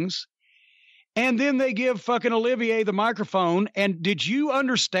feelings. And then they give fucking Olivier the microphone. And did you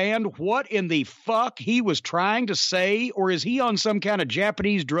understand what in the fuck he was trying to say? Or is he on some kind of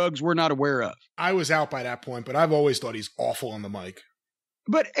Japanese drugs we're not aware of? I was out by that point, but I've always thought he's awful on the mic.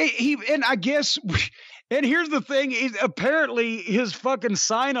 But I guess, and here's the thing, apparently his fucking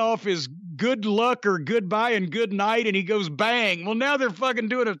sign off is good luck or goodbye and good night, and he goes bang. Well, now they're fucking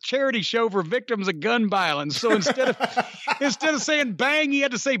doing a charity show for victims of gun violence. So instead of saying bang, he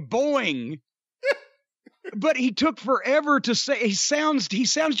had to say boing. But he took forever to say, he sounds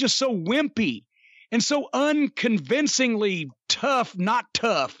just so wimpy and so unconvincingly tough, not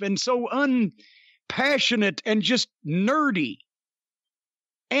tough, and so unpassionate and just nerdy.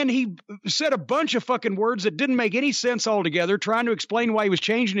 And he said a bunch of fucking words that didn't make any sense altogether, trying to explain why he was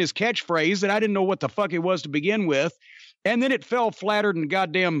changing his catchphrase that I didn't know what the fuck it was to begin with. And then it fell flattered in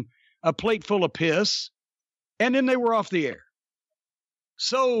goddamn a plate full of piss. And then they were off the air.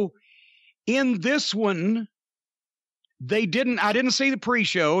 So in this one, I didn't see the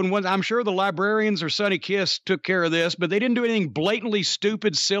pre-show. And I'm sure the librarians or Sonny Kiss took care of this, but they didn't do anything blatantly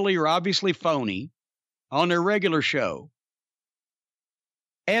stupid, silly, or obviously phony on their regular show.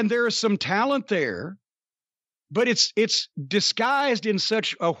 And there is some talent there, but it's disguised in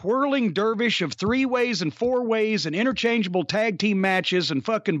such a whirling dervish of 3-ways and 4-ways and interchangeable tag team matches and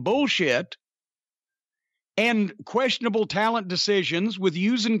fucking bullshit and questionable talent decisions with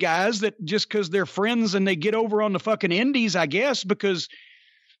using guys that just because they're friends and they get over on the fucking indies, I guess, because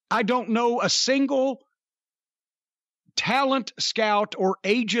I don't know a single talent scout or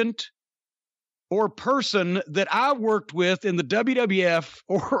agent or person that I worked with in the WWF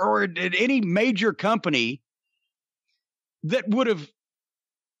or at any major company that would have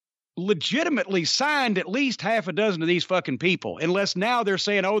legitimately signed at least half a dozen of these fucking people, unless now they're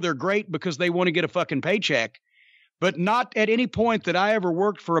saying, oh, they're great because they want to get a fucking paycheck. But not at any point that I ever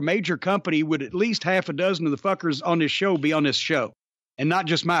worked for a major company would at least half a dozen of the fuckers on this show be on this show, and not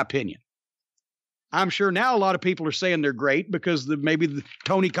just my opinion. I'm sure now a lot of people are saying they're great because maybe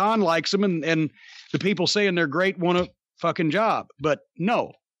Tony Khan likes them and the people saying they're great want a fucking job. But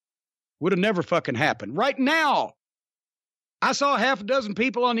no, would have never fucking happened. Right now, I saw half a dozen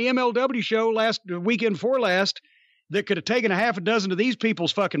people on the MLW show last weekend before last that could have taken a half a dozen of these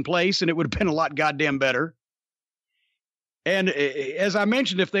people's fucking place and it would have been a lot goddamn better. And as I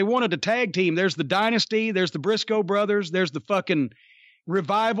mentioned, if they wanted a tag team, there's the Dynasty, there's the Briscoe brothers, there's the fucking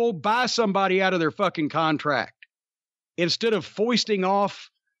Revival. Buy somebody out of their fucking contract instead of foisting off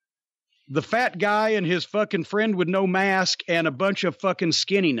the fat guy and his fucking friend with no mask and a bunch of fucking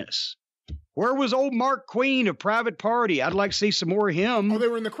skinniness. Where was old Mark Queen of Private Party? I'd like to see some more of him. Oh, they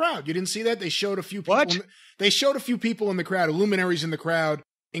were in the crowd. You didn't see that? They showed a few people. What? They showed a few people in the crowd, luminaries in the crowd,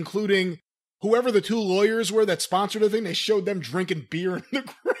 including whoever the 2 lawyers were that sponsored the thing. They showed them drinking beer in the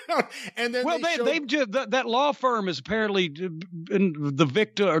crowd. And then they've just that law firm is apparently the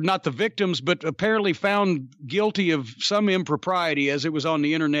victim, or not the victims, but apparently found guilty of some impropriety, as it was on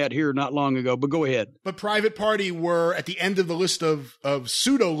the internet here not long ago. But go ahead. But Private Party were at the end of the list of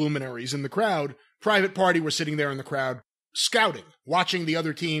pseudo luminaries in the crowd. Private Party were sitting there in the crowd, scouting, watching the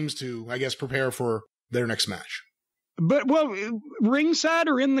other teams to, I guess, prepare for their next match. But, well, ringside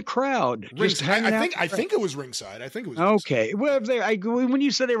or in the crowd? I think it was ringside. I think it was okay. Well, when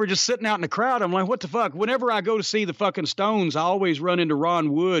you said they were just sitting out in the crowd, I'm like, what the fuck? Whenever I go to see the fucking Stones, I always run into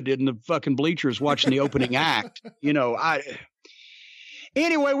Ron Wood in the fucking bleachers watching the opening act.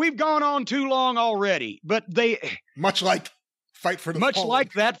 Anyway, we've gone on too long already, but much like Fight for the Much Fallen.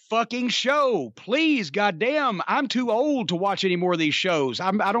 like that fucking show. Please, goddamn, I'm too old to watch any more of these shows.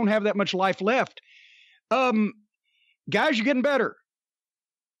 I don't have that much life left. Guys, you're getting better.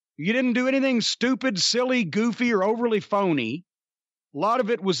 You didn't do anything stupid, silly, goofy, or overly phony. A lot of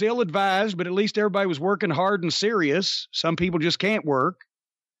it was ill-advised, but at least everybody was working hard and serious. Some people just can't work.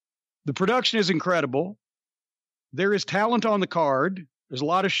 The production is incredible. There is talent on the card. There's a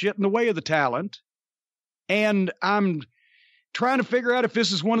lot of shit in the way of the talent. And I'm trying to figure out if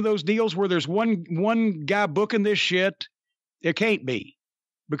this is one of those deals where there's one guy booking this shit. It can't be,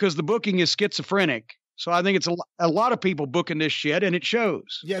 because the booking is schizophrenic. So I think it's a lot of people booking this shit, and it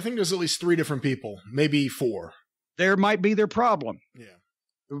shows. Yeah, I think there's at least 3 different people, maybe 4. There might be their problem.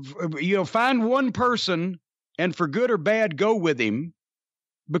 Yeah. Find one person, and for good or bad, go with him,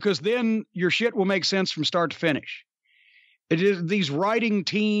 because then your shit will make sense from start to finish. It is these writing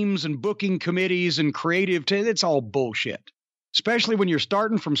teams and booking committees and creative it's all bullshit, especially when you're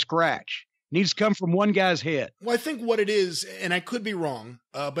starting from scratch. It needs to come from one guy's head. Well, I think what it is, and I could be wrong,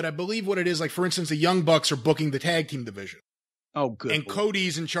 but I believe what it is, like, for instance, the Young Bucks are booking the tag team division. Oh, good. And Lord.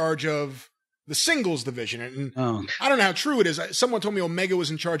 Cody's in charge of the singles division. And Oh. I don't know how true it is. Someone told me Omega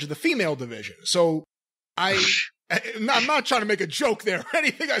was in charge of the female division. So I'm not trying to make a joke there or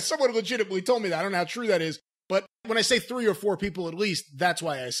anything. Someone legitimately told me that. I don't know how true that is. But when I say 3 or 4 people at least, that's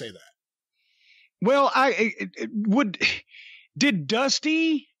why I say that. Well, did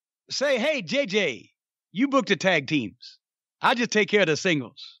Dusty say, hey, JJ, you booked the tag teams. I just take care of the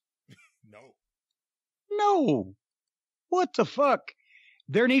singles. No. What the fuck?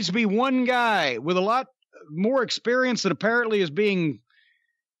 There needs to be one guy with a lot more experience that apparently is being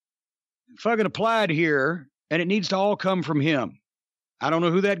fucking applied here, and it needs to all come from him. I don't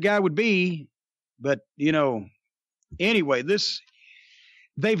know who that guy would be, but, anyway,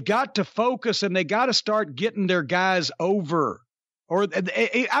 they've got to focus, and they got to start getting their guys over.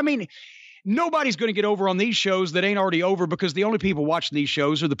 Nobody's going to get over on these shows that ain't already over, because the only people watching these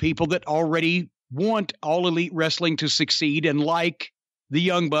shows are the people that already want All Elite Wrestling to succeed and like the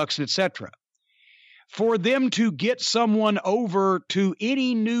Young Bucks, etc. For them to get someone over to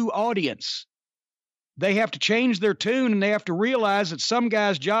any new audience, they have to change their tune, and they have to realize that some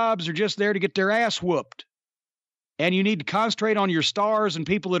guys' jobs are just there to get their ass whooped. And you need to concentrate on your stars and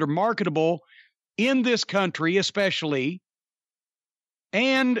people that are marketable in this country, especially,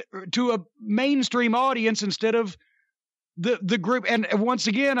 and to a mainstream audience instead of the group. And once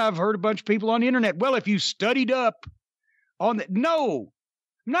again, I've heard a bunch of people on the internet, well, if you studied up on that. No,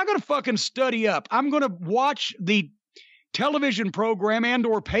 I'm not going to fucking study up. I'm going to watch the television program and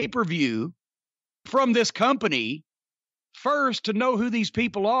or pay-per-view from this company first to know who these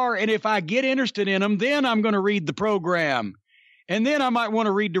people are. And if I get interested in them, then I'm going to read the program. And then I might want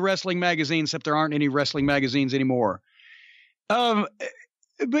to read the wrestling magazines, except there aren't any wrestling magazines anymore.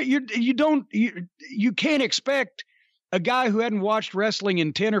 But you can't expect a guy who hadn't watched wrestling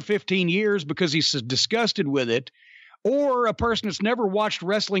in 10 or 15 years because he's disgusted with it, or a person that's never watched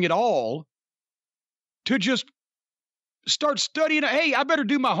wrestling at all, to just start studying. Hey, I better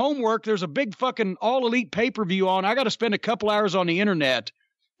do my homework. There's a big fucking All Elite pay-per-view on. I got to spend a couple hours on the internet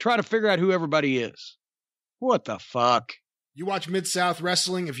trying to figure out who everybody is. What the fuck? You watch Mid-South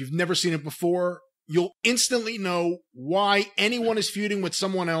Wrestling, if you've never seen it before, you'll instantly know why anyone is feuding with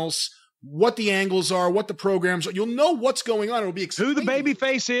someone else, what the angles are, what the programs are. You'll know what's going on. It'll be exciting. Who the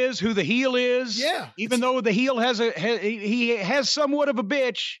babyface is, who the heel is. Yeah. Even though the heel he has somewhat of a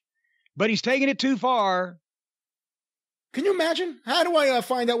bitch, but he's taking it too far. Can you imagine? How do I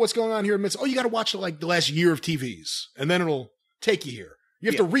find out what's going on here? Oh, you got to watch the last year of TVs, and then it'll take you here. You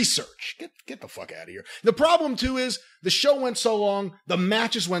have to research. Get the fuck out of here. The problem, too, is the show went so long, the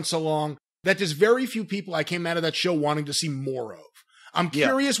matches went so long, that there's very few people I came out of that show wanting to see more of. I'm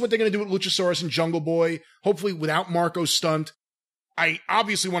curious what they're going to do with Luchasaurus and Jungle Boy, hopefully without Marco's stunt. I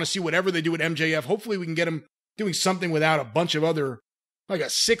obviously want to see whatever they do with MJF. Hopefully we can get him doing something without a bunch of other, like a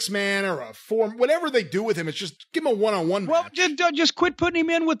 6-man or a 4, whatever they do with him. It's just give him a one-on-one match. Well, just quit putting him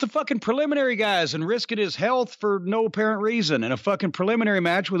in with the fucking preliminary guys and risking his health for no apparent reason in a fucking preliminary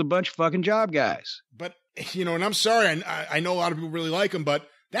match with a bunch of fucking job guys. But, and I'm sorry, I know a lot of people really like him, but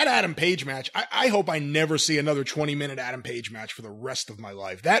that Adam Page match, I hope I never see another 20-minute Adam Page match for the rest of my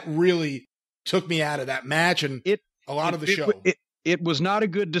life. That really took me out of that match and a lot of the show. It was not a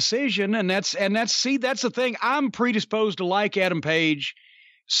good decision, and that's the thing. I'm predisposed to like Adam Page,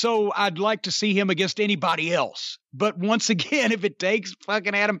 so I'd like to see him against anybody else. But once again, if it takes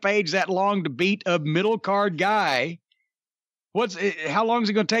fucking Adam Page that long to beat a middle card guy, how long is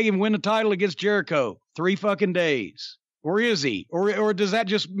it going to take him to win the title against Jericho? 3 fucking days. Or is he? Or does that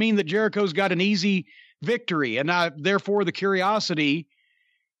just mean that Jericho's got an easy victory? And therefore the curiosity,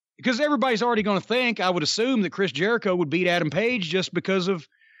 because everybody's already going to think, I would assume, that Chris Jericho would beat Adam Page just because of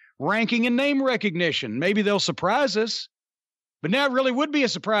ranking and name recognition. Maybe they'll surprise us. But now it really would be a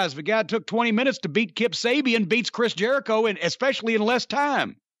surprise if a guy took 20 minutes to beat Kip Sabian, beats Chris Jericho, and especially in less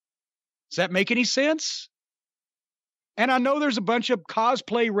time. Does that make any sense? And I know there's a bunch of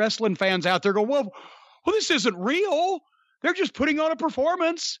cosplay wrestling fans out there going, well, this isn't real. They're just putting on a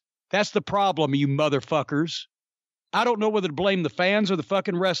performance. That's the problem, you motherfuckers. I don't know whether to blame the fans or the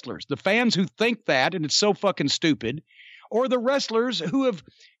fucking wrestlers. The fans who think that, and it's so fucking stupid, or the wrestlers who have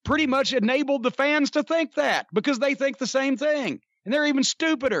pretty much enabled the fans to think that because they think the same thing. And they're even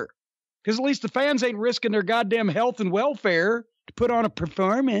stupider because at least the fans ain't risking their goddamn health and welfare to put on a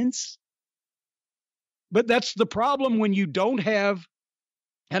performance. But that's the problem when you don't have,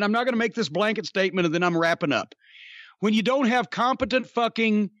 and I'm not going to make this blanket statement and then I'm wrapping up. When you don't have competent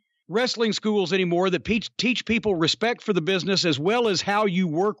fucking wrestling schools anymore that teach people respect for the business as well as how you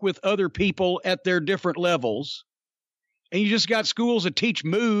work with other people at their different levels. And you just got schools that teach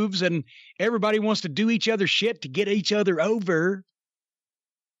moves and everybody wants to do each other shit to get each other over.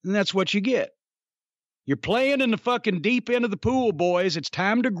 And that's what you get. You're playing in the fucking deep end of the pool, boys. It's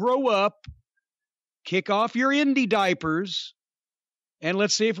time to grow up, kick off your indie diapers, and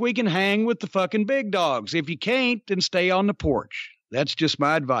let's see if we can hang with the fucking big dogs. If you can't, then stay on the porch. That's just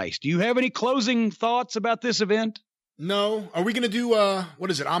my advice. Do you have any closing thoughts about this event? No. Are we going to do,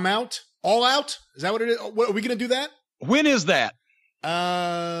 what is it? I'm out? All out? Is that what it is? Are we going to do that? When is that?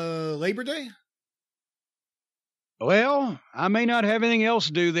 Labor Day? Well, I may not have anything else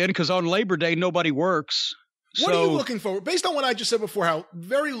to do then because on Labor Day, nobody works. What are you looking for? Based on what I just said before, how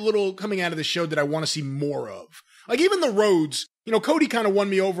very little coming out of the show that I want to see more of. Like even the roads, you know, Cody kind of won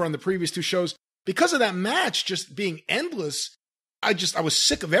me over on the previous two shows because of that match just being endless. I was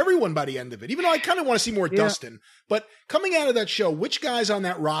sick of everyone by the end of it, even though I kind of want to see more Dustin. But coming out of that show, which guys on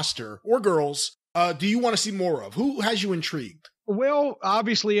that roster or girls do you want to see more of? Who has you intrigued? Well,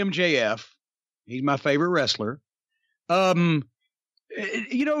 obviously MJF. He's my favorite wrestler.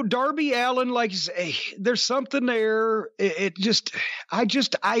 You know, Darby Allin, like, there's something there. I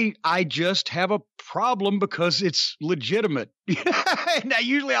just have a problem because it's legitimate. Now,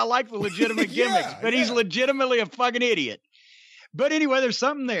 usually I like the legitimate gimmicks, but he's legitimately a fucking idiot. But anyway, there's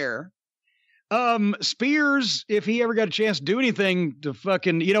something there. Spears, if he ever got a chance to do anything to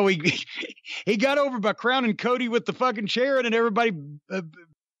fucking, you know, he got over by crowning Cody with the fucking chair and everybody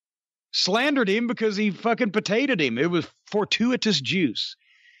slandered him because he fucking potatoed him. It was fortuitous juice.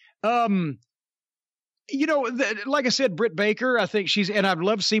 You know, like I said, Britt Baker, I think and I'd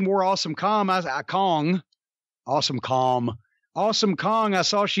love to see more Awesome Kong. Awesome Kong. I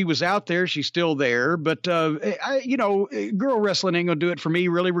saw she was out there. She's still there, but you know, girl wrestling ain't gonna do it for me,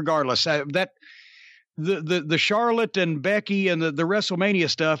 really. Regardless, the Charlotte and Becky and the WrestleMania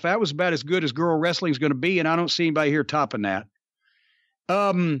stuff, that was about as good as girl wrestling is going to be, and I don't see anybody here topping that.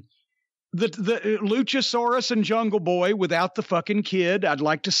 The Luchasaurus and Jungle Boy without the fucking kid, I'd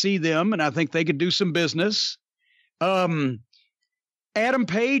like to see them, and I think they could do some business. Adam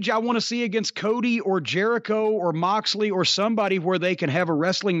Page, I want to see against Cody or Jericho or Moxley or somebody where they can have a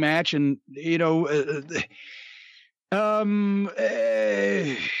wrestling match. And, you know,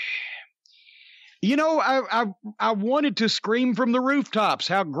 you know, I wanted to scream from the rooftops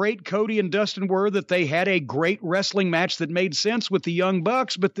how great Cody and Dustin were, that they had a great wrestling match that made sense with the Young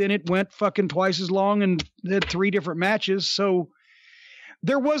Bucks, but then it went fucking twice as long and had 3 different matches. So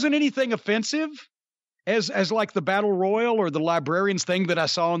there wasn't anything offensive as like the Battle Royal or the Librarians thing that I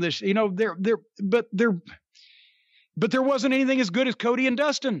saw on this, you know, but there wasn't anything as good as Cody and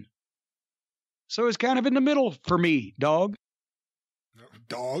Dustin. So it's kind of in the middle for me, dog.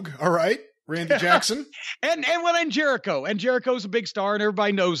 All right. Randy Jackson. and Jericho. And Jericho's a big star and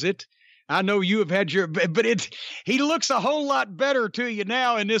everybody knows it. I know you have had but he looks a whole lot better to you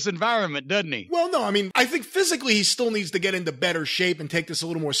now in this environment, doesn't he? Well, no, I mean, I think physically he still needs to get into better shape and take this a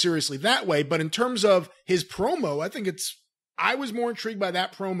little more seriously that way. But in terms of his promo, I think I was more intrigued by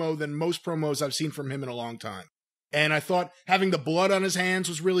that promo than most promos I've seen from him in a long time. And I thought having the blood on his hands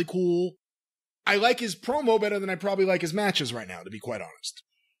was really cool. I like his promo better than I probably like his matches right now, to be quite honest.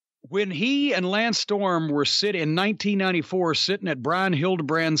 When he and Lance Storm were sitting in 1994, sitting at Brian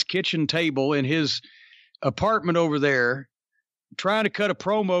Hildebrand's kitchen table in his apartment over there, trying to cut a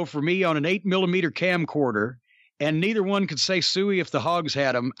promo for me on an 8mm camcorder, and neither one could say suey if the hogs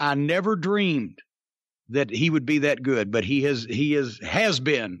had him, I never dreamed that he would be that good. But he has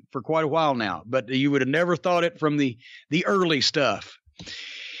been for quite a while now. But you would have never thought it from the early stuff.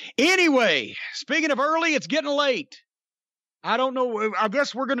 Anyway, speaking of early, it's getting late. I don't know. I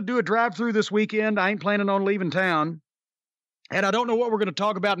guess we're going to do a drive-through this weekend. I ain't planning on leaving town. And I don't know what we're going to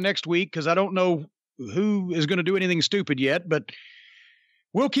talk about next week because I don't know who is going to do anything stupid yet. But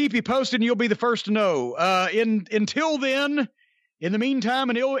we'll keep you posted and you'll be the first to know. Until then, In the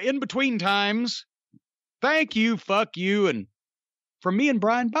meantime and in between times, thank you, fuck you, and from me and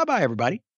Brian, bye-bye, everybody.